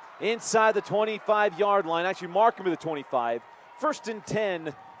more inside the 25-yard line. Actually, marking to the 25. 1st and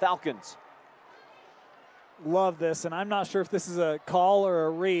 10, Falcons. Love this, and I'm not sure if this is a call or a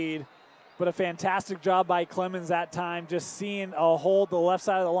read, but a fantastic job by Clemens that time, just seeing a hole to the left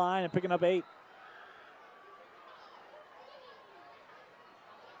side of the line and picking up 8.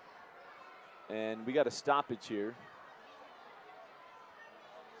 And we got a stoppage here.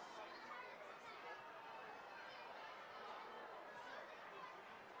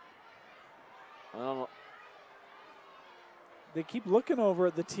 I don't know. They keep looking over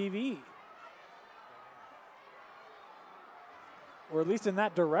at the TV. Or at least in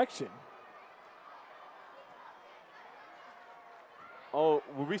that direction. Oh,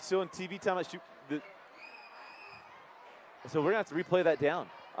 were we still in TV time? So we're going to have to replay that down,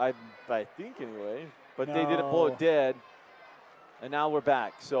 I think anyway. But no. They didn't pull it dead, and now we're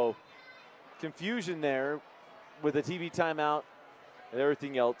back. So confusion there with the TV timeout and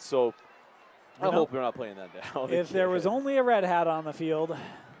everything else. So I hope we're not playing that down. If there was only a red hat on the field,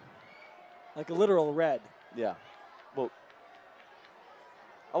 like a literal red. Yeah. Well,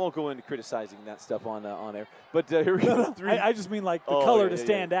 I won't go into criticizing that stuff on air. But here we go. I just mean like the color to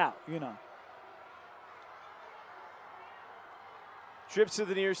stand out, you know. Trips to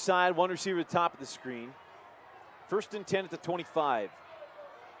the near side, one receiver at the top of the screen. 1st and 10 at the 25.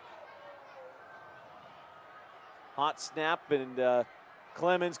 Hot snap, and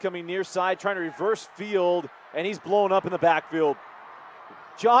Clemens coming near side, trying to reverse field, and he's blown up in the backfield.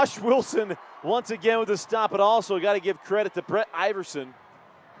 Josh Wilson once again with a stop, but also got to give credit to Brett Iverson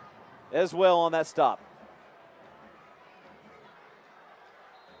as well on that stop.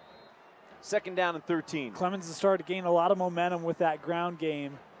 2nd down and 13. Clemens has started to gain a lot of momentum with that ground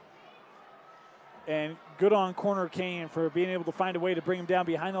game. And good on Corner Canyon for being able to find a way to bring him down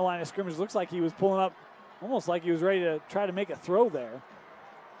behind the line of scrimmage. Looks like he was pulling up almost like he was ready to try to make a throw there.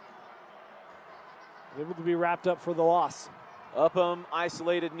 Able to be wrapped up for the loss. Upham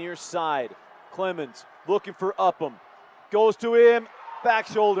isolated near side. Clemens looking for Upham. Goes to him. Back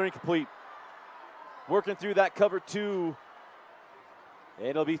shoulder incomplete. Working through that cover 2. And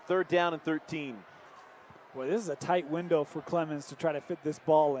it'll be 3rd down and 13. Boy, this is a tight window for Clemens to try to fit this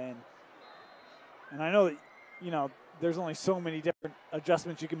ball in. And I know that, you know, there's only so many different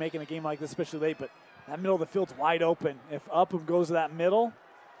adjustments you can make in a game like this, especially late, but that middle of the field's wide open. If Upham goes to that middle,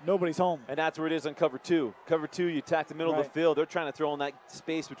 nobody's home. And that's where it is on cover 2. Cover 2, you attack the middle of the field. They're trying to throw in that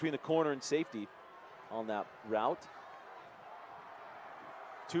space between the corner and safety on that route.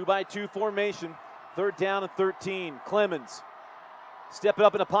 2-by-2 formation. 3rd down and 13. Clemens stepping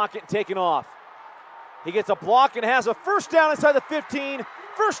up in the pocket and taking off. He gets a block and has a first down inside the 15.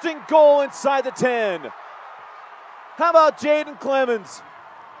 1st and goal inside the 10. How about Jaden Clemens?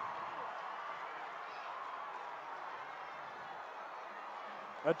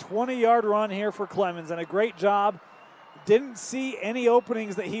 A 20-yard run here for Clemens, and a great job. Didn't see any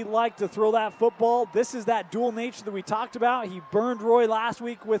openings that he liked to throw that football. This is that dual nature that we talked about. He burned Roy last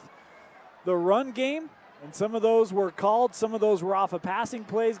week with the run game, and some of those were called. Some of those were off of passing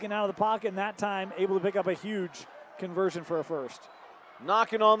plays, getting out of the pocket, and that time able to pick up a huge conversion for a first.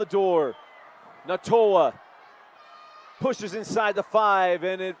 Knocking on the door. Natoa pushes inside the 5,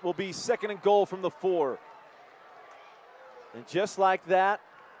 and it will be 2nd and goal from the 4. And just like that,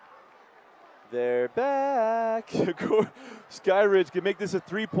 they're back. Skyridge can make this a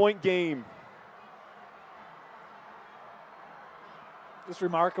 3-point game. Just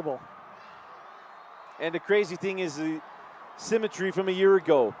remarkable. And the crazy thing is the symmetry from a year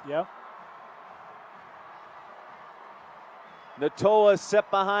ago. Yep. Natoa set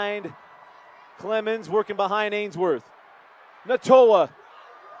behind Clemens, working behind Ainsworth. Natoa.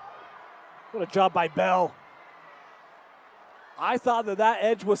 What a job by Bell. I thought that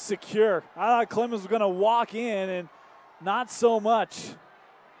edge was secure. I thought Clemens was going to walk in, and not so much.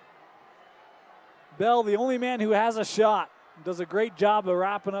 Bell, the only man who has a shot, does a great job of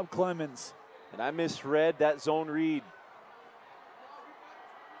wrapping up Clemens. And I misread that zone read.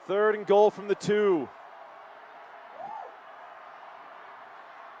 3rd and goal from the 2.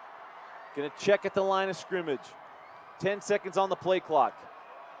 Going to check at the line of scrimmage. 10 seconds on the play clock.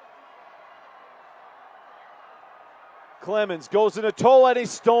 Clemens goes into Natoa and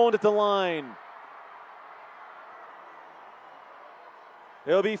he's stoned at the line.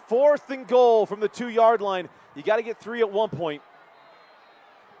 It'll be 4th and goal from the 2-yard line. You got to get 3 at one point.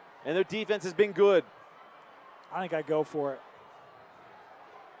 And their defense has been good. I think I go for it.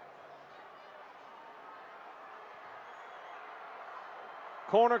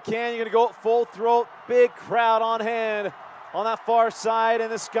 Corner Canyon going to go full throat. Big crowd on hand on that far side. And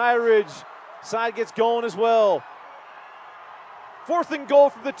the Skyridge side gets going as well. 4th and goal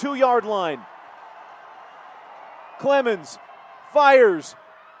from the 2-yard line. Clemens fires.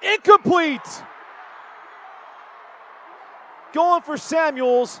 Incomplete. Going for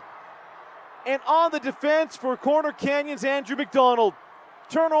Samuels. And on the defense for Corner Canyon's Andrew McDonald.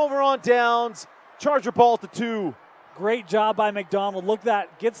 Turnover on downs. Charger ball at the 2. Great job by McDonald. Look at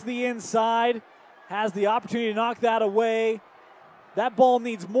that. Gets the inside. Has the opportunity to knock that away. That ball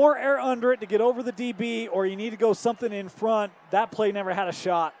needs more air under it to get over the DB, or you need to go something in front. That play never had a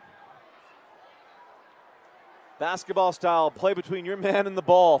shot. Basketball style, play between your man and the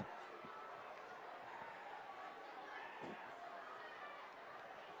ball.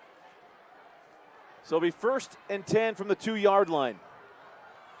 So it'll be 1st and 10 from the 2-yard line.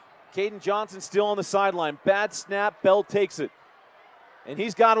 Caden Johnson still on the sideline. Bad snap, Bell takes it. And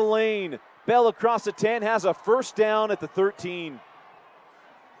he's got a lane. Bell across the 10 has a 1st down at the 13.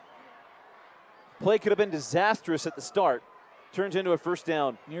 Play could have been disastrous at the start. Turns into a 1st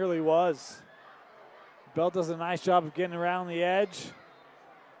down. Nearly was. Bell does a nice job of getting around the edge.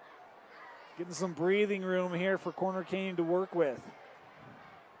 Getting some breathing room here for Corner Canyon to work with.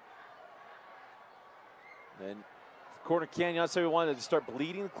 And Corner Canyon, I'd say we wanted to start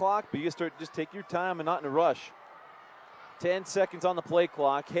bleeding the clock, but you just take your time and not in a rush. 10 seconds on the play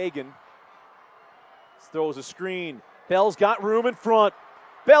clock. Hagan throws a screen. Bell's got room in front.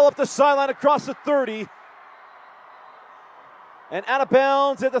 Bell up the sideline across the 30. And out of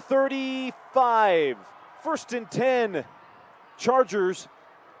bounds at the 35. 1st and 10. Chargers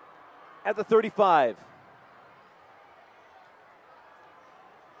at the 35.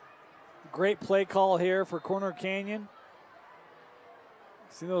 Great play call here for Corner Canyon.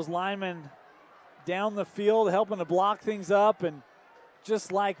 See those linemen down the field helping to block things up, and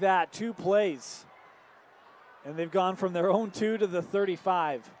just like that, 2 plays. And they've gone from their own 2 to the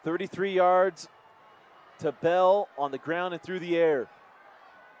 35. 33 yards to Bell on the ground and through the air.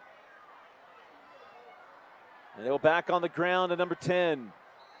 And they'll back on the ground to number 10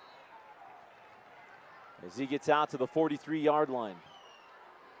 as he gets out to the 43-yard line.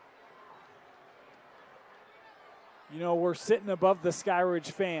 You know, we're sitting above the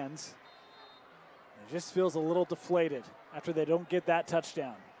Skyridge fans. It just feels a little deflated after they don't get that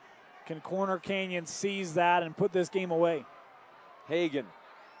touchdown. Can Corner Canyon seize that and put this game away? Hagan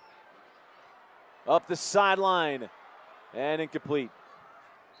up the sideline and incomplete.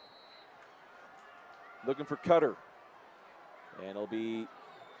 Looking for Cutter. And it'll be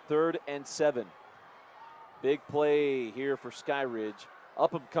 3rd and 7. Big play here for Skyridge.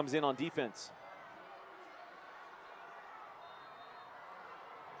 Upham comes in on defense.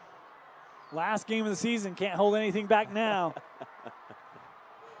 Last game of the season, can't hold anything back now.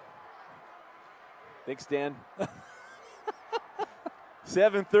 Thanks, Dan.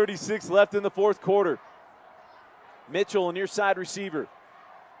 7:36 left in the 4th quarter. Mitchell, a near side receiver.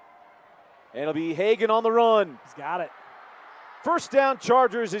 And it'll be Hagan on the run. He's got it. 1st down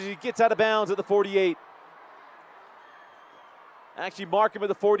Chargers as he gets out of bounds at the 48. Actually mark him at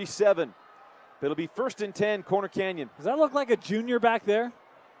the 47. But it'll be 1st and 10, Corner Canyon. Does that look like a junior back there?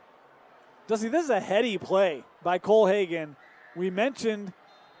 This is a heady play by Cole Hagan. We mentioned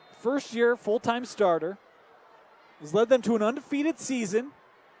 1st year full-time starter. Has led them to an undefeated season.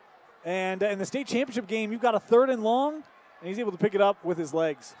 And in the state championship game, you've got a 3rd and long, and he's able to pick it up with his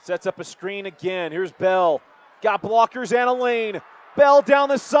legs. Sets up a screen again. Here's Bell. Got blockers and a lane. Bell down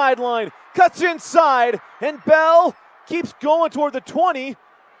the sideline. Cuts inside. And Bell keeps going toward the 20,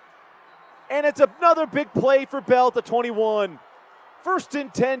 and it's another big play for Bell at the 21. 1st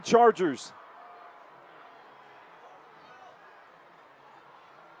and 10 Chargers.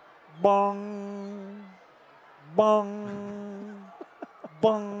 Bong, bong,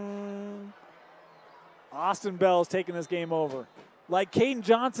 bong. Austin Bell's taking this game over. Like Caden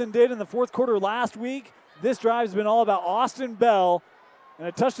Johnson did in the 4th quarter last week, this drive's been all about Austin Bell. And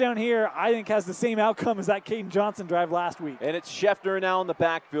a touchdown here, I think, has the same outcome as that Caden Johnson drive last week. And it's Scheffner now in the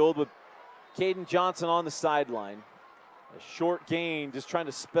backfield with Caden Johnson on the sideline. A short gain, just trying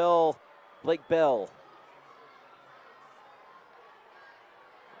to spell Blake Bell.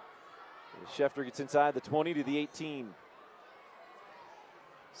 Scheffner gets inside the 20 to the 18.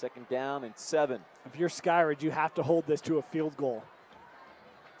 2nd down and 7. If you're Skyridge, you have to hold this to a field goal.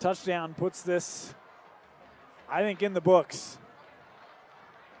 Touchdown puts this, I think, in the books.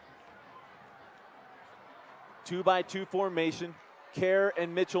 2-by-2 formation. Kerr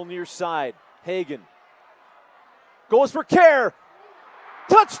and Mitchell near side. Hagan goes for Kerr.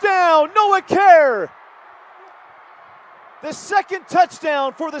 Touchdown, Noah Kerr. The 2nd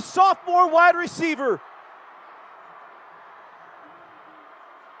touchdown for the sophomore wide receiver.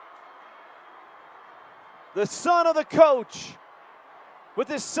 The son of the coach with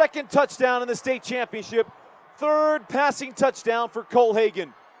his 2nd touchdown in the state championship. 3rd passing touchdown for Cole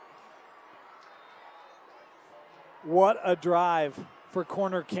Hagan. What a drive for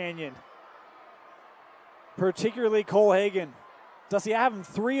Corner Canyon. Particularly Cole Hagan. Dusty, I have him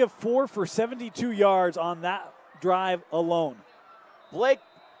 3 of 4 for 72 yards on that drive alone. Blake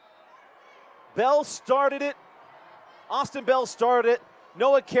Bell started it. Austin Bell started it.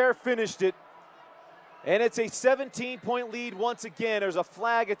 Noah Kerr finished it. And it's a 17-point lead once again. There's a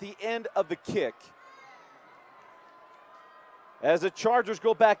flag at the end of the kick. As the Chargers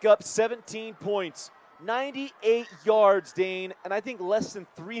go back up 17 points. 98 yards, Dane, and I think less than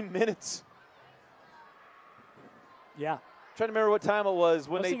 3 minutes. Yeah. Trying to remember what time it was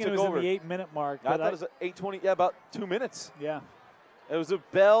when they took it was over. In the 8-minute mark. I thought it was 8:20. Yeah, about 2 minutes. Yeah. It was a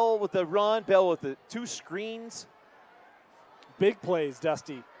Bell with the run, Bell with the 2 screens. Big plays,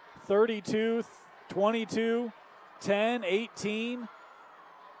 Dusty. 32, 22, 10, 18,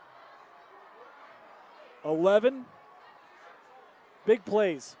 11. Big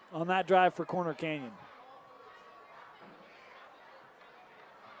plays on that drive for Corner Canyon.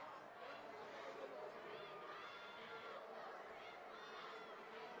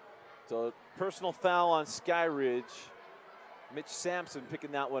 So personal foul on Skyridge. Mitch Sampson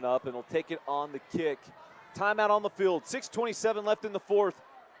picking that one up, and will take it on the kick. Timeout on the field. 6:27 left in the 4th.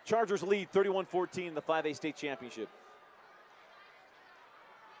 Chargers lead 31-14 in the 5A state championship.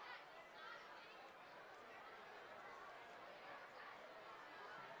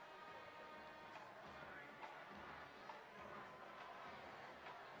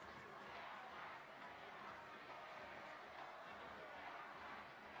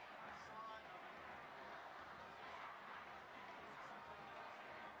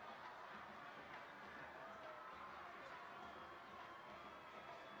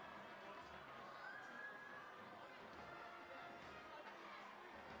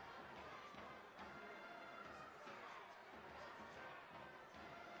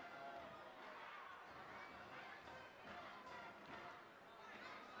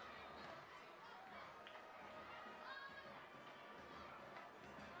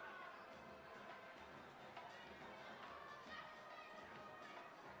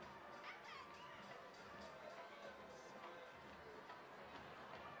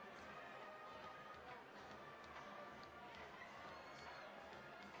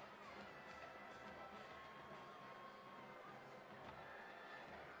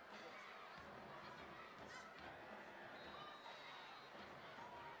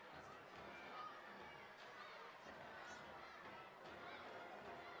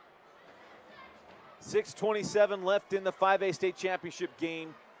 .6:27 left in the 5A state championship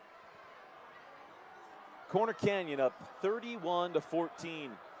game. Corner Canyon up 31-14.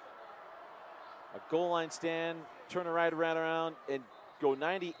 A goal line stand, turn it right around and go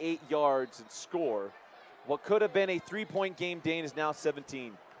 98 yards and score. What could have been a 3-point game, Dane, is now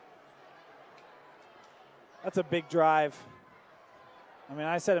 17. That's a big drive. I mean,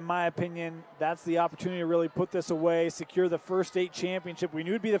 I said in my opinion, that's the opportunity to really put this away, secure the first state championship. We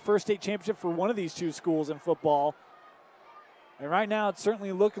knew it'd be the first state championship for one of these 2 schools in football. And right now it's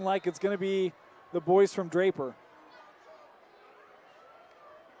certainly looking like it's going to be the boys from Draper.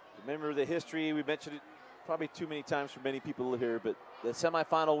 Remember the history, we mentioned it probably too many times for many people here, but the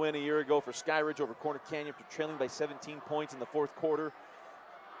semifinal win a year ago for Skyridge over Corner Canyon after trailing by 17 points in the 4th quarter.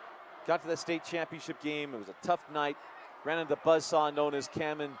 got to the state championship game. It was a tough night. Ran into the buzzsaw known as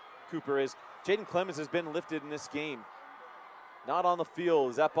Cameron Cooper. Jaden Clemens has been lifted in this game. Not on the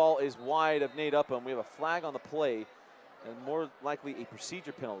field. That ball is wide of Nate Upham. We have a flag on the play and more likely a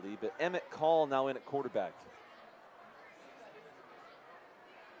procedure penalty, but Emmett Call now in at quarterback.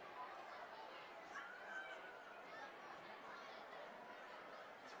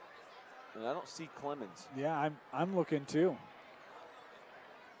 And I don't see Clemens. Yeah, I'm looking too.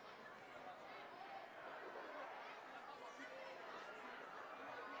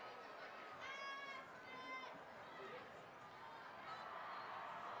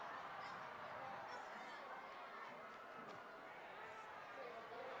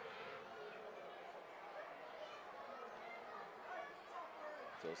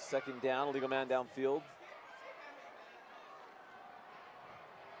 So second down, legal man downfield.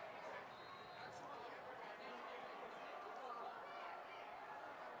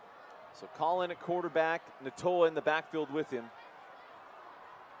 So call in at quarterback, Natoa in the backfield with him.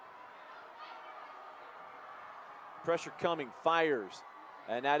 Pressure coming, fires,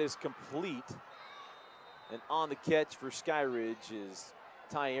 and that is complete. And on the catch for Skyridge is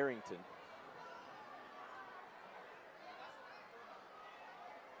Ty Arrington.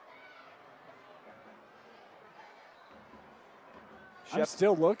 I'm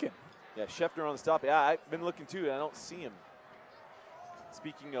still looking. Yeah, Scheffner on the stop. Yeah, I've been looking too, and I don't see him.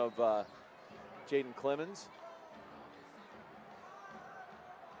 Speaking of Jaden Clemens.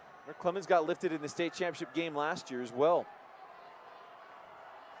 Clemens got lifted in the state championship game last year as well.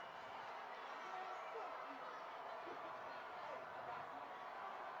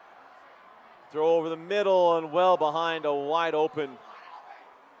 Throw over the middle and well behind a wide open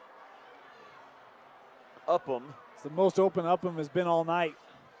Upham. It's the most open Upham has been all night.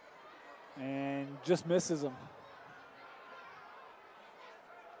 And just misses him.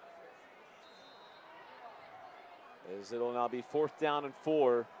 As it'll now be 4th down and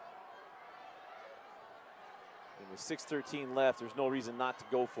 4. And with 6:13 left, there's no reason not to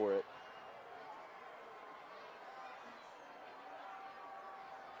go for it.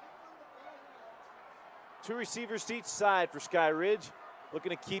 Two receivers to each side for Skyridge, looking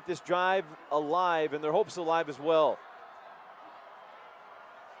to keep this drive alive and their hopes alive as well.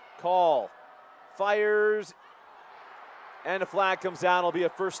 Call, fires, and a flag comes down. It'll be a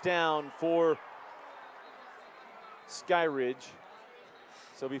first down for Skyridge.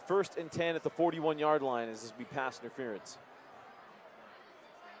 So it'll be 1st and 10 at the 41-yard line as this will be pass interference.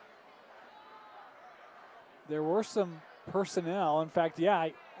 There were some personnel. In fact, yeah,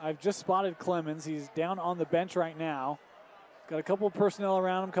 I've just spotted Clemens. He's down on the bench right now. Got a couple of personnel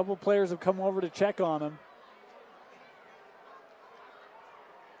around him. A couple of players have come over to check on him.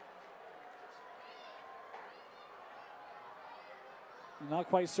 I'm not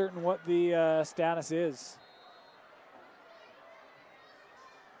quite certain what the status is.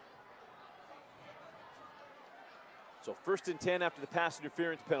 So 1st and 10 after the pass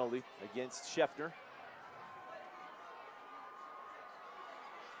interference penalty against Scheffner.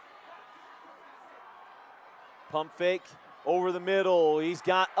 Pump fake over the middle. He's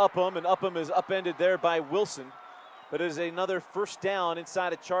got Upham, and Upham is upended there by Wilson. But it is another first down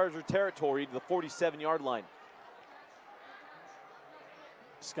inside of Charger territory to the 47-yard line.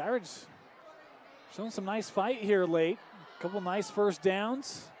 Skyridge showing some nice fight here late. A couple nice first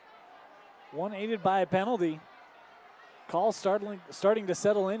downs. One aided by a penalty. Call starting to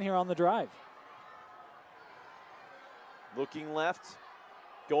settle in here on the drive. Looking left,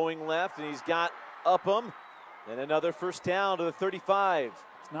 going left, and he's got Upham. And another first down to the 35.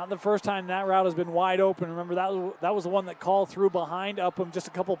 It's not the first time that route has been wide open. Remember, that was the one that Call threw behind Upham just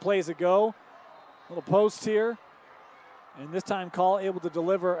a couple plays ago. Little post here. And this time Call able to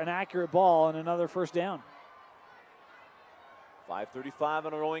deliver an accurate ball and another first down. 5:35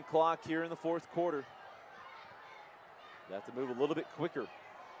 on a rolling clock here in the 4th quarter. They have to move a little bit quicker.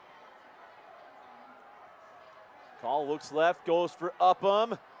 Call looks left, goes for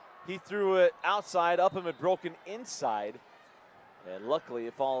Upham. He threw it outside. Upham had broken inside. And luckily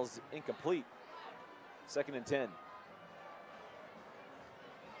it falls incomplete. 2nd and 10.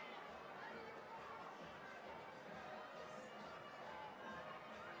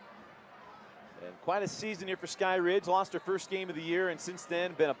 And quite a season here for Skyridge. Lost their first game of the year, and since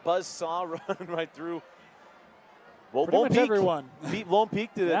then been a buzzsaw run right through. Well, pretty much everyone. Beat Lone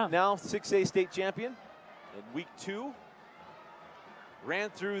Peak to the now 6A state champion in week 2. Ran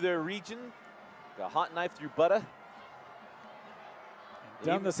through their region. Got a hot knife through Butta.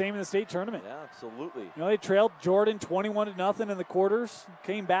 Done the same in the state tournament. Yeah, absolutely. You know, they trailed Jordan 21-0 in the quarters.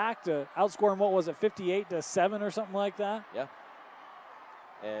 Came back to outscore them, what was it, 58-7 or something like that? Yeah.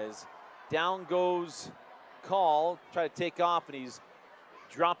 as down goes Call, try to take off, and he's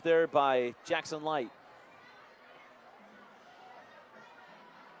dropped there by Jackson Light.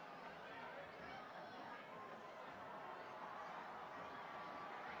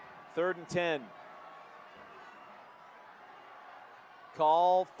 Third and 10.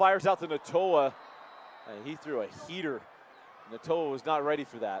 Call fires out to Natoa, and he threw a heater. Natoa was not ready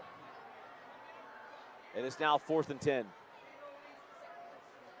for that. And it's now 4th and 10.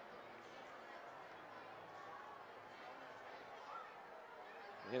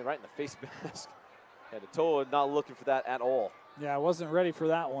 Hit it right in the face mask. And Natoa not looking for that at all. Yeah, I wasn't ready for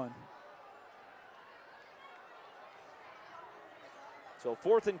that one. So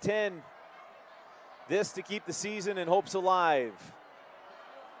 4th and 10. This to keep the season and hopes alive.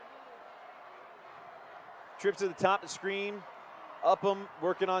 Trip to the top of the screen. Upham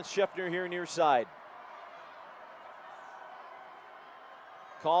working on Scheffner here near side.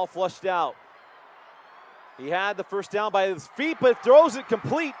 Call flushed out. He had the first down by his feet, but throws it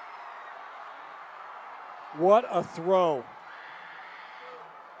complete. What a throw.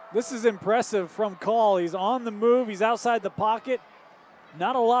 This is impressive from Call. He's on the move. He's outside the pocket.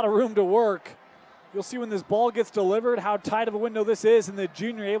 Not a lot of room to work. You'll see when this ball gets delivered how tight of a window this is, and the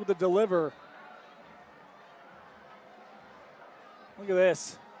junior able to deliver. Look at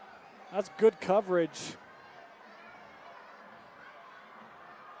this. That's good coverage.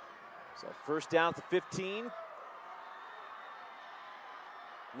 So first down at the 15.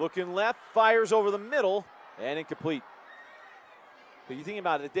 Looking left, fires over the middle, and incomplete. But you think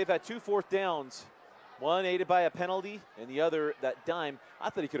about it, they've had 2 4th downs. One aided by a penalty, and the other, that dime. I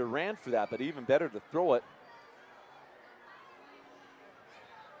thought he could have ran for that, but even better to throw it.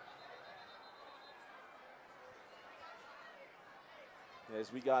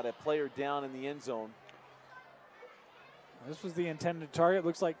 As we got a player down in the end zone. This was the intended target.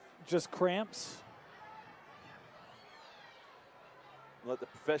 Looks like just cramps. Let the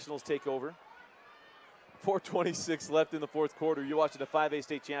professionals take over. 4:26 left in the 4th quarter. You're watching the 5A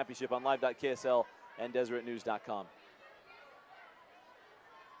state championship on live.ksl and DeseretNews.com.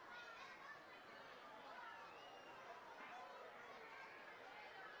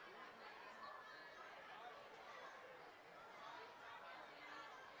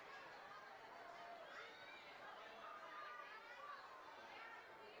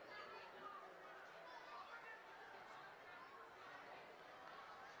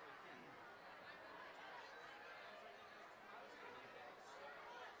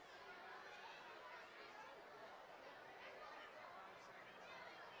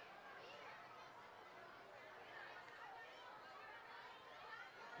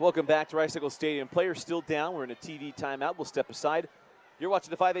 Welcome back to Rice Eccles Stadium. Players still down. We're in a TV timeout. We'll step aside. You're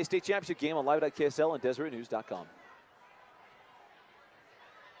watching the 5A state championship game on live.ksl and DeseretNews.com.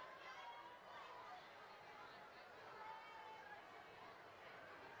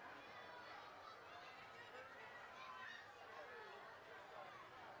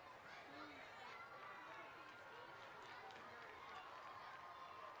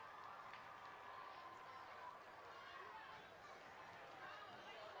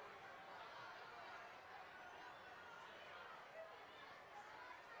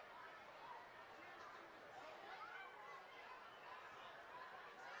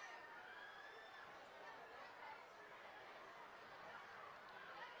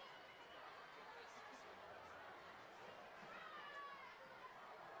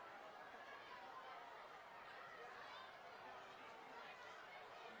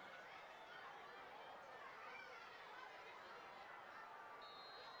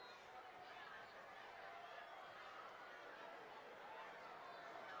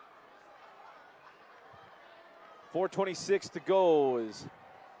 .426 to go as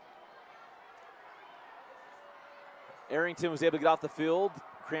Arrington was able to get off the field.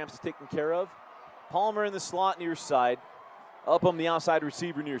 Cramps taken care of. Palmer in the slot near side. Upham the outside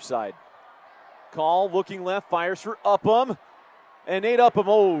receiver near side. Call looking left, fires for Upham. And Nate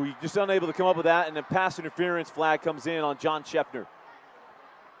Upham, he just unable to come up with that, and then pass interference flag comes in on John Scheffner.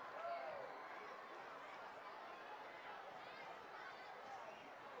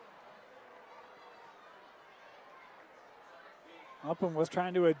 Upham was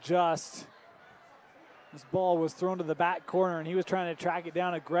trying to adjust. This ball was thrown to the back corner, and he was trying to track it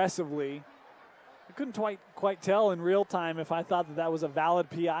down aggressively. I couldn't quite tell in real time if I thought that was a valid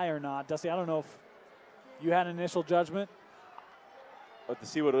PI or not. Dusty, I don't know if you had an initial judgment. But to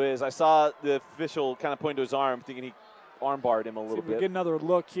see what it is, I saw the official kind of point to his arm, thinking he armbarred him a little bit. Get another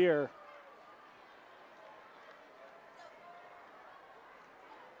look here.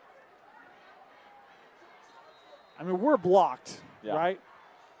 I mean, we're blocked, right?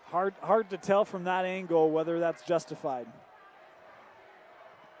 Hard to tell from that angle whether that's justified.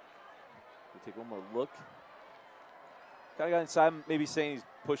 We'll take one more look. Kind of got inside, maybe saying he's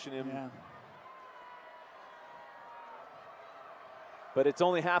pushing him. Yeah. But it's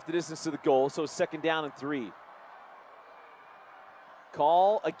only half the distance to the goal, so 2nd down and 3.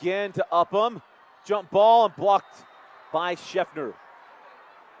 Call again to Upham. Jump ball and blocked by Scheffner.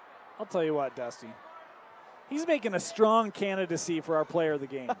 I'll tell you what, Dusty. He's making a strong candidacy for our player of the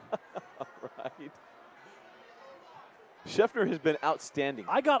game. Right. Scheffner has been outstanding.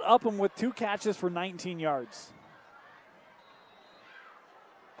 I got Upham with 2 catches for 19 yards.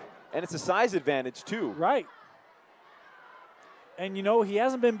 And it's a size advantage, too. Right. And, you know, he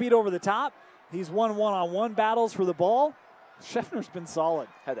hasn't been beat over the top. He's won one-on-one battles for the ball. Scheffner's been solid.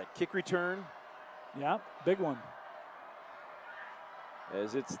 Had that kick return. Yeah, big one.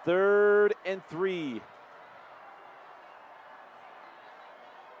 As it's 3rd and 3.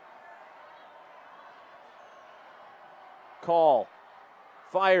 Call.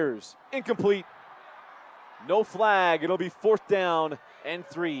 Fires. Incomplete. No flag. It'll be 4th down and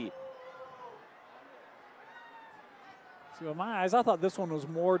 3. See, with my eyes, I thought this one was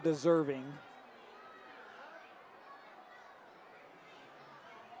more deserving.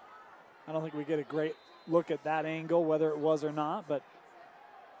 I don't think we get a great look at that angle, whether it was or not, but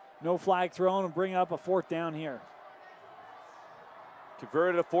no flag thrown and bring up a 4th down here.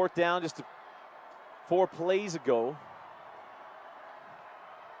 Converted a 4th down just 4 plays ago.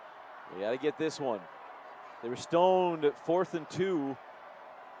 We got to get this one. They were stoned at 4th and 2.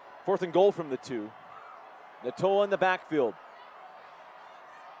 4th and goal from the 2. Natoa in the backfield.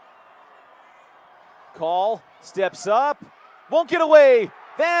 Call, steps up, won't get away.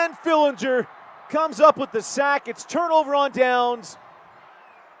 Van Fillinger comes up with the sack. It's turnover on downs.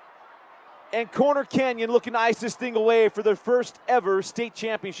 And Corner Canyon looking to ice this thing away for their first ever state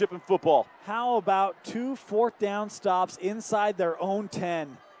championship in football. How about 2 4th down stops inside their own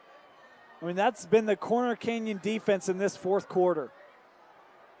 10? I mean, that's been the Corner Canyon defense in this 4th quarter.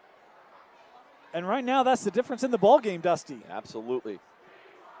 And right now, that's the difference in the ball game, Dusty. Absolutely.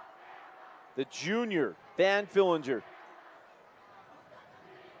 The junior, Van Fillinger.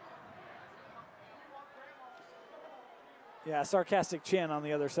 Yeah, sarcastic chin on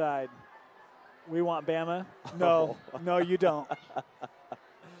the other side. We want Bama? No, no, you don't.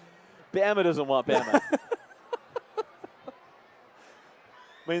 Bama doesn't want Bama.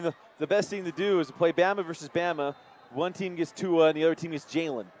 I mean, the best thing to do is to play Bama versus Bama. One team gets Tua and the other team gets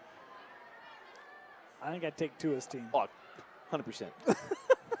Jalen. I think I'd take Tua's team. Oh, 100%.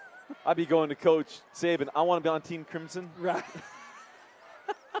 I'd be going to Coach Saban. I want to be on Team Crimson. Right.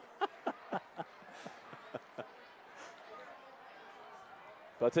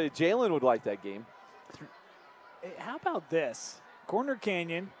 But I'll tell you, Jalen would like that game. Hey, how about this? Corner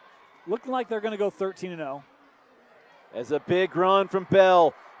Canyon looking like they're going to go 13-0. As a big run from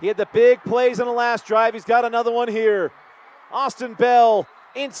Bell. He had the big plays on the last drive. He's got another one here. Austin Bell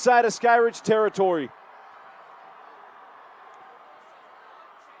inside of Skyridge territory.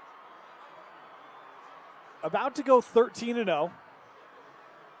 About to go 13-0.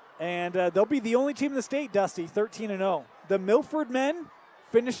 And they'll be the only team in the state, Dusty, 13-0. The Milford men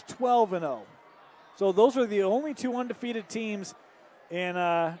finished 12-0. So those are the only 2 undefeated teams in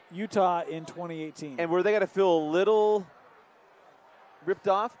Utah in 2018. And were they going to feel a little ripped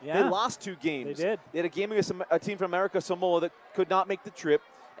off? Yeah. They lost 2 games. They did. They had a game against a team from America Samoa that could not make the trip.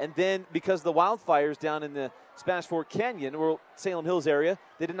 And then because of the wildfires down in the Spanish Fork Canyon or Salem Hills area,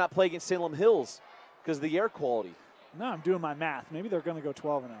 they did not play against Salem Hills because of the air quality. No, I'm doing my math. Maybe they're going to go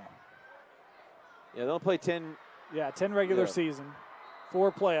 12-0. Yeah, they'll play 10. Yeah, 10 regular Yeah. season,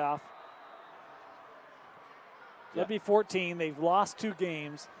 4 playoff. That'd be 14. They've lost 2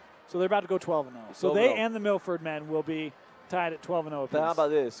 games, so they're about to go 12-0. So they and the Milford men will be tied at 12-0 apiece. But how about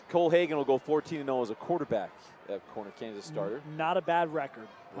this? Cole Hagan will go 14-0 as a quarterback at Corner Kansas starter. Not a bad record.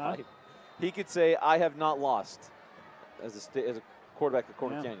 Huh? Right. He could say, I have not lost as a quarterback at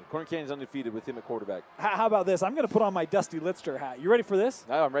Corner Canyon. Corner Canyon's undefeated with him at quarterback. How about this? I'm going to put on my Dusty Litster hat. You ready for this?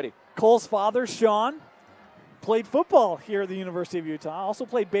 No, I'm ready. Cole's father, Sean, played football here at the University of Utah. Also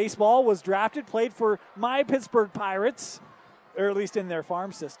played baseball, was drafted, played for my Pittsburgh Pirates, or at least in their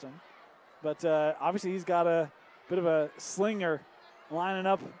farm system. But obviously he's got a bit of a slinger lining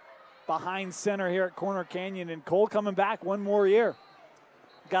up behind center here at Corner Canyon. And Cole coming back one more year.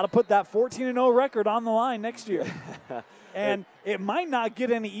 Got to put that 14-0 record on the line next year. And it might not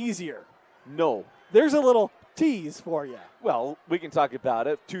get any easier. No. There's a little tease for you. Well, we can talk about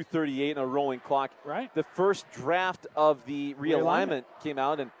it. 2:38 and a rolling clock. Right. The first draft of the realignment came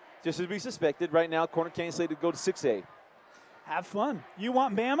out, and just as we suspected, right now Corner Canyon slated to go to 6A. Have fun. You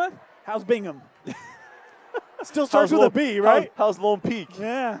want Bama? How's Bingham? Still starts with a B, right? How's Lone Peak?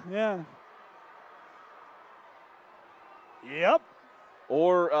 Yeah, yeah. Yep.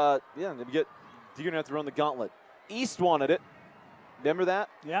 Or, you're going to have to run the gauntlet. East wanted it. Remember that?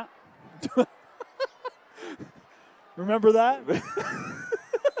 Yeah. Remember that?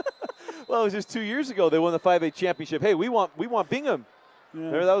 Well, it was just 2 years ago. They won the 5A championship. Hey, we want Bingham. Yeah.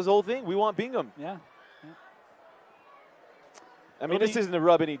 Remember that was the whole thing? We want Bingham. Yeah. I mean, this isn't to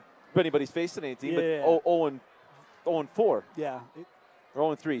rub anybody's face in anything, but 0-4. Yeah.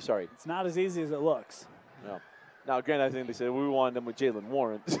 Or 0-3, sorry. It's not as easy as it looks. No. Now, granted, I think they said we wanted them with Jalen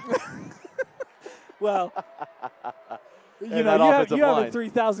Warren. Well, you have a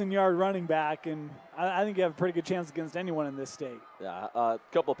 3,000-yard running back, and I think you have a pretty good chance against anyone in this state. Yeah, a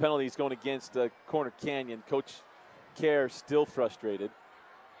couple of penalties going against Corner Canyon. Coach Kerr still frustrated.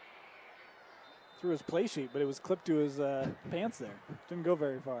 Through his play sheet, but it was clipped to his pants there. Didn't go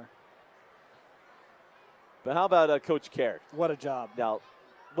very far. But how about Coach Kerr? What a job. Now,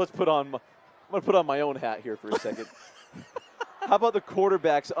 I'm going to put on my own hat here for a second. How about the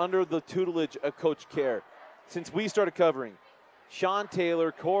quarterbacks under the tutelage of Coach Kerr? Since we started covering, Sean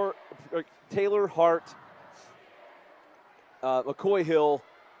Taylor, Taylor Hart, McCoy Hill,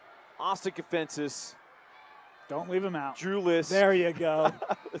 Austin Kafensis. Don't leave him out. Drew List. There you go.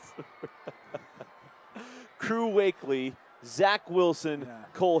 Crew Wakely, Zach Wilson,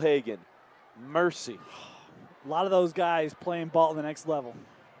 Cole Hagan. Mercy. A lot of those guys playing ball at the next level.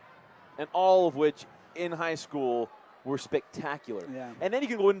 And all of which in high school were spectacular. Yeah. And then you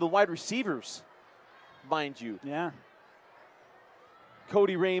can go into the wide receivers, mind you. Yeah.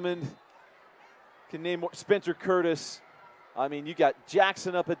 Cody Raymond, can name more, Spencer Curtis. I mean, you got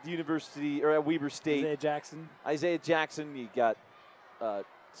Jackson up at the university, or at Weber State. Isaiah Jackson. You got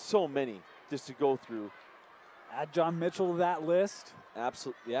so many just to go through. Add John Mitchell to that list.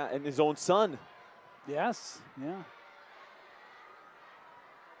 Absolutely, yeah, and his own son. Yes, yeah.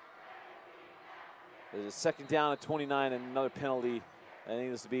 There's a second down at 29 and another penalty. I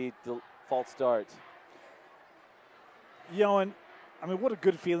think this will be the false start. And I mean, what a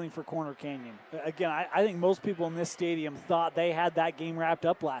good feeling for Corner Canyon. Again, I think most people in this stadium thought they had that game wrapped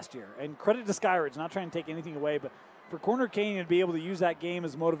up last year. And credit to Skyridge, not trying to take anything away, but for Corner Canyon to be able to use that game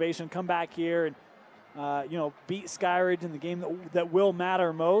as motivation, come back here and, beat Skyridge in the game that will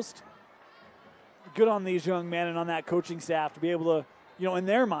matter most. Good on these young men and on that coaching staff to be able to, in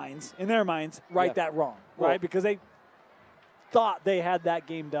their minds, right that wrong, right? Because they thought they had that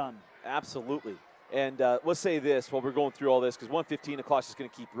game done. Absolutely. And let's say this while we're going through all this, because 1:15, the clock's just going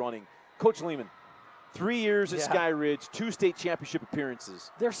to keep running. Coach Lehman, 3 years at Skyridge, 2 state championship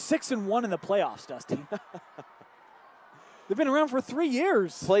appearances. They're 6-1 in the playoffs, Dusty. They've been around for 3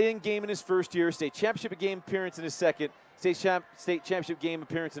 years. Play-in game in his first year, state championship game appearance in his second, state championship game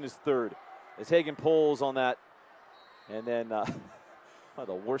appearance in his third. As Hagan pulls on that, and then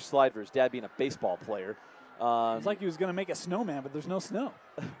the worst slide for his dad being a baseball player. It's like he was going to make a snowman, but there's no snow.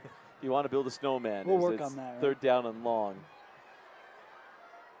 You want to build a snowman. We'll work on that. Right? Third down and long.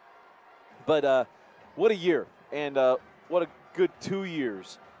 But what a year, and what a good 2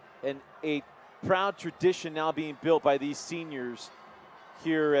 years. And a proud tradition now being built by these seniors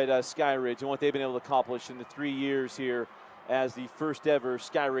here at Skyridge and what they've been able to accomplish in the 3 years here as the first ever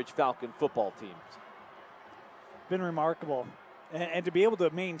Skyridge Falcon football team. Been remarkable. And to be able to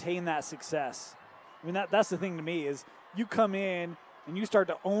maintain that success. I mean, that's the thing to me is you come in and you start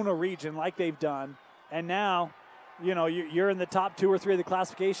to own a region like they've done, and now, you're in the top 2 or 3 of the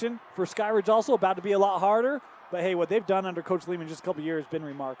classification. For Skyridge also about to be a lot harder, but hey, what they've done under Coach Lehman just a couple years has been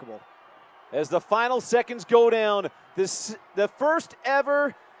remarkable. As the final seconds go down, the first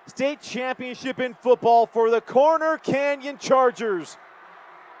ever state championship in football for the Corner Canyon Chargers.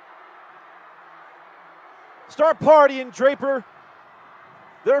 Start partying, Draper.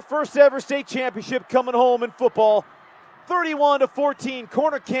 Their first ever state championship coming home in football. 31-14,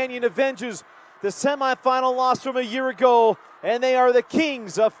 Corner Canyon avenges the semifinal loss from a year ago, and they are the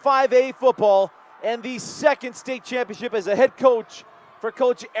kings of 5A football and the second state championship as a head coach for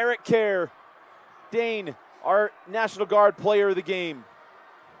Coach Eric Kerr. Dane, our National Guard player of the game.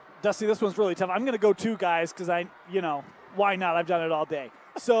 Dusty, this one's really tough. I'm going to go 2 guys because why not? I've done it all day.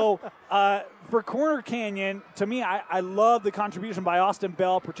 So for Corner Canyon, to me, I love the contribution by Austin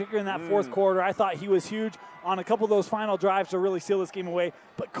Bell, particularly in that fourth quarter. I thought he was huge on a couple of those final drives to really seal this game away.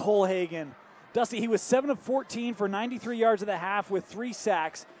 But Cole Hagan, Dusty, he was 7 of 14 for 93 yards at the half with 3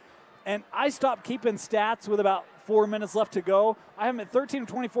 sacks. And I stopped keeping stats with about 4 minutes left to go. I have him at 13 of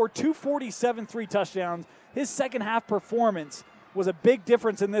 24, 247, 3 touchdowns. His second half performance was a big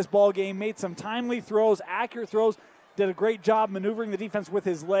difference in this ball game, made some timely throws, accurate throws. did a great job maneuvering the defense with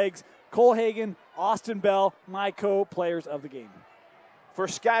his legs. Cole Hagan, Austin Bell, my co-players of the game. For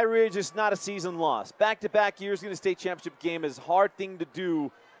Skyridge, it's not a season loss. Back-to-back years in the state championship game is a hard thing to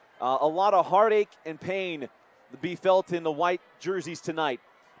do. A lot of heartache and pain to be felt in the white jerseys tonight.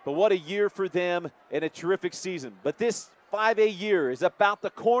 But what a year for them and a terrific season. But this 5A year is about the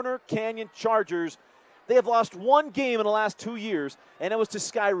Corner Canyon Chargers. They have lost one game in the last 2 years, and it was to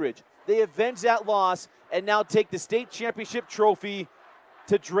Skyridge. They avenged that loss and now take the state championship trophy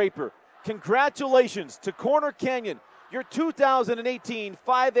to Draper. Congratulations to Corner Canyon, your 2018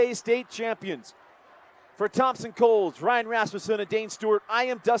 5A state champions. For Thompson Coles, Ryan Rasmussen, and Dane Stewart, I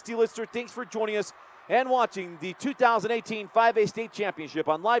am Dusty Litster. Thanks for joining us and watching the 2018 5A state championship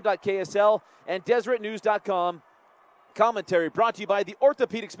on live.ksl and DeseretNews.com. Commentary brought to you by the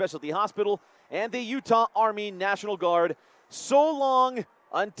Orthopedic Specialty Hospital and the Utah Army National Guard. So long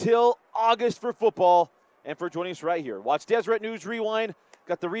until August for football, and for joining us right here. Watch Deseret News Rewind.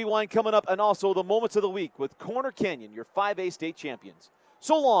 Got the rewind coming up, and also the moments of the week with Corner Canyon, your 5A state champions.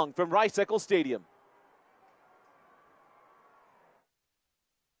 So long from Rice Eccles Stadium.